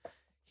book.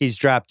 He's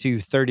dropped to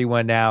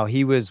 31 now.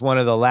 He was one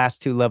of the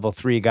last 2 level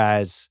 3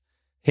 guys.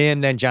 Him,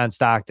 then John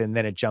Stockton,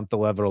 then it jumped the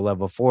level to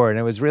level 4. And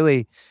it was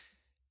really,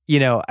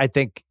 I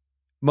think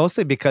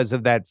mostly because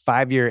of that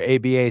 5-year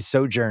ABA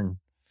sojourn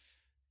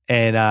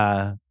and,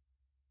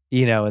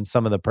 and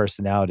some of the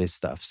personality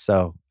stuff.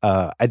 So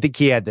I think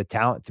he had the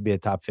talent to be a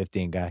top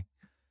 15 guy.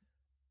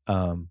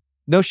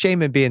 No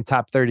shame in being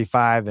top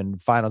 35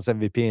 and Finals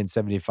MVP in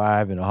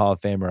 75 and a Hall of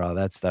Famer, all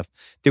that stuff.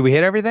 Did we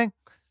hit everything?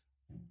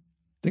 I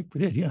think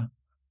we did, yeah.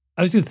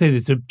 I was going to say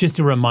this, just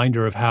a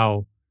reminder of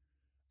how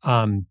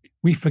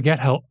we forget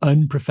how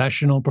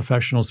unprofessional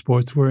professional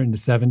sports were in the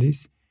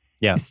 70s.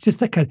 Yeah. It's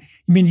just like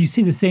you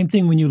see the same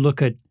thing when you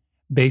look at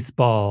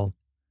baseball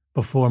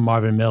before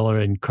Marvin Miller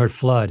and Curt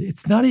Flood. It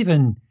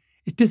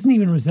doesn't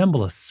even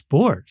resemble a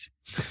sport.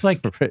 It's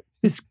like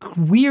this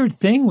weird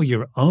thing where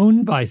you're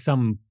owned by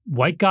some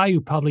white guy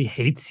who probably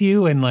hates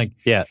you. And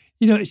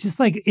it's just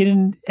like,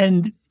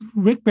 and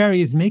Rick Barry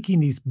is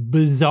making these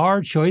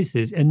bizarre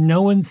choices and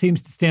no one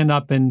seems to stand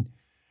up and,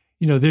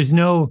 there's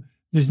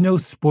no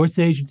sports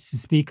agents to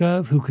speak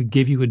of who could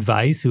give you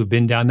advice, who have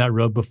been down that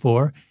road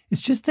before.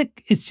 It's just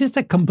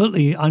a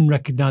completely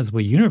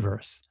unrecognizable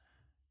universe.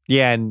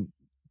 Yeah, and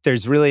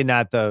there's really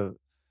not the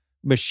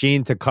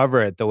machine to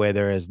cover it the way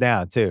there is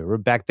now, too.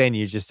 Back then,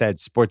 you just had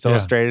Sports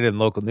Illustrated and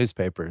local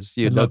newspapers.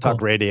 You had no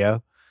talk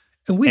radio.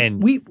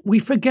 And we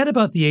forget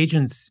about the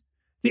agents.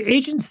 The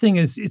agents thing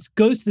it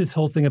goes to this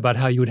whole thing about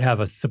how you would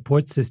have a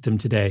support system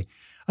today.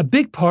 A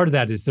big part of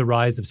that is the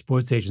rise of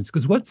sports agents,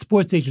 because what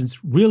sports agents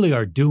really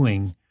are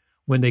doing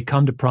when they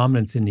come to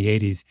prominence in the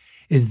 80s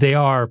is they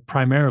are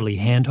primarily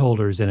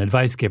handholders and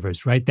advice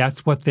givers, right?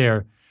 That's what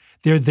they're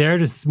there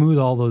to smooth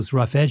all those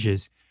rough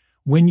edges.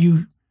 When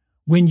you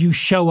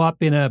show up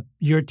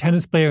you're a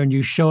tennis player and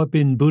you show up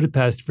in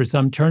Budapest for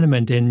some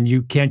tournament and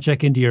you can't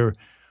check into your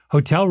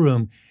hotel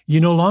room, you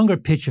no longer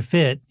pitch a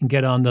fit and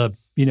get on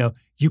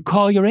you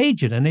call your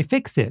agent and they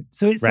fix it.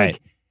 So it's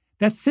like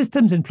that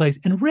system's in place.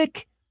 And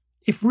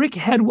if Rick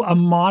had a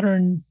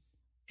modern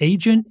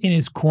agent in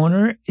his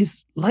corner,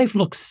 his life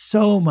looks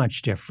so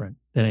much different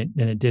than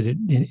it did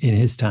in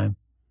his time.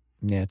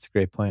 Yeah, it's a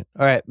great point.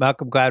 All right,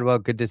 Malcolm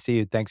Gladwell, good to see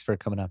you. Thanks for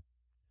coming on.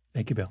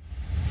 Thank you, Bill.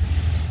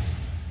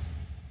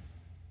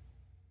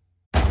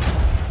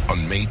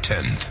 On May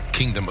 10th,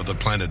 Kingdom of the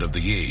Planet of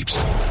the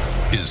Apes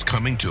is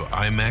coming to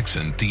IMAX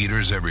and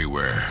theaters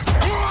everywhere.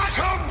 What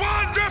a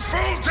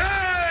wonderful day!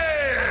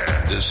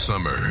 This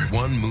summer,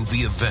 one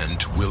movie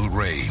event will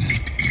reign.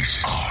 It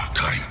is our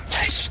time.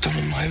 They've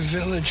stolen my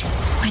village.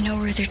 I know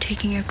where they're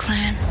taking your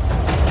clan.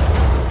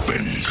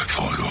 Bend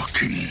for your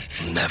king.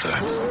 Never.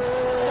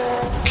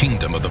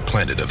 Kingdom of the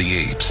Planet of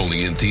the Apes.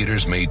 Only in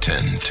theaters May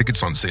 10.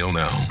 Tickets on sale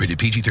now. Rated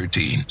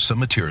PG-13. Some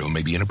material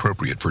may be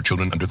inappropriate for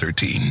children under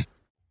 13.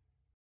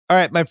 All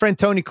right, my friend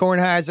Tony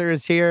Kornheiser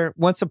is here.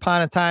 Once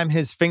upon a time,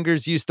 his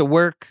fingers used to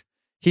work.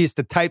 He used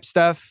to type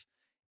stuff,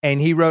 and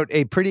he wrote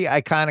a pretty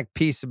iconic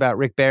piece about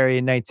Rick Barry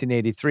in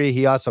 1983.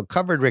 He also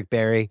covered Rick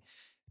Barry.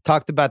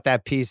 Talked about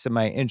that piece in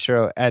my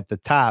intro at the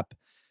top.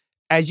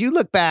 As you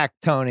look back,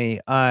 Tony,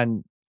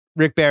 on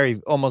Rick Barry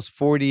almost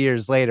 40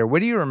 years later, what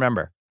do you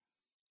remember?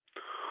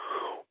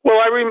 Well,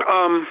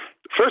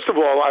 first of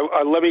all,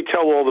 let me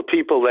tell all the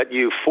people that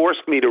you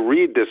forced me to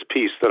read this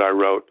piece that I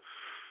wrote.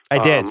 I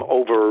did.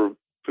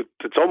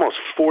 It's almost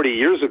 40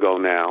 years ago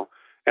now.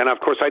 And of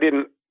course, I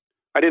didn't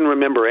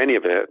remember any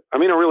of it. I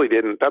really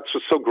didn't. That's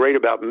what's so great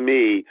about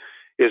me,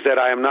 is that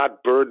I am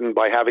not burdened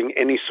by having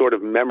any sort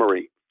of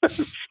memory.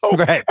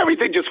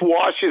 Everything just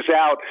washes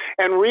out.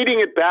 And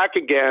reading it back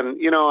again,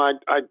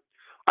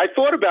 I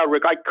thought about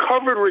Rick. I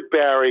covered Rick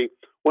Barry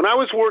when I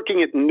was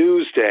working at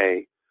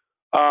Newsday.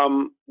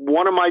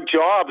 One of my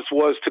jobs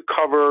was to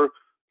cover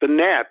the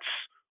Nets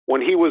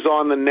when he was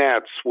on the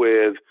Nets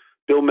with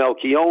Bill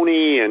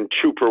Melchione and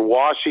Trooper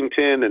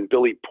Washington and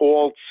Billy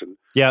Paultz and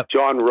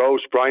John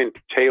Roche, Brian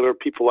Taylor,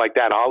 people like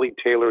that, Ollie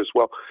Taylor as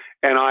well.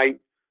 And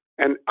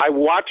I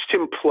watched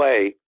him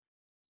play.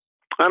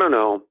 I don't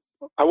know.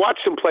 I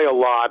watched him play a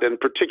lot, and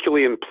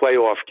particularly in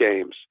playoff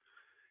games.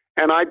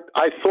 And I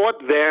thought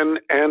then,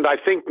 and I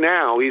think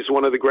now, he's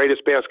one of the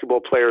greatest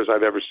basketball players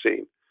I've ever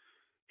seen.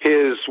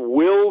 His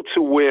will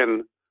to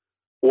win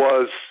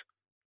was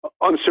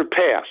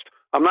unsurpassed.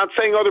 I'm not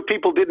saying other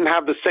people didn't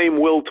have the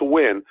same will to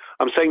win.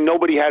 I'm saying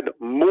nobody had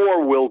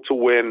more will to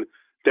win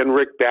than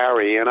Rick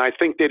Barry. And I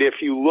think that if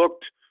you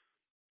looked,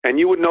 and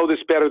you would know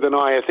this better than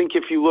I think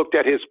if you looked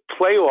at his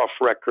playoff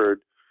record,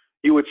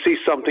 you would see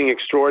something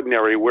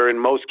extraordinary, where in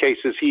most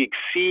cases he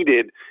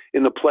exceeded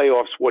in the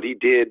playoffs what he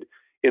did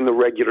in the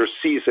regular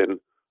season.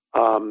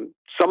 Some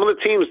of the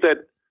teams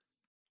that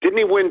did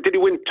he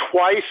win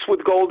twice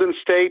with Golden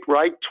State,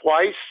 right?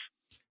 Twice?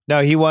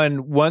 No, he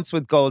won once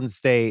with Golden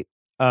State,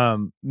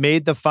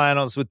 made the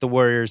finals with the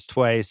Warriors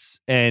twice,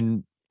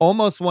 and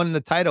almost won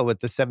the title with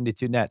the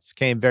 72 Nets.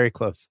 Came very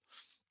close.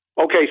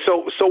 Okay,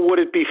 so would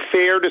it be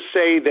fair to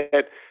say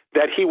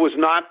that he was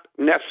not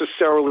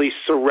necessarily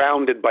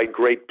surrounded by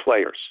great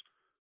players?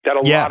 That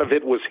a lot of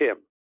it was him?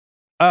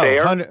 Oh,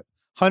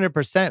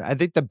 100%. I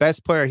think the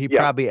best player he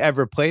probably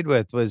ever played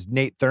with was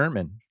Nate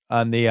Thurman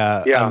on the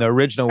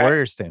original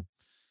Warriors team.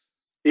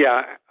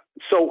 Yeah.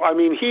 So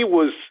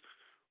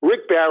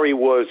Rick Barry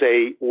was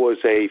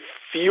a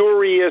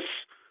furious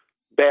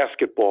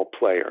basketball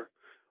player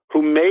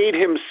who made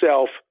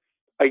himself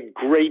a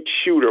great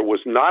shooter, was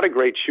not a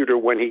great shooter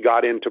when he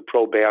got into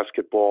pro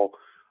basketball,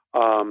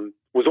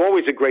 was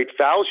always a great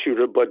foul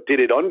shooter, but did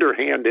it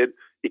underhanded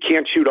You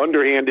can't shoot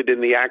underhanded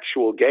in the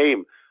actual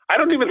game. I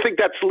don't even think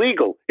that's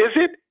legal. Is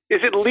it? Is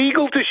it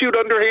legal to shoot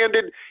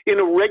underhanded in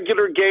a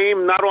regular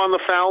game, not on the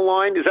foul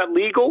line? Is that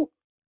legal?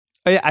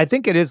 I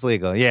think it is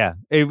legal. Yeah,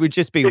 it would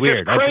just be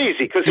weird. It's crazy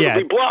because it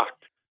would be blocked.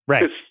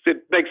 Right.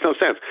 It makes no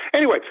sense.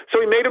 Anyway, so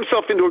he made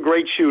himself into a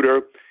great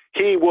shooter.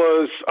 He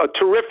was a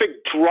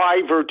terrific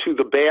driver to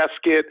the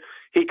basket.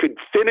 He could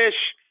finish.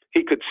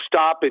 He could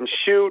stop and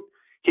shoot.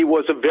 He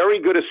was a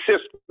very good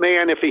assist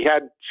man if he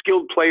had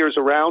skilled players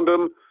around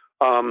him.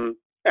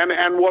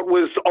 And what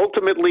was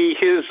ultimately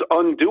his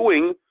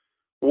undoing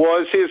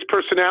was his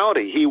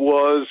personality. He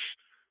was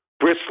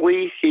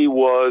bristly. He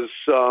was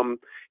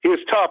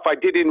tough. I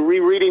did in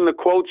rereading the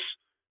quotes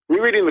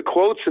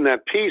in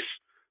that piece.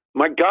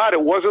 My God,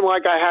 it wasn't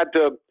like I had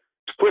to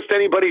twist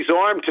anybody's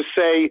arm to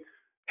say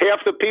half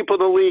the people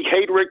in the league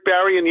hate Rick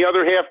Barry and the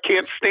other half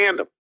can't stand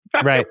him.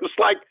 Right.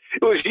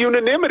 It was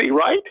unanimity,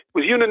 right? It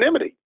was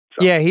unanimity.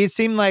 So. Yeah, he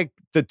seemed like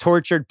the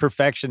tortured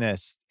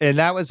perfectionist. And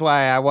that was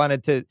why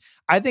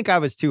I think I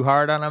was too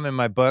hard on him in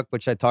my book,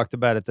 which I talked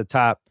about at the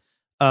top.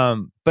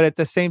 But at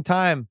the same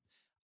time,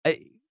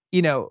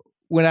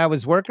 when I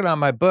was working on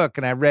my book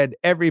and I read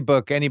every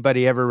book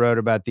anybody ever wrote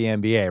about the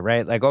NBA,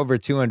 right? Like over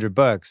 200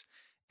 books.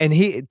 And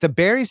the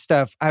Barry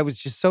stuff, I was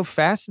just so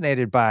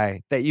fascinated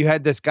by that you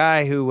had this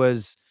guy who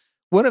was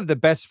one of the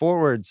best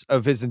forwards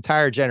of his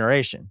entire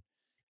generation,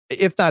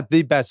 if not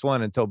the best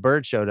one until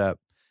Bird showed up.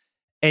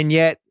 And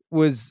yet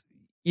was,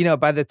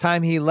 by the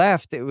time he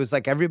left, it was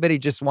like everybody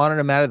just wanted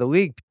him out of the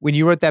league. When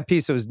you wrote that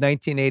piece, it was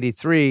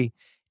 1983.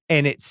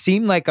 And it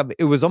seemed like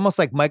it was almost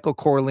like Michael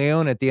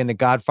Corleone at the end of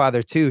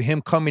Godfather 2,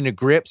 him coming to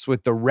grips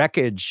with the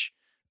wreckage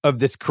of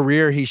this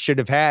career he should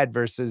have had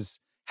versus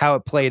how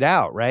it played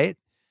out, right?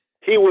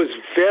 He was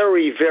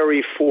very,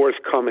 very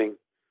forthcoming,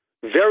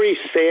 very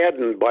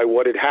saddened by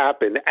what had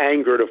happened,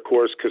 angered, of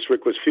course, because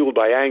Rick was fueled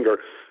by anger,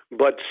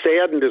 but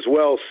saddened as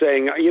well,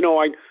 saying, I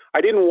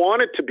didn't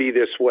want it to be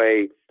this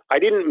way. I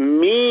didn't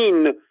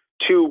mean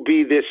to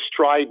be this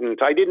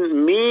strident. I didn't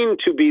mean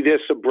to be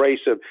this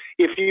abrasive.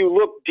 If you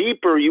look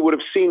deeper, you would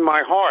have seen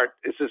my heart,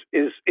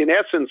 is in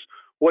essence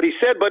what he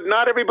said, but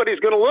not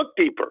everybody's going to look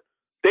deeper.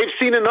 They've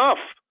seen enough.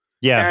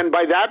 Yeah. And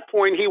by that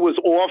point, he was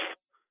off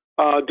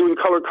doing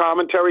color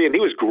commentary, and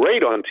he was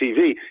great on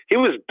TV. He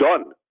was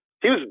done.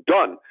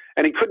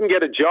 And he couldn't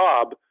get a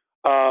job,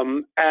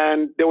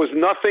 and there was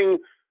nothing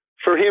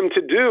for him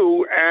to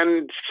do.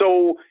 And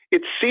so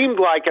it seemed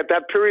like at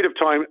that period of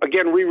time,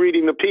 again,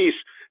 rereading the piece,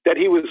 that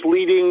he was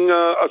leading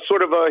a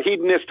sort of a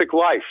hedonistic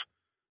life,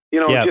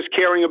 just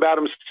caring about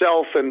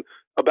himself and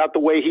about the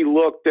way he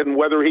looked and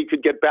whether he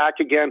could get back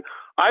again.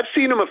 I've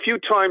seen him a few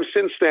times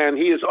since then.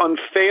 He is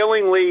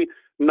unfailingly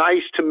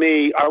nice to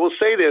me. I will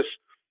say this,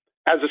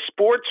 as a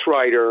sports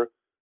writer,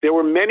 there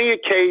were many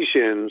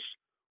occasions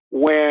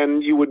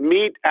when you would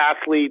meet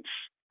athletes,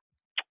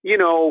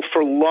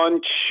 for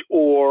lunch,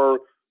 or,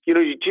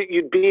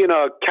 you'd be in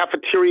a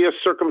cafeteria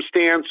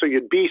circumstance, or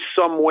you'd be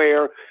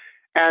somewhere.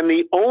 And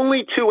the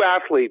only two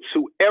athletes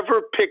who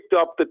ever picked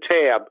up the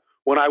tab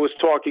when I was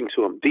talking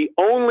to them, the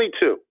only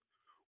two,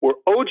 were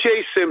O.J.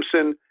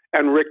 Simpson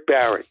and Rick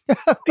Barry.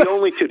 The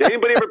only two. Did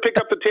anybody ever pick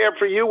up the tab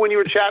for you when you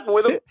were chatting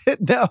with them?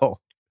 No.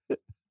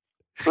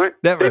 Right?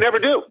 Never. They never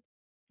do.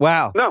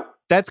 Wow. No.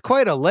 That's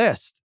quite a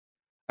list.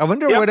 I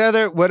wonder what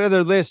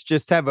other lists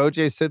just have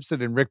O.J.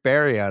 Simpson and Rick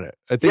Barry on it.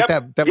 I think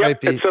that might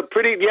be. It's a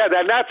pretty,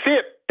 that's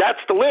it. That's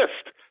the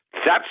list.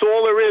 That's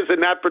all there is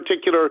in that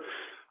particular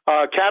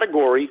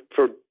category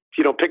for,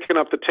 picking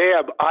up the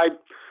tab.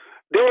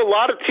 There were a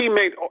lot of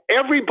teammates.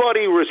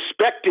 Everybody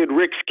respected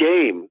Rick's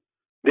game.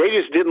 They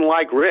just didn't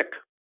like Rick.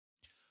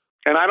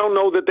 And I don't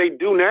know that they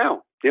do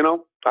now.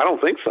 I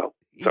don't think so.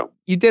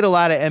 You did a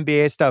lot of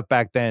NBA stuff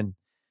back then.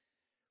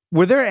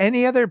 Were there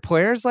any other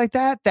players like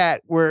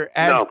that were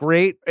as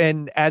great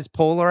and as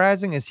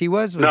polarizing as he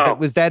was?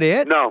 Was that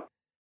it? No,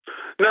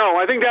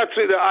 I think that's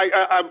it.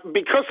 I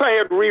because I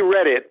had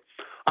reread it,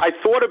 I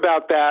thought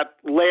about that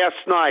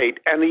last night,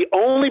 and the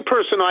only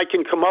person I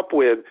can come up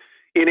with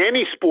in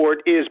any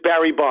sport is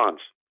Barry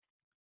Bonds.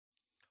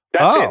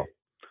 That's it.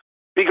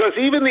 Because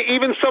even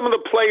some of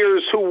the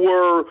players who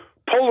were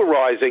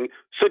polarizing,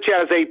 such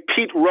as a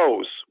Pete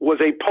Rose, was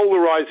a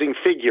polarizing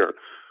figure.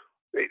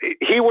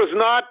 He was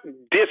not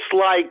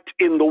disliked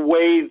in the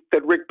way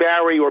that Rick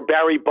Barry or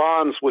Barry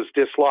Bonds was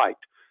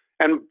disliked.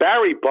 And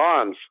Barry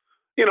Bonds,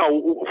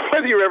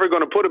 whether you're ever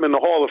going to put him in the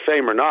Hall of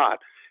Fame or not,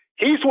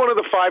 he's one of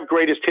the 5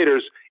 greatest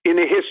hitters in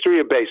the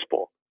history of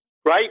baseball,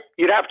 right?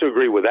 You'd have to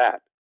agree with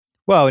that.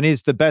 Well, and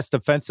he's the best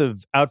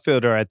defensive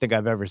outfielder I think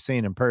I've ever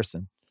seen in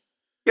person.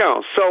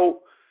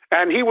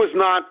 And he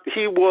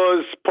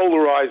was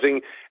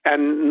polarizing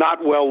and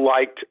not well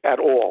liked at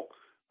all.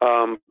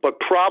 But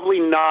probably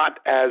not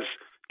as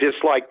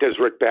disliked as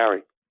Rick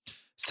Barry.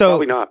 So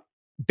probably not.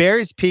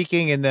 Barry's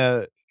peaking in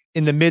the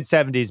mid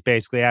 70s,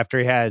 basically, after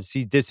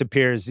he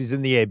disappears. He's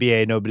in the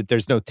ABA.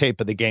 There's no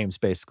tape of the games,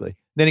 basically.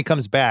 Then he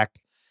comes back,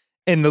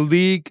 and the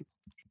league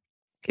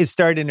is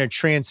starting to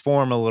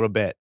transform a little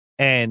bit.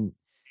 And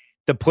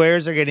the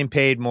players are getting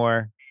paid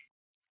more.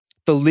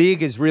 the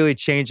league is really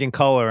changing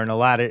color, and a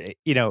lot of,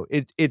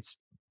 it's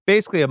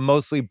basically a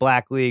mostly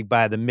black league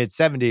by the mid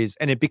 70s,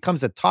 and it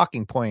becomes a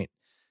talking point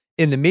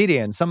in the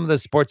media. And some of the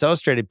Sports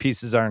Illustrated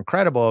pieces are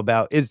incredible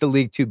about, is the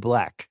league too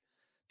black?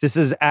 This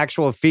is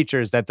actual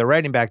features that they're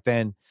writing back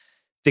then.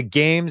 The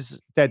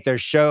games that they're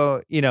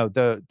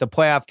the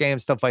playoff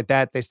games, stuff like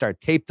that, they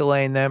start tape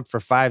delaying them for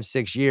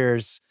 5-6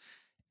 years.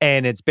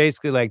 And it's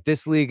basically like,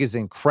 this league is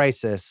in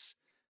crisis.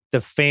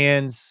 The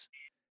fans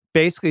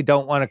basically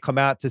don't want to come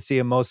out to see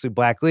a mostly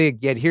black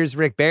league. Yet here's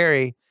Rick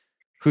Barry,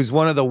 who's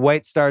one of the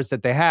white stars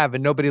that they have,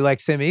 and nobody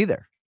likes him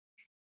either.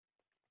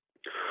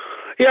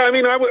 Yeah, I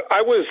mean, I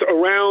was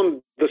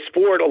around the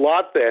sport a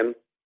lot then,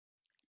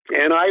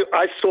 and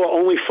I saw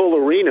only full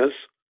arenas.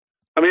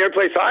 I mean, every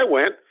place I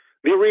went,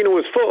 the arena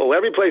was full.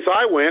 Every place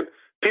I went,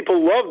 people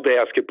loved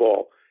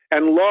basketball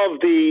and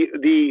loved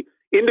the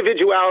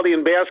individuality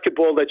in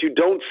basketball that you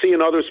don't see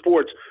in other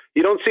sports.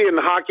 You don't see it in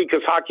hockey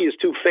because hockey is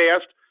too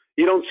fast.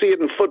 You don't see it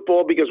in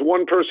football because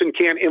one person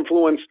can't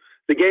influence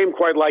the game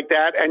quite like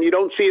that. And you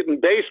don't see it in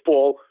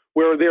baseball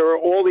where there are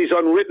all these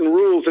unwritten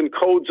rules and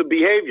codes of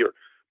behavior.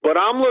 But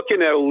I'm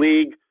looking at a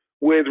league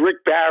with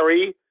Rick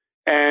Barry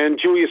and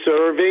Julius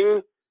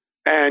Erving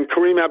and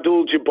Kareem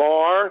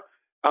Abdul-Jabbar,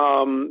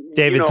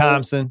 David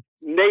Thompson,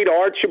 Nate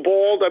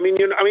Archibald. I mean,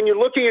 you're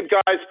looking at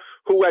guys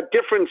who at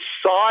different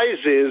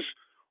sizes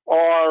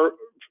are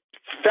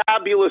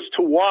fabulous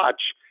to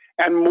watch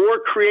and more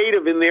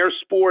creative in their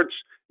sports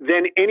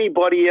than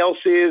anybody else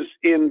is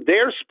in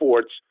their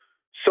sports.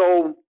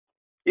 So,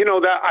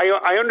 that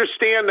I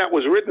understand that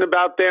was written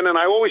about then, and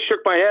I always shook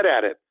my head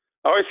at it.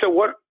 I always said,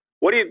 what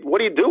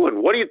are you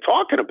doing? What are you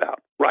talking about?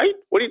 Right?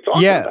 What are you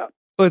talking about?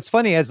 Well, it's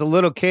funny. As a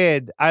little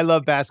kid, I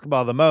loved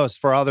basketball the most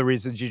for all the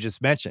reasons you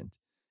just mentioned.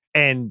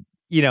 And,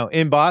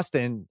 in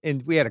Boston,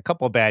 and we had a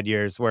couple of bad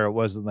years where it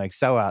wasn't like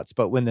sellouts,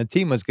 but when the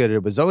team was good,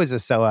 it was always a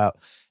sellout.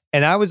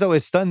 And I was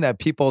always stunned that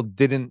people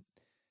didn't,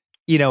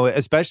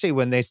 especially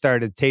when they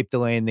started tape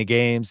delaying the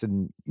games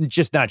and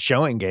just not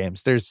showing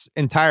games. There's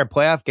entire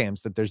playoff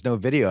games that there's no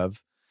video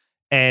of.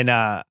 And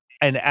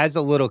as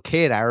a little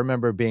kid, I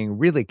remember being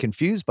really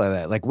confused by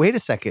that. Like, wait a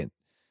second.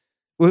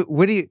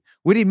 What do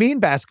you mean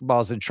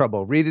basketball's in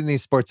trouble? Reading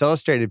these Sports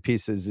Illustrated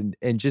pieces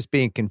and just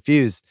being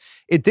confused.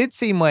 It did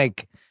seem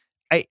like,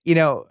 I'm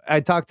going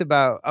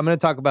to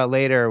talk about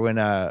later when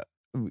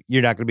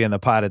you're not going to be on the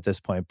pod at this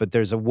point, but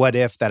there's a what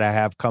if that I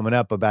have coming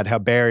up about how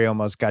Barry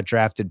almost got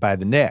drafted by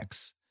the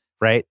Knicks,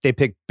 right? They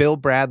picked Bill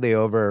Bradley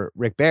over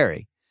Rick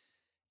Barry,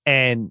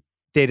 and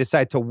they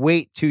decide to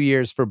wait 2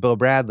 years for Bill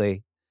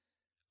Bradley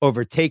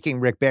over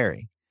taking Rick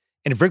Barry.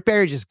 And if Rick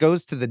Barry just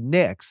goes to the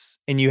Knicks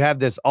and you have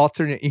this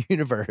alternate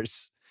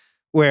universe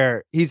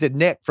where he's a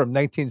Knick from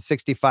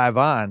 1965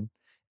 on,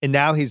 and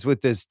now he's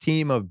with this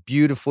team of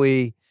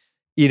beautiful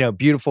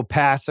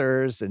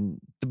passers and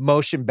the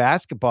motion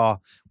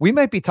basketball, we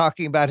might be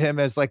talking about him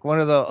as like one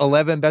of the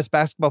 11 best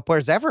basketball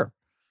players ever.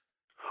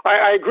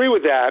 I agree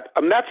with that.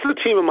 That's the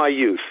team of my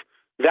youth.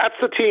 That's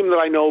the team that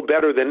I know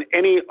better than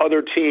any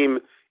other team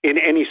in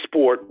any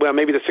sport. Well,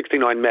 maybe the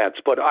 69 Mets,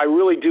 but I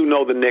really do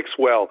know the Knicks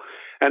well.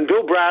 And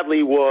Bill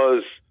Bradley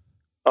was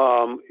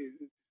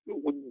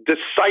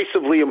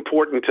decisively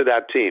important to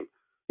that team.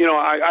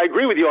 I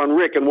agree with you on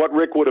Rick and what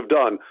Rick would have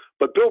done,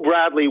 but Bill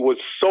Bradley was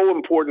so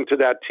important to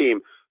that team.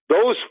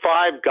 Those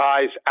 5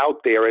 guys out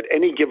there at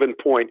any given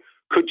point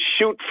could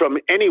shoot from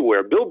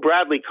anywhere. Bill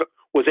Bradley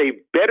was a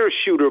better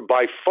shooter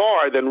by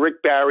far than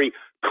Rick Barry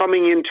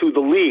coming into the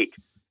league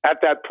at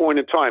that point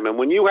in time. And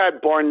when you had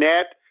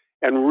Barnett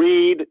and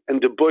Reed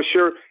and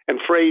DeBusschere and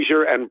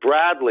Frazier and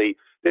Bradley,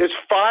 there's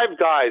 5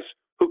 guys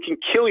who can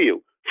kill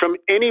you from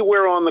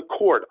anywhere on the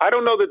court. I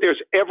don't know that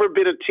there's ever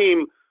been a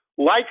team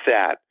like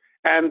that,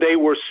 and they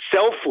were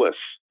selfless.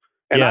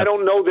 And I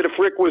don't know that if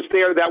Rick was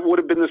there, that would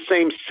have been the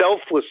same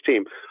selfless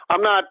team.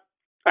 I'm not,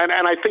 and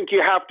I think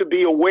you have to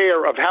be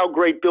aware of how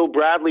great Bill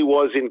Bradley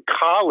was in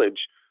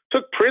college.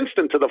 Took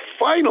Princeton to the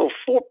Final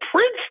Four.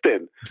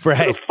 To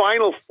the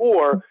Final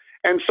Four.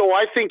 And so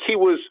I think he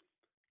was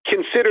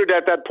considered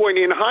at that point.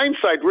 In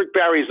hindsight, Rick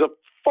Barry's a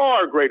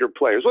far greater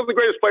player. He's one of the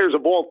greatest players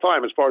of all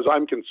time, as far as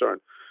I'm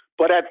concerned.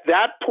 But at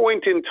that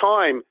point in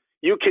time,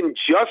 you can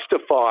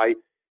justify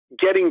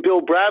getting Bill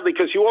Bradley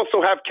because you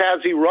also have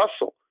Cazzie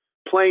Russell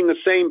playing the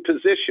same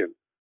position,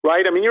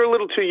 right? I mean, you're a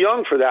little too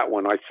young for that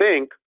one, I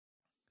think.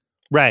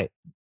 Right.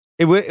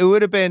 It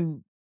would have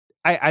been,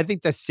 I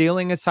think the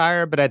ceiling is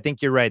higher, but I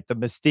think you're right. The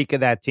mystique of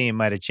that team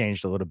might have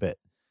changed a little bit.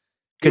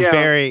 Because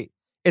Barry,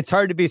 it's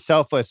hard to be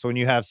selfless when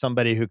you have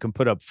somebody who can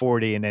put up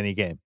 40 in any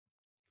game.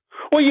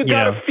 Well, you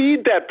got to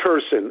feed that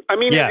person. I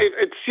mean,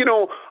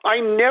 it's, I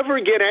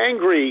never get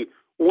angry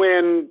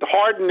when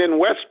Harden and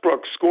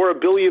Westbrook score 1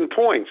 billion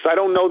points. I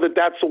don't know that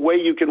that's a way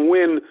you can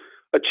win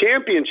a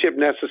championship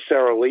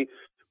necessarily.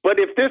 But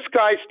if this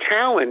guy's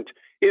talent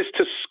is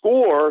to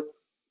score,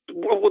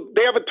 well,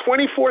 they have a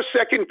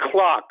 24-second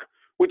clock,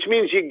 which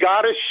means you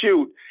got to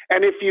shoot.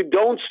 And if you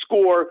don't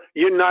score,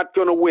 you're not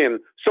going to win.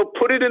 So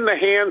put it in the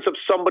hands of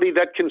somebody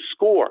that can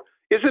score.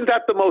 Isn't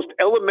that the most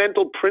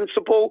elemental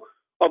principle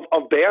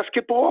of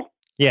basketball?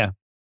 Yeah,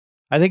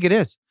 I think it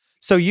is.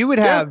 So you would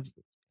have,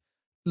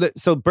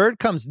 so Bird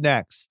comes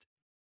next.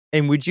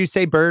 And would you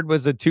say Bird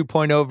was a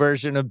 2.0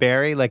 version of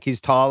Barry? Like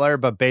he's taller,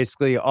 but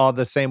basically all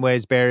the same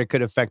ways Barry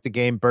could affect the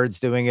game, Bird's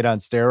doing it on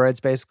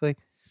steroids, basically?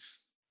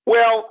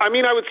 Well, I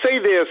mean, I would say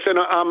this, and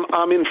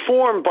I'm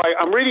informed by,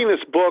 I'm reading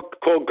this book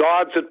called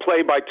Gods at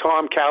Play by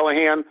Tom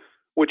Callahan,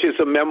 which is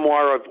a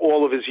memoir of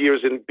all of his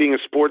years in being a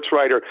sports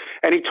writer.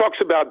 And he talks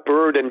about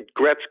Bird and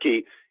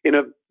Gretzky in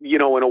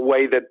a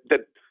way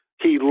that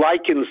he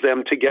likens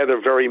them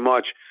together very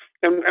much.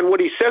 And what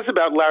he says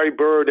about Larry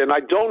Bird, and I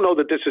don't know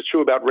that this is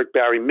true about Rick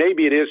Barry,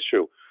 maybe it is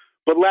true,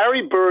 but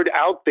Larry Bird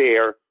out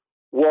there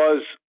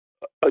was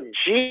a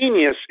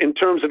genius in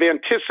terms of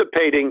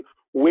anticipating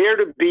where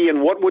to be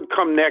and what would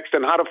come next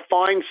and how to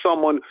find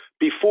someone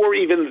before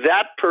even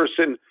that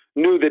person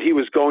knew that he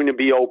was going to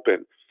be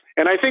open.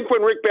 And I think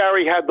when Rick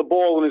Barry had the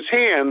ball in his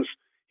hands,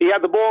 he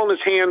had the ball in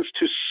his hands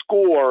to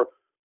score,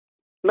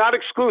 not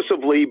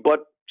exclusively,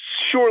 but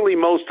surely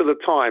most of the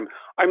time.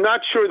 I'm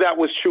not sure that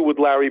was true with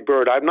Larry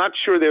Bird. I'm not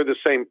sure they're the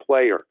same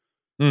player.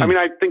 I mean,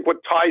 I think what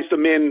ties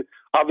them in,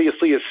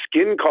 obviously, is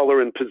skin color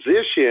and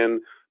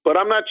position, but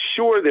I'm not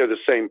sure they're the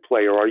same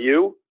player. Are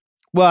you?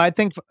 Well, I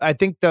think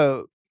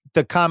the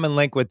common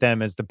link with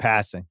them is the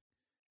passing.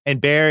 And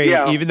Barry,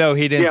 even though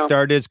he didn't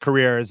start his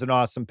career as an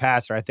awesome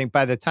passer, I think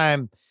by the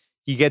time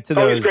you get to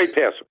he's a great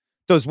passer.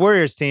 Those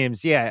Warriors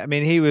teams, I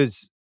mean,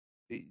 it's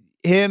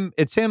him,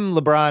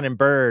 LeBron, and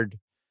Bird.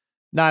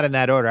 Not in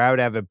that order. I would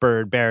have it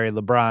Bird, Barry,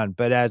 LeBron,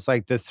 but as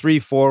like the three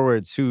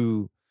forwards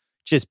who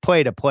just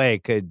play to play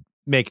could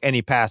make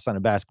any pass on a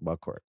basketball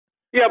court.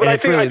 Yeah, but I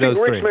think Rick's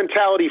three.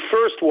 mentality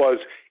first was,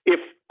 if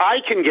I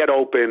can get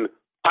open,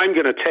 I'm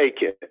going to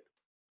take it.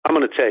 I'm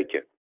going to take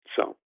it.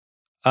 So,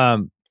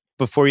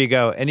 before you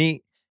go,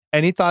 any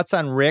thoughts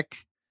on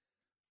Rick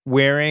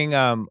wearing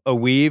a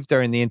weave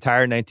during the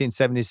entire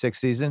 1976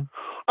 season?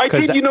 I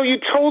did. You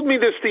told me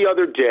this the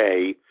other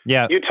day.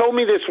 Yeah. You told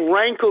me this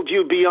rankled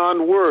you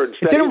beyond words.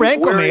 It didn't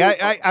rankle me.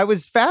 I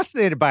was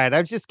fascinated by it.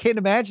 I just can't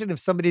imagine if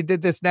somebody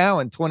did this now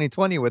in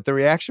 2020, what the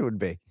reaction would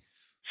be.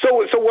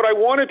 So what I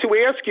wanted to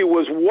ask you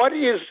was, what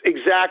is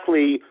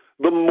exactly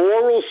the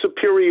moral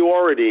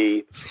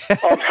superiority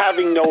of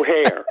having no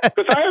hair?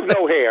 Because I have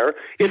no hair.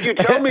 If you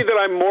tell me that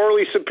I'm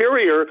morally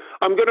superior,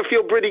 I'm going to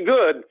feel pretty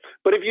good.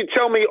 But if you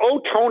tell me,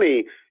 oh,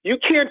 Tony, you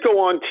can't go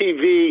on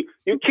TV,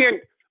 you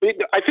can't.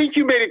 I think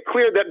you made it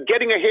clear that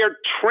getting a hair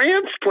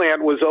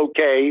transplant was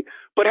okay,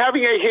 but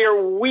having a hair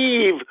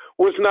weave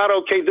was not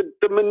okay.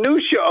 The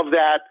minutia of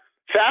that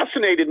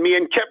fascinated me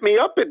and kept me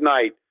up at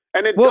night.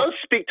 And it does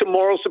speak to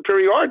moral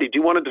superiority. Do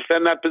you want to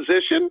defend that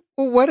position?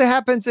 Well, what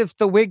happens if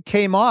the wig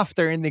came off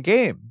during the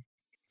game?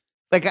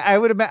 Like I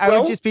would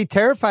just be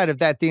terrified of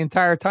that the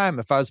entire time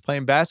if I was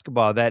playing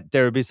basketball, that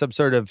there would be some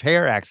sort of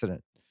hair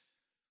accident.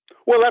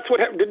 Well, that's what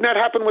didn't that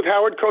happen with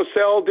Howard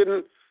Cosell?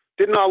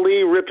 Didn't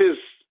Ali rip his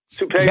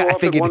toupee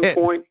off at one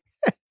point?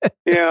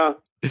 Yeah.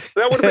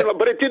 That would have been,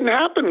 but it didn't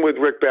happen with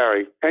Rick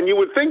Barry. And you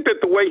would think that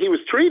the way he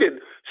was treated,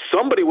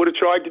 somebody would have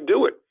tried to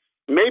do it.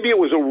 Maybe it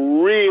was a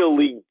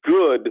really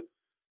good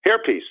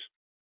hairpiece.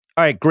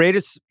 All right,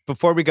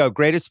 before we go,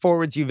 greatest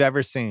forwards you've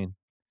ever seen.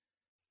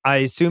 I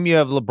assume you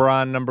have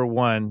LeBron number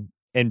 1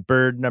 and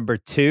Bird number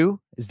 2.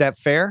 Is that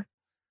fair?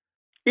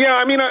 Yeah,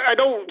 I mean, I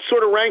don't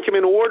sort of rank them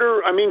in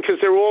order. I mean, because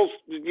they're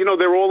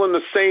all in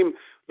the same,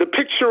 the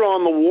picture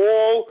on the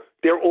wall,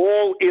 they're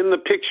all in the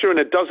picture, and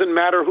it doesn't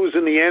matter who's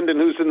in the end and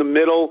who's in the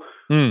middle.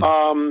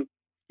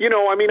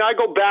 I mean, I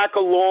go back a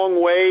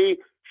long way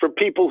for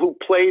people who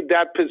played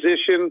that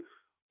position.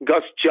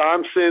 Gus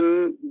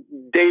Johnson,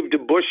 Dave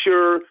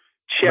DeBusschere,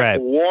 Chet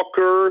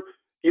Walker.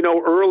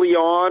 Early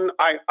on,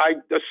 I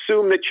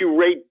assume that you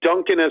rate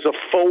Duncan as a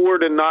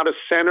forward and not a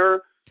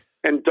center.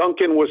 And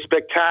Duncan was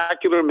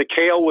spectacular.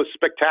 McHale was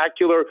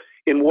spectacular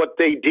in what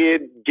they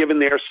did, given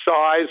their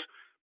size.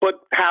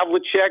 But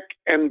Havlicek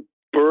and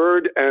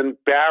Bird and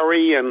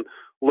Barry and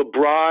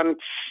LeBron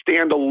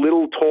stand a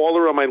little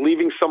taller. Am I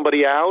leaving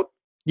somebody out?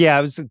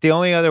 Yeah, the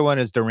only other one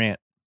is Durant.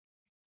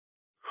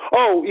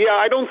 Oh, yeah,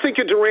 I don't think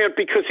of Durant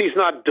because he's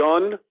not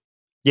done.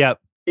 Yep.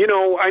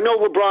 I know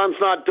LeBron's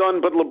not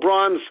done, but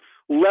LeBron's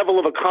level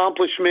of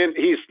accomplishment,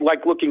 he's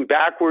like looking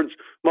backwards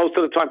most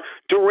of the time.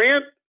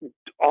 Durant,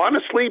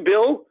 honestly,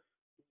 Bill,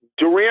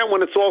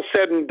 when it's all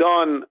said and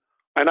done,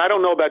 and I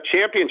don't know about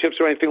championships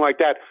or anything like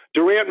that,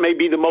 Durant may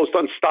be the most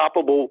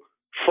unstoppable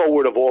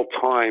forward of all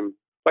time.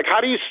 Like, how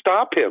do you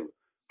stop him?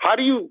 How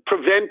do you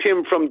prevent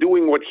him from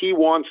doing what he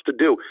wants to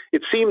do?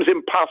 It seems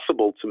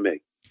impossible to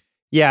me.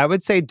 Yeah, I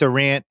would say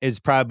Durant is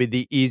probably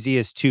the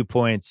easiest 2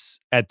 points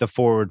at the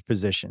forward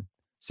position.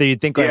 So you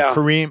think like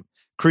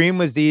Kareem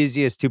was the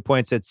easiest 2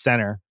 points at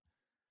center.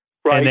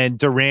 Right. And then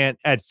Durant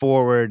at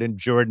forward and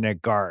Jordan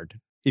at guard,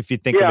 if you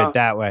think of it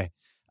that way.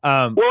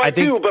 Well, I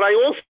do, but I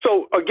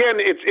also, again,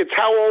 it's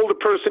how old a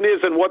person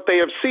is and what they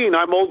have seen.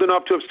 I'm old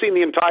enough to have seen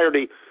the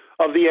entirety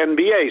of the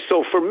NBA.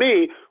 So for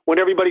me, when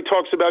everybody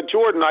talks about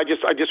Jordan, I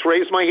just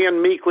raise my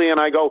hand meekly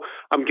and I go,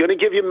 I'm going to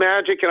give you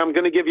Magic and I'm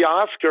going to give you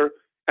Oscar.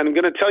 And I'm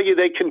going to tell you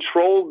they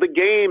controlled the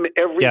game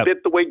every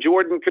bit the way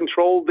Jordan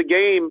controlled the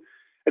game.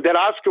 that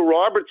Oscar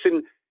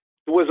Robertson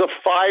was a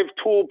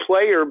 5-tool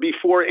player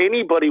before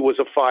anybody was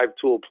a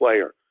 5-tool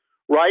player,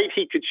 right?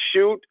 He could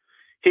shoot,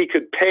 he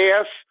could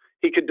pass,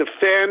 he could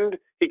defend,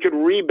 he could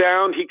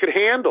rebound, he could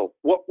handle.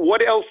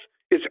 What else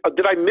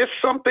did I miss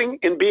something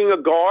in being a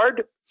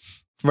guard?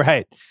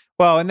 Right.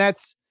 Well, and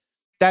that's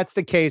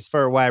the case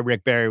for why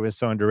Rick Barry was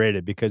so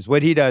underrated, because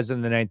what he does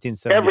in the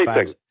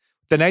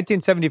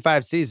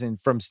 1975 season,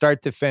 from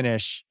start to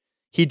finish,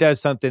 he does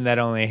something that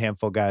only a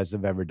handful of guys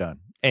have ever done.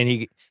 And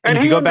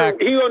if you go back,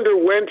 he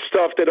underwent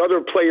stuff that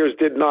other players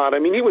did not. I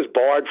mean, he was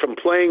barred from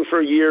playing for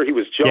a year. He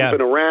was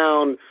jumping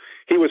around.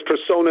 He was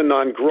persona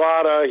non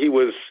grata. He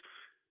was,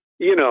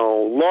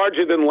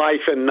 larger than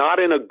life, and not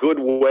in a good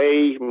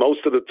way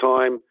most of the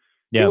time.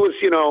 Yeah. He was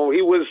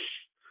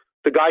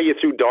the guy you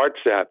threw darts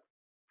at.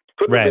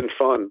 Couldn't have been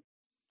fun.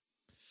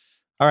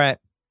 All right.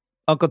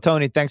 Uncle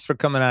Tony, thanks for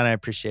coming on. I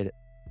appreciate it.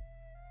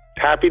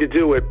 Happy to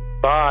do it.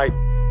 Bye.